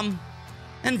BlueChew.com,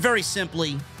 and very simply,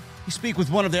 you speak with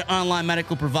one of their online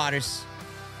medical providers.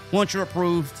 Once you're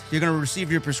approved, you're going to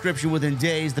receive your prescription within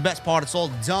days. The best part, it's all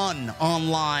done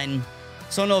online.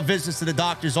 So no visits to the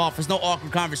doctor's office, no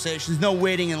awkward conversations, no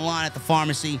waiting in line at the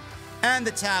pharmacy. And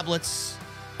the tablets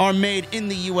are made in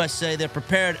the USA. They're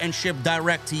prepared and shipped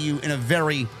direct to you in a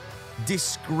very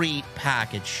discreet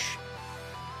package.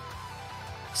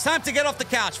 It's time to get off the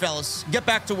couch, fellas. Get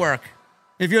back to work.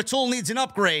 If your tool needs an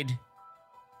upgrade,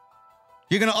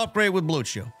 you're going to upgrade with Blue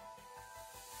Chew.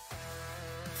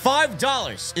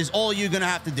 $5 is all you're going to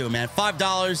have to do, man.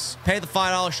 $5. Pay the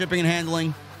 $5 shipping and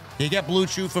handling. You get Blue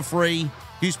Chew for free.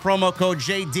 Use promo code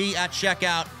JD at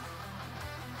checkout.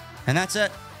 And that's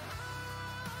it.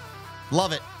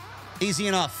 Love it. Easy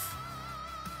enough.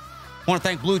 I want to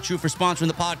thank Blue Chew for sponsoring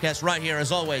the podcast right here,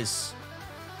 as always,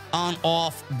 on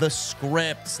Off the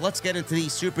Script. Let's get into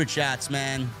these super chats,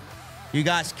 man. You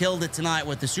guys killed it tonight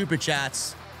with the super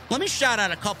chats. Let me shout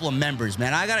out a couple of members,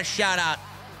 man. I got to shout out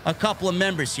a couple of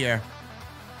members here.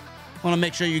 I want to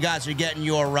make sure you guys are getting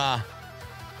your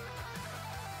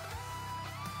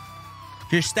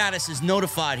status is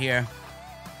notified here.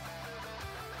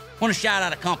 I want to shout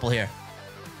out a couple here.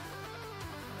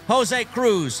 Jose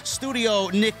Cruz, Studio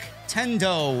Nick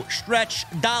Tendo, Stretch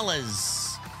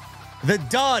Dollars, The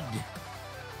Dud,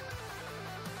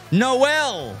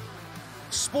 Noel,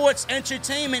 Sports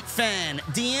Entertainment Fan,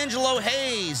 D'Angelo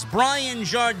Hayes, Brian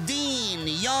Jardine,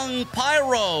 Young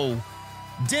Pyro,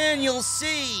 Daniel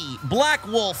C., Black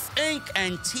Wolf Inc.,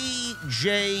 and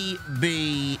TJB.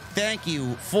 Thank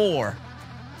you for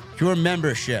your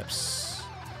memberships.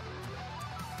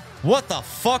 What the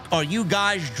fuck are you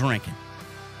guys drinking?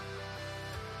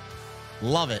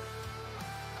 Love it.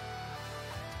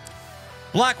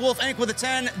 Black Wolf Inc. with a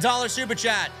 $10 super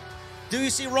chat. Do you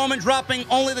see Roman dropping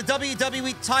only the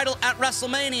WWE title at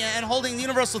WrestleMania and holding the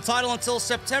Universal title until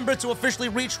September to officially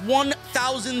reach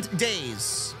 1,000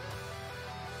 days?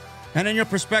 And in your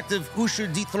perspective, who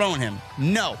should dethrone him?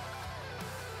 No.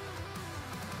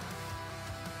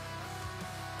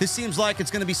 This seems like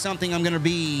it's going to be something I'm going to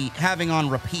be having on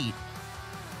repeat.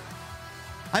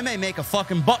 I may make a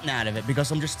fucking button out of it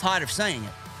because I'm just tired of saying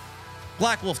it.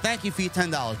 Black Wolf, thank you for your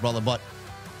 $10, brother, but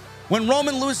when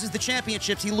Roman loses the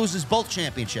championships, he loses both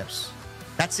championships.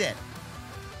 That's it.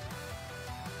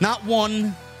 Not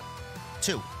one,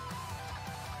 two.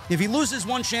 If he loses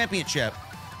one championship,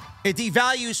 it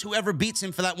devalues whoever beats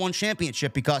him for that one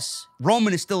championship because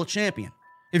Roman is still a champion.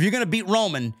 If you're going to beat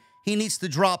Roman, he needs to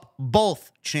drop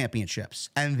both championships,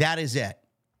 and that is it.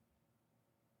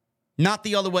 Not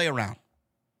the other way around.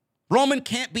 Roman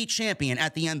can't be champion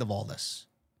at the end of all this.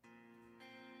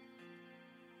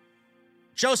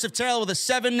 Joseph Taylor with a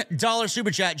 $7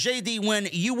 super chat. JD, when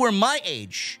you were my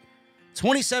age,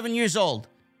 27 years old,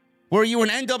 were you an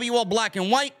NWO Black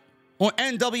and White or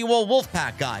NWO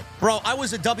Wolfpack guy? Bro, I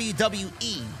was a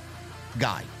WWE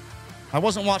guy. I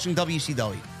wasn't watching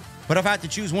WCW. But if I had to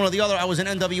choose one or the other, I was an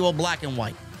NWO Black and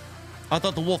White. I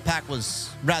thought the Wolfpack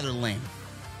was rather lame.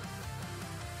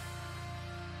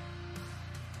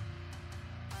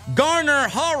 Garner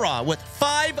Hara with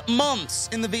 5 months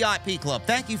in the VIP club.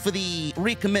 Thank you for the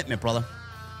recommitment, brother.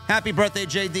 Happy birthday,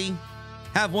 JD.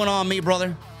 Have one on me,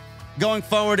 brother. Going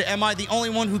forward, am I the only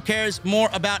one who cares more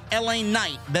about LA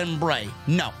Knight than Bray?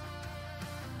 No.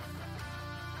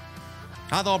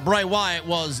 I thought Bray Wyatt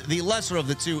was the lesser of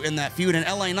the two in that feud, and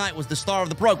LA Knight was the star of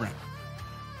the program.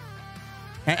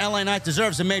 And LA Knight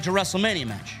deserves a major WrestleMania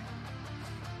match.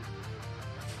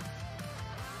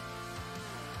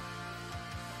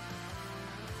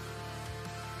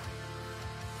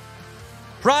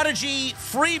 Prodigy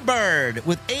Freebird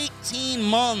with 18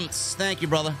 months. Thank you,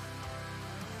 brother.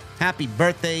 Happy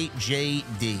birthday,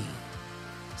 JD.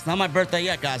 It's not my birthday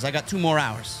yet, guys. I got 2 more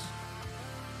hours.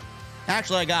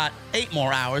 Actually, I got 8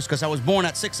 more hours because I was born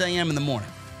at 6 a.m. in the morning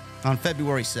on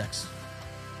February 6th.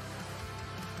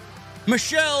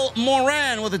 Michelle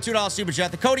Moran with a $2 super chat.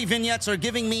 The Cody vignettes are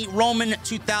giving me Roman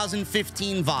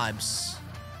 2015 vibes.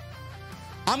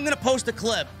 I'm going to post a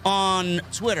clip on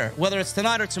Twitter, whether it's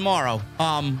tonight or tomorrow,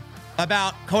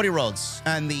 about Cody Rhodes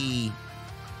and the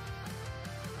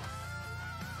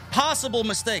possible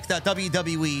mistakes that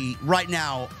WWE right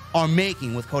now are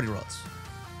making with Cody Rhodes.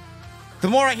 The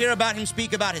more I hear about him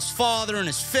speak about his father and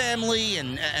his family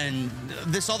and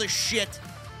this other shit.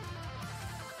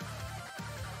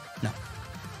 No.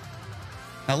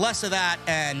 Now, less of that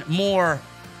and more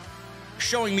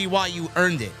showing me why you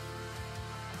earned it.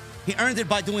 He earned it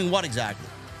by doing what exactly?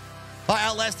 By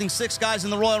outlasting 6 guys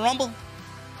in the Royal Rumble?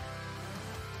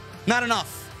 Not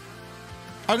enough.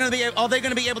 Are they going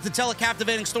to be able to tell a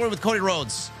captivating story with Cody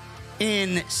Rhodes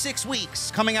in 6 weeks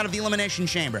coming out of the Elimination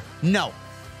Chamber? No.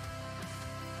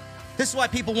 This is why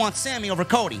people want Sammy over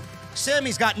Cody.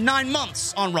 Sammy's got 9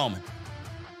 months on Roman.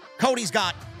 Cody's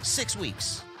got 6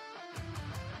 weeks.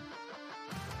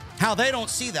 How they don't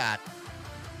see that,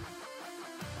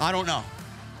 I don't know.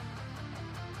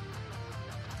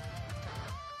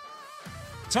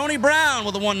 Tony Brown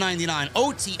with a $1.99.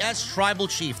 OTS Tribal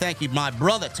Chief. Thank you, my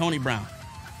brother, Tony Brown.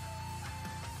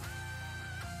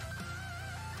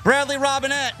 Bradley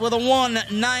Robinette with a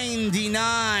 $1.99.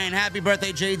 Happy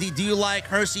birthday, JD. Do you like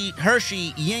Hershey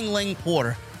Yingling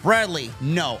Porter? Bradley,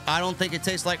 no. I don't think it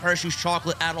tastes like Hershey's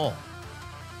chocolate at all.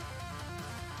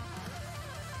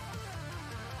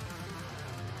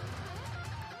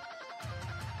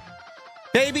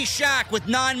 Baby Shaq with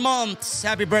 9 months.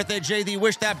 Happy birthday, JD.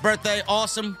 Wish that birthday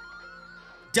awesome.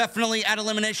 Definitely at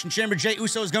Elimination Chamber. Jey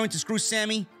Uso is going to screw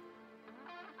Sammy.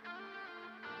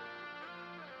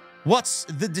 What's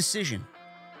the decision?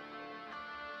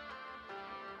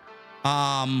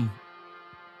 The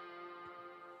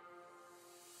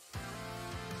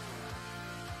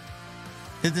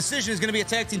decision is going to be a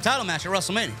tag team title match at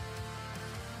WrestleMania.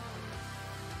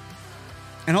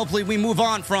 And hopefully we move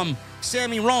on from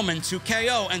Sammy Roman to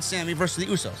KO and Sammy versus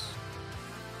the Usos.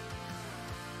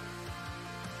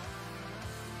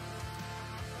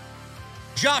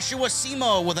 Joshua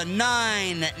Simo with a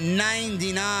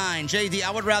 $9.99. JD,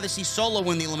 I would rather see Solo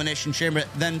win the Elimination Chamber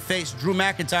than face Drew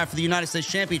McIntyre for the United States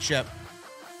Championship.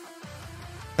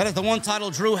 That is the one title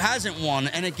Drew hasn't won,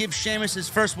 and it gives Sheamus his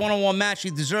first one-on-one match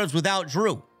he deserves without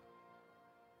Drew.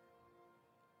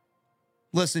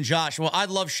 Listen, Josh, well, I'd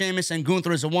love Sheamus and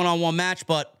Gunther as a one-on-one match,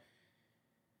 but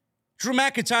Drew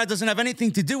McIntyre doesn't have anything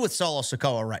to do with Solo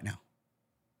Sikoa right now.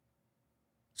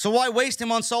 So why waste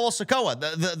him on Solo Sikoa?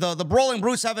 The Brawling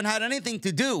Brutes haven't had anything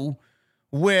to do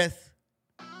with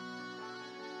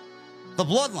the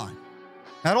Bloodline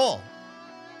at all.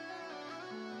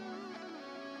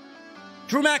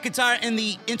 Drew McIntyre in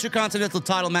the Intercontinental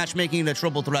title match making it a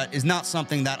triple threat is not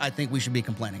something that I think we should be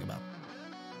complaining about.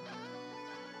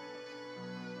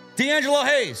 D'Angelo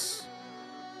Hayes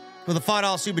with a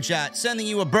 $5 super chat, sending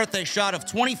you a birthday shot of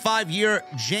 25-year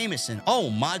Jameson. Oh,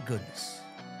 my goodness.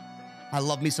 I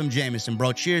love me some Jameson,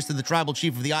 bro. Cheers to the tribal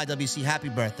chief of the IWC. Happy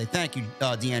birthday. Thank you,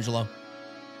 D'Angelo.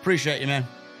 Appreciate you, man.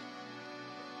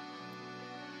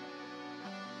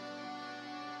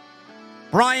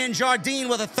 Brian Jardine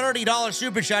with a $30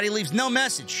 super chat. He leaves no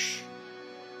message.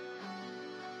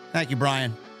 Thank you,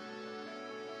 Brian.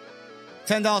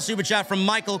 $10 super chat from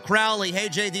Michael Crowley. Hey,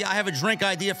 JD, I have a drink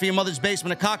idea for your mother's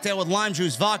basement. A cocktail with lime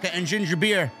juice, vodka, and ginger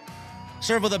beer.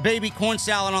 Served with a baby corn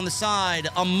salad on the side.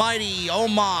 A mighty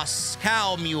Omos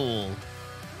cow mule.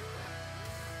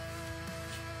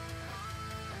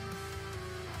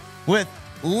 With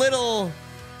little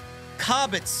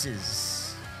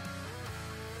Cobbitses.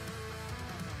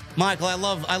 Michael, I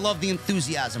love the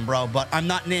enthusiasm, bro, but I'm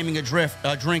not naming a drink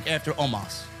after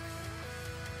Omos.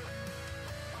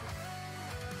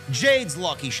 Jade's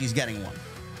lucky she's getting one.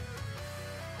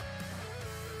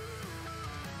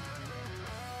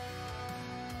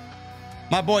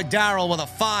 My boy Daryl with a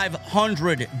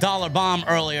 $500 bomb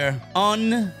earlier.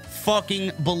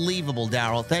 Unfucking believable,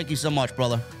 Daryl. Thank you so much,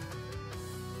 brother.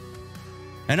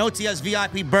 An OTS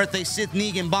VIP birthday Sith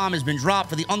Negan bomb has been dropped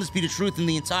for the undisputed truth in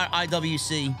the entire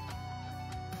IWC.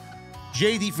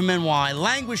 JD from NY,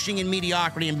 languishing in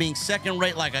mediocrity and being second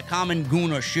rate like a common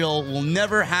goon or shill will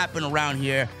never happen around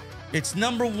here. It's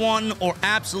number one or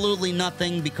absolutely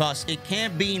nothing because it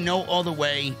can't be no other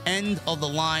way. End of the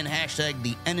line. Hashtag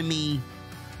the enemy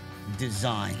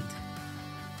designed.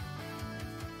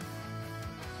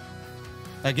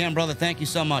 Again, brother, thank you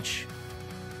so much.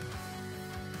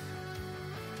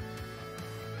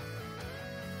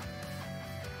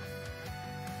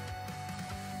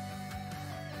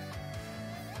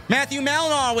 Matthew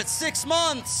Malnar with 6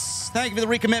 months. Thank you for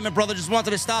the recommitment, brother. Just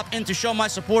wanted to stop in to show my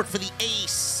support for the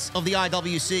ace of the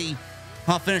IWC.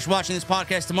 I'll finish watching this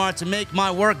podcast tomorrow to make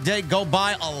my work day go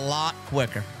by a lot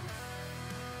quicker.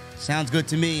 Sounds good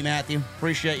to me, Matthew.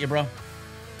 Appreciate you, bro.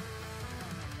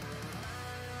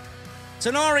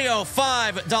 Tenario,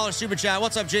 $5 super chat.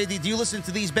 What's up, JD? Do you listen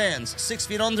to these bands? 6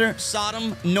 Feet Under,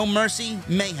 Sodom, No Mercy,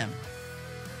 Mayhem.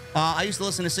 I used to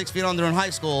listen to 6 Feet Under in high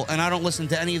school, and I don't listen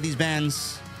to any of these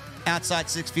bands outside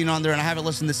 6 Feet Under, and I haven't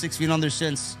listened to 6 Feet Under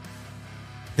since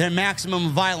their Maximum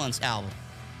Violence album.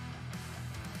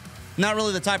 Not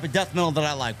really the type of death metal that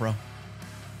I like, bro.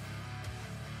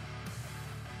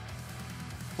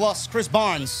 Plus, Chris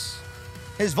Barnes,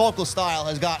 his vocal style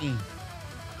has gotten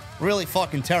really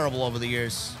fucking terrible over the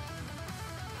years.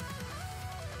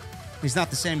 He's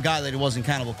not the same guy that he was in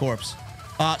Cannibal Corpse.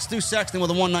 Stu Sexton with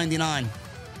a $1.99.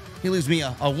 He leaves me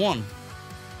a 1.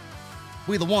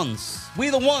 We the ones.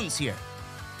 We the ones here.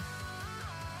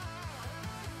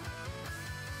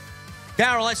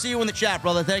 Daryl, I see you in the chat,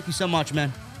 brother. Thank you so much,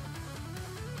 man.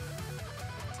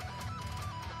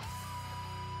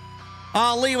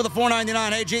 Lee with a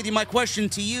 $4.99. Hey, JD, my question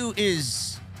to you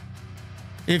is,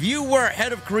 if you were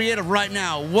head of creative right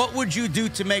now, what would you do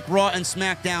to make Raw and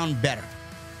SmackDown better?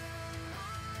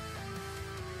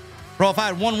 Bro, if I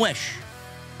had one wish,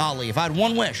 Ali, if I had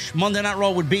one wish, Monday Night Raw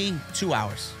would be 2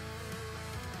 hours.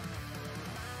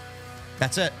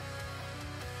 That's it.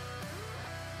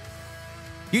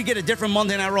 You'd get a different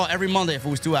Monday Night Raw every Monday if it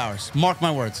was 2 hours. Mark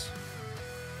my words.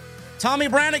 Tommy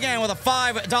Brannigan with a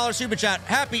 $5 super chat.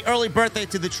 Happy early birthday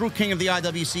to the true king of the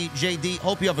IWC, JD.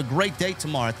 Hope you have a great day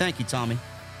tomorrow. Thank you, Tommy.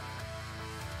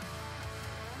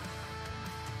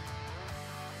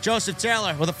 Joseph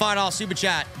Taylor with a $5 super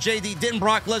chat. JD, didn't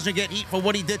Brock Lesnar get heat for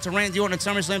what he did to Randy Orton at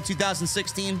SummerSlam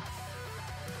 2016?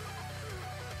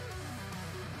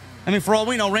 I mean, for all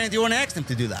we know, Randy Orton asked him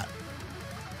to do that.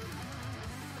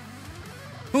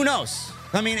 Who knows?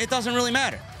 I mean, it doesn't really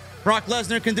matter. Brock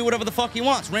Lesnar can do whatever the fuck he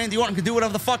wants. Randy Orton can do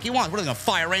whatever the fuck he wants. What are they going to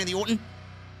fire Randy Orton?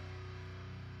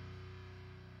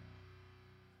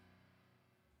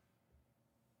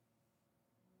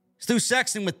 Stu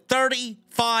Sexton with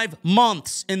 35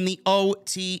 months in the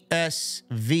OTS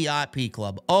VIP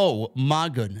club. Oh, my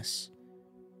goodness.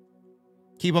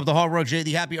 Keep up the hard work,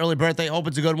 JD. Happy early birthday. Hope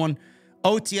it's a good one.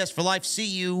 OTS for life. See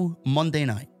you Monday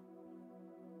night.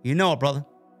 You know it, brother.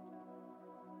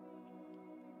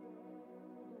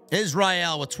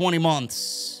 Israel with 20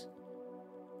 months.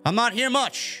 I'm not here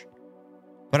much.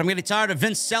 But I'm getting tired of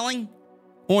Vince selling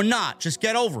or not. Just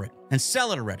get over it and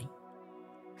sell it already.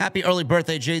 Happy early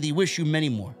birthday, JD. Wish you many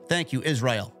more. Thank you,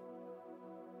 Israel.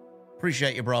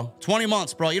 Appreciate you, bro. 20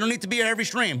 months, bro. You don't need to be here every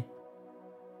stream.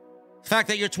 The fact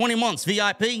that you're 20 months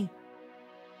VIP,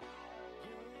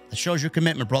 that shows your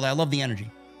commitment, brother. I love the energy.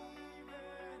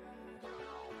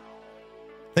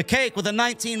 The cake with the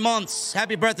 19 months.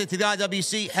 Happy birthday to the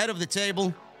IWC. Head of the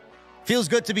table. Feels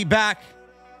good to be back.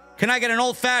 Can I get an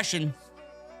old-fashioned?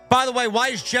 By the way, why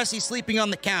is Jesse sleeping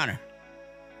on the counter?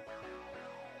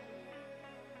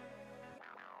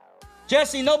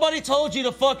 Jesse, nobody told you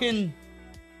to fucking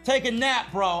take a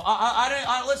nap, bro.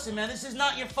 Listen, man, this is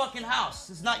not your fucking house.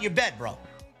 This is not your bed, bro.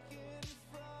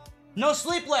 No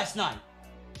sleep last night.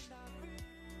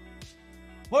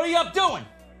 What are you up doing?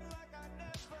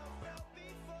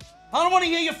 I don't want to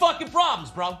hear your fucking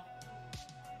problems, bro.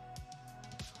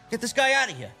 Get this guy out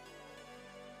of here.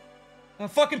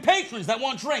 Fucking patrons that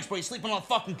want drinks, bro. You're sleeping on the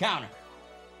fucking counter.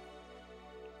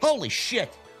 Holy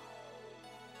shit.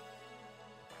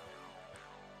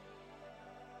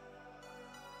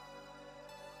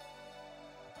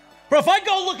 Bro, if I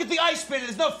go look at the ice bin and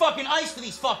there's no fucking ice for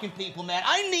these fucking people, man,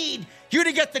 I need you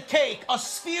to get the cake a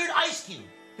sphered ice cube.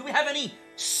 Do we have any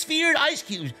sphered ice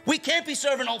cubes? We can't be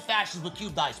serving old fashions with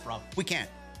cubed ice, bro. We can't.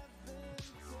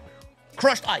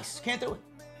 Crushed ice. Can't do it.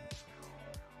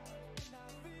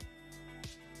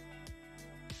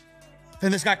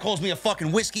 Then this guy calls me a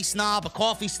fucking whiskey snob, a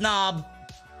coffee snob.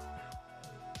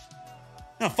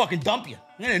 I'm gonna fucking dump you.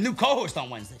 I need a new co-host on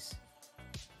Wednesdays.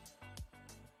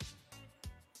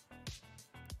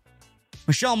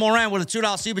 Michelle Moran with a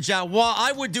 $2 super chat. Well,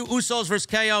 I would do Usos versus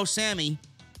KO Sammy.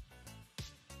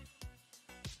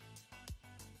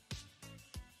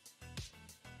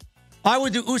 I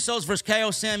would do Usos versus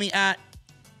KO Sammy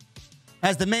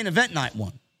as the main event night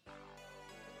one.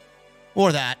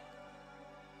 Or that.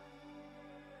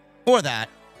 Or that.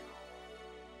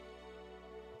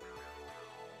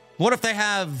 What if they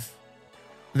have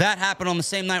that happen on the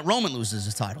same night Roman loses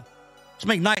his title? Let's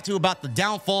make night 2 about the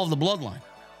downfall of the bloodline.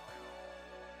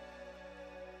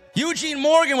 Eugene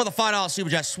Morgan with a $5 super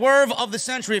chat. Swerve of the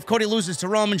century if Cody loses to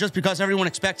Roman just because everyone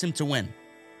expects him to win.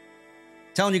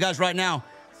 Telling you guys right now,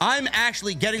 I'm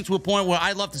actually getting to a point where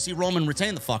I'd love to see Roman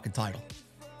retain the fucking title.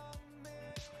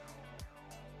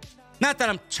 Not that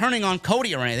I'm turning on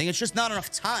Cody or anything. It's just not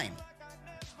enough time.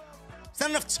 It's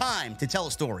not enough time to tell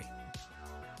a story.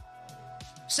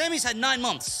 Sammy's had 9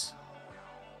 months.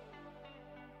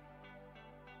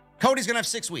 Cody's going to have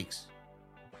 6 weeks.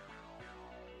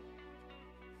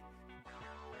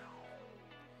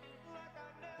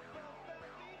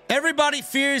 Everybody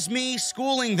fears me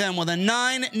schooling them with a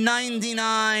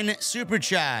 $9.99 super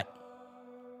chat.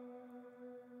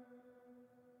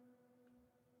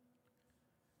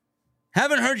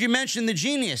 Haven't heard you mention the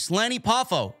genius, Lanny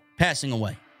Poffo, passing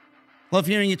away. Love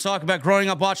hearing you talk about growing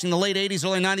up watching the late 80s,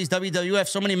 early 90s WWF.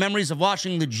 So many memories of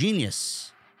watching the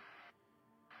genius.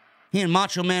 He and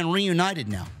Macho Man reunited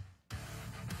now.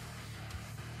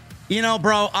 You know,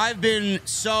 bro, I've been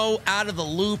so out of the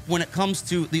loop when it comes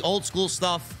to the old school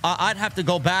stuff. I'd have to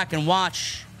go back and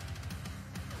watch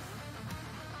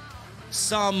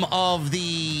some of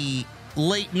the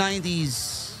late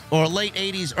 90s or late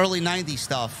 80s, early 90s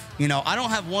stuff. You know, I don't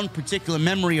have one particular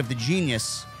memory of the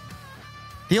genius.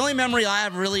 The only memory I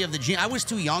have really of the genius, I was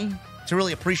too young to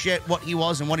really appreciate what he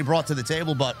was and what he brought to the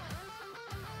table, but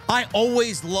I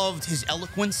always loved his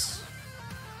eloquence.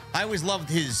 I always loved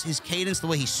his cadence, the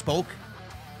way he spoke,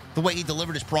 the way he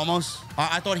delivered his promos.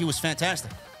 I thought he was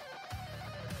fantastic.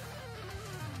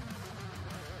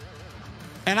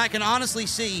 And I can honestly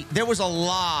see there was a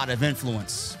lot of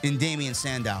influence in Damien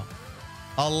Sandow.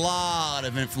 A lot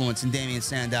of influence in Damien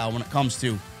Sandow when it comes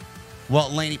to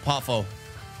what Lanny Poffo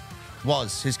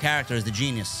was, his character as the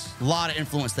genius. A lot of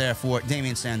influence there for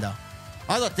Damien Sandow.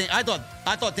 I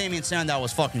thought Damien Sandow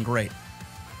was fucking great.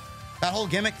 That whole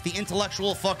gimmick, the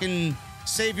intellectual fucking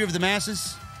savior of the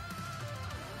masses.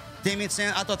 Damien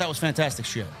Sandow, I thought that was fantastic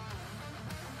shit.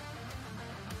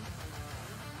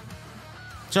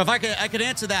 So if I could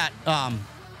answer that,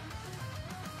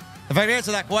 if I could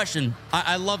answer that question,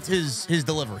 I loved his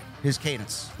delivery, his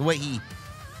cadence, the way he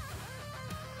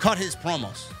cut his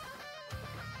promos.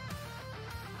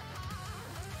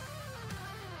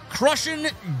 Crushing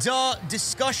the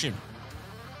discussion.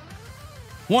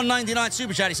 199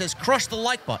 super chat. He says, crush the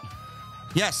like button.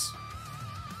 Yes.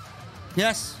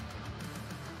 Yes.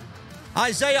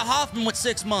 Isaiah Hoffman with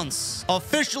 6 months.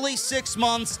 Officially 6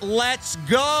 months. Let's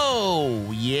go.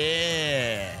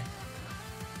 Yeah.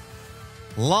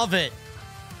 Love it.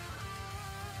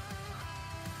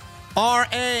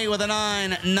 R.A. with a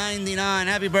 $9.99.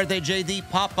 Happy birthday, JD.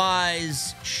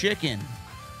 Popeye's Chicken.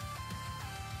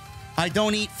 I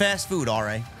don't eat fast food,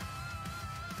 R.A.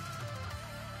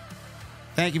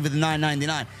 Thank you for the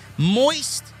 $9.99.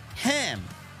 Moist Ham.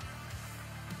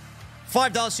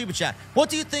 $5 super chat. What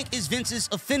do you think is Vince's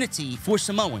affinity for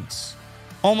Samoans?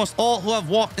 Almost all who have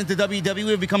walked into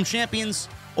WWE have become champions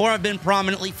or have been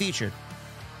prominently featured.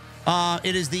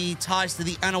 It is the ties to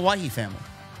the Anoa'i family.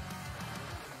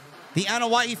 The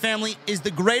Anoa'i family is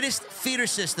the greatest feeder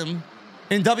system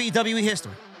in WWE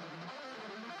history.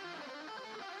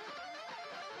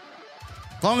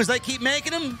 As long as they keep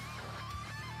making them,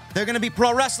 they're going to be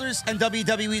pro wrestlers, and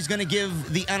WWE is going to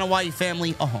give the Anoa'i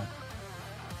family a home.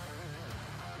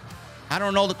 I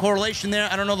don't know the correlation there.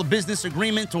 I don't know the business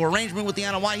agreement or arrangement with the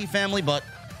Anoa'i family, but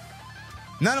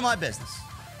none of my business.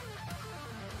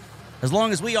 As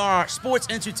long as we are sports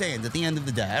entertained at the end of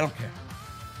the day, I don't care.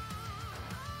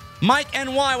 Mike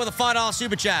NY with a $5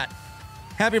 super chat.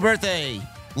 Happy birthday.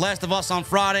 Last of Us on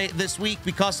Friday this week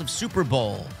because of Super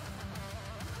Bowl.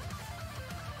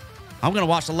 I'm going to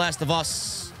watch The Last of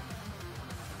Us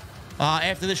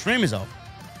after the stream is over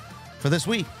for this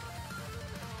week.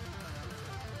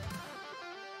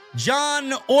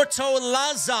 John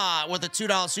Ortolaza with a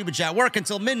 $2 super chat. Work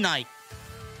until midnight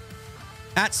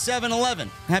at 7-Eleven.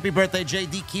 Happy birthday,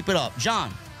 JD. Keep it up.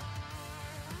 John,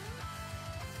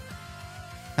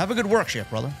 have a good work shift,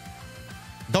 brother.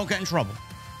 Don't get in trouble.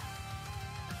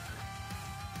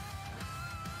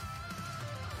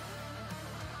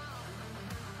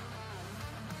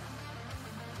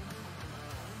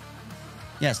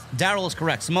 Yes, Daryl is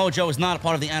correct. Samoa Joe is not a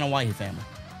part of the Anoa'i family.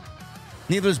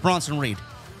 Neither is Bronson Reed.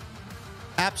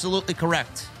 Absolutely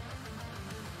correct.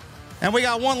 And we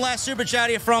got one last super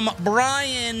chat here from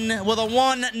Brian with a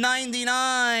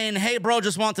 $1.99. Hey, bro,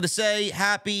 just wanted to say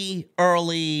happy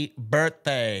early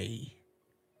birthday.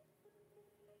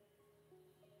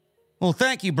 Well,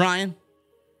 thank you, Brian.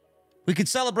 We can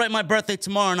celebrate my birthday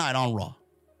tomorrow night on Raw.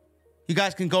 You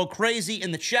guys can go crazy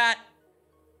in the chat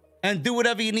and do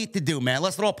whatever you need to do, man.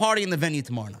 Let's throw a party in the venue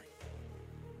tomorrow night.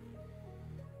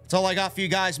 That's all I got for you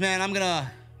guys, man. I'm going to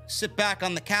sit back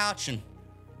on the couch and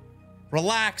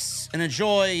relax and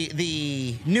enjoy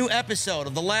the new episode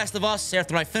of The Last of Us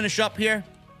after I finish up here.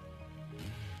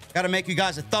 Got to make you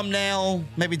guys a thumbnail,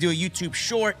 maybe do a YouTube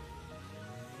short.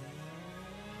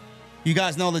 You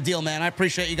guys know the deal, man. I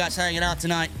appreciate you guys hanging out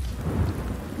tonight.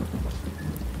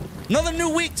 Another new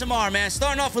week tomorrow, man.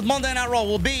 Starting off with Monday Night Raw.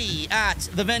 We'll be at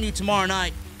the venue tomorrow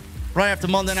night, right after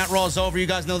Monday Night Raw is over. You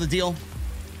guys know the deal.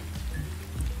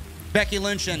 Becky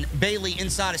Lynch and Bayley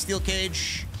inside a steel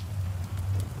cage.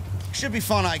 Should be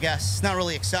fun, I guess. Not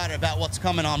really excited about what's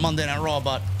coming on Monday Night Raw,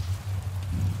 but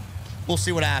we'll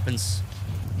see what happens.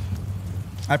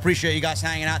 I appreciate you guys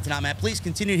hanging out tonight, man. Please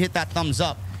continue to hit that thumbs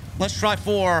up. Let's try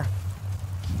for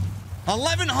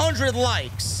 1,100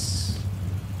 likes.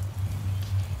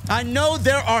 I know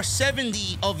there are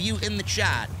 70 of you in the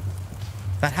chat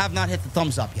that have not hit the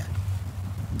thumbs up yet.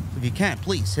 If you can,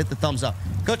 please hit the thumbs up.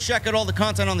 Go check out all the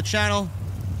content on the channel.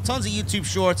 Tons of YouTube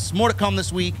shorts. More to come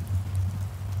this week.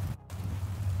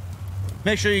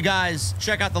 Make sure you guys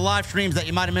check out the live streams that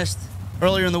you might have missed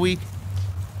earlier in the week.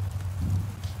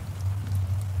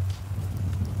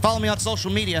 Follow me on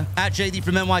social media at JD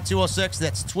from NY206.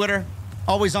 That's Twitter.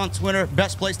 Always on Twitter.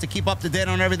 Best place to keep up to date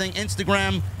on everything.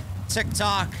 Instagram,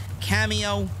 TikTok,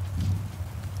 Cameo.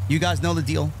 You guys know the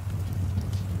deal.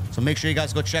 So make sure you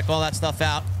guys go check all that stuff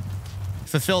out.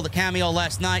 Fulfilled the cameo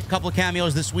last night. Couple of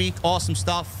cameos this week. Awesome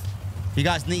stuff. If you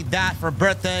guys need that for a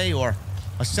birthday or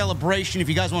a celebration, if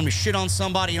you guys want me to shit on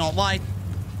somebody you don't like,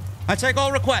 I take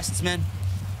all requests, man.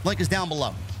 Link is down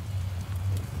below.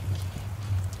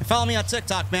 And follow me on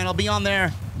TikTok, man. I'll be on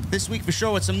there this week for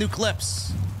sure with some new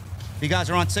clips. If you guys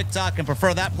are on TikTok and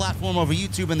prefer that platform over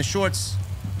YouTube and the shorts,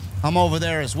 I'm over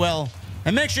there as well.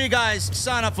 And make sure you guys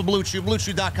sign up for Blue Chew,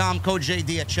 BlueChew.com, code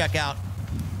JD at checkout.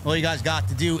 All you guys got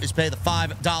to do is pay the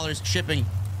 $5 shipping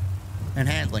and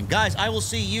handling. Guys, I will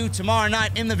see you tomorrow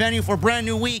night in the venue for a brand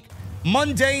new week.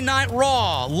 Monday Night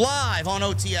Raw, live on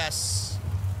OTS.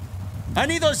 I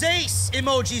need those Ace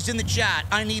emojis in the chat.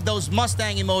 I need those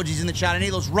Mustang emojis in the chat. I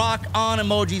need those Rock On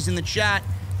emojis in the chat.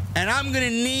 And I'm going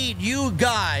to need you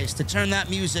guys to turn that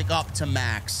music up to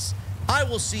max. I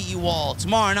will see you all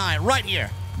tomorrow night right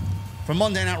here for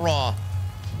Monday Night Raw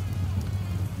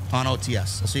on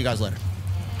OTS. I'll see you guys later.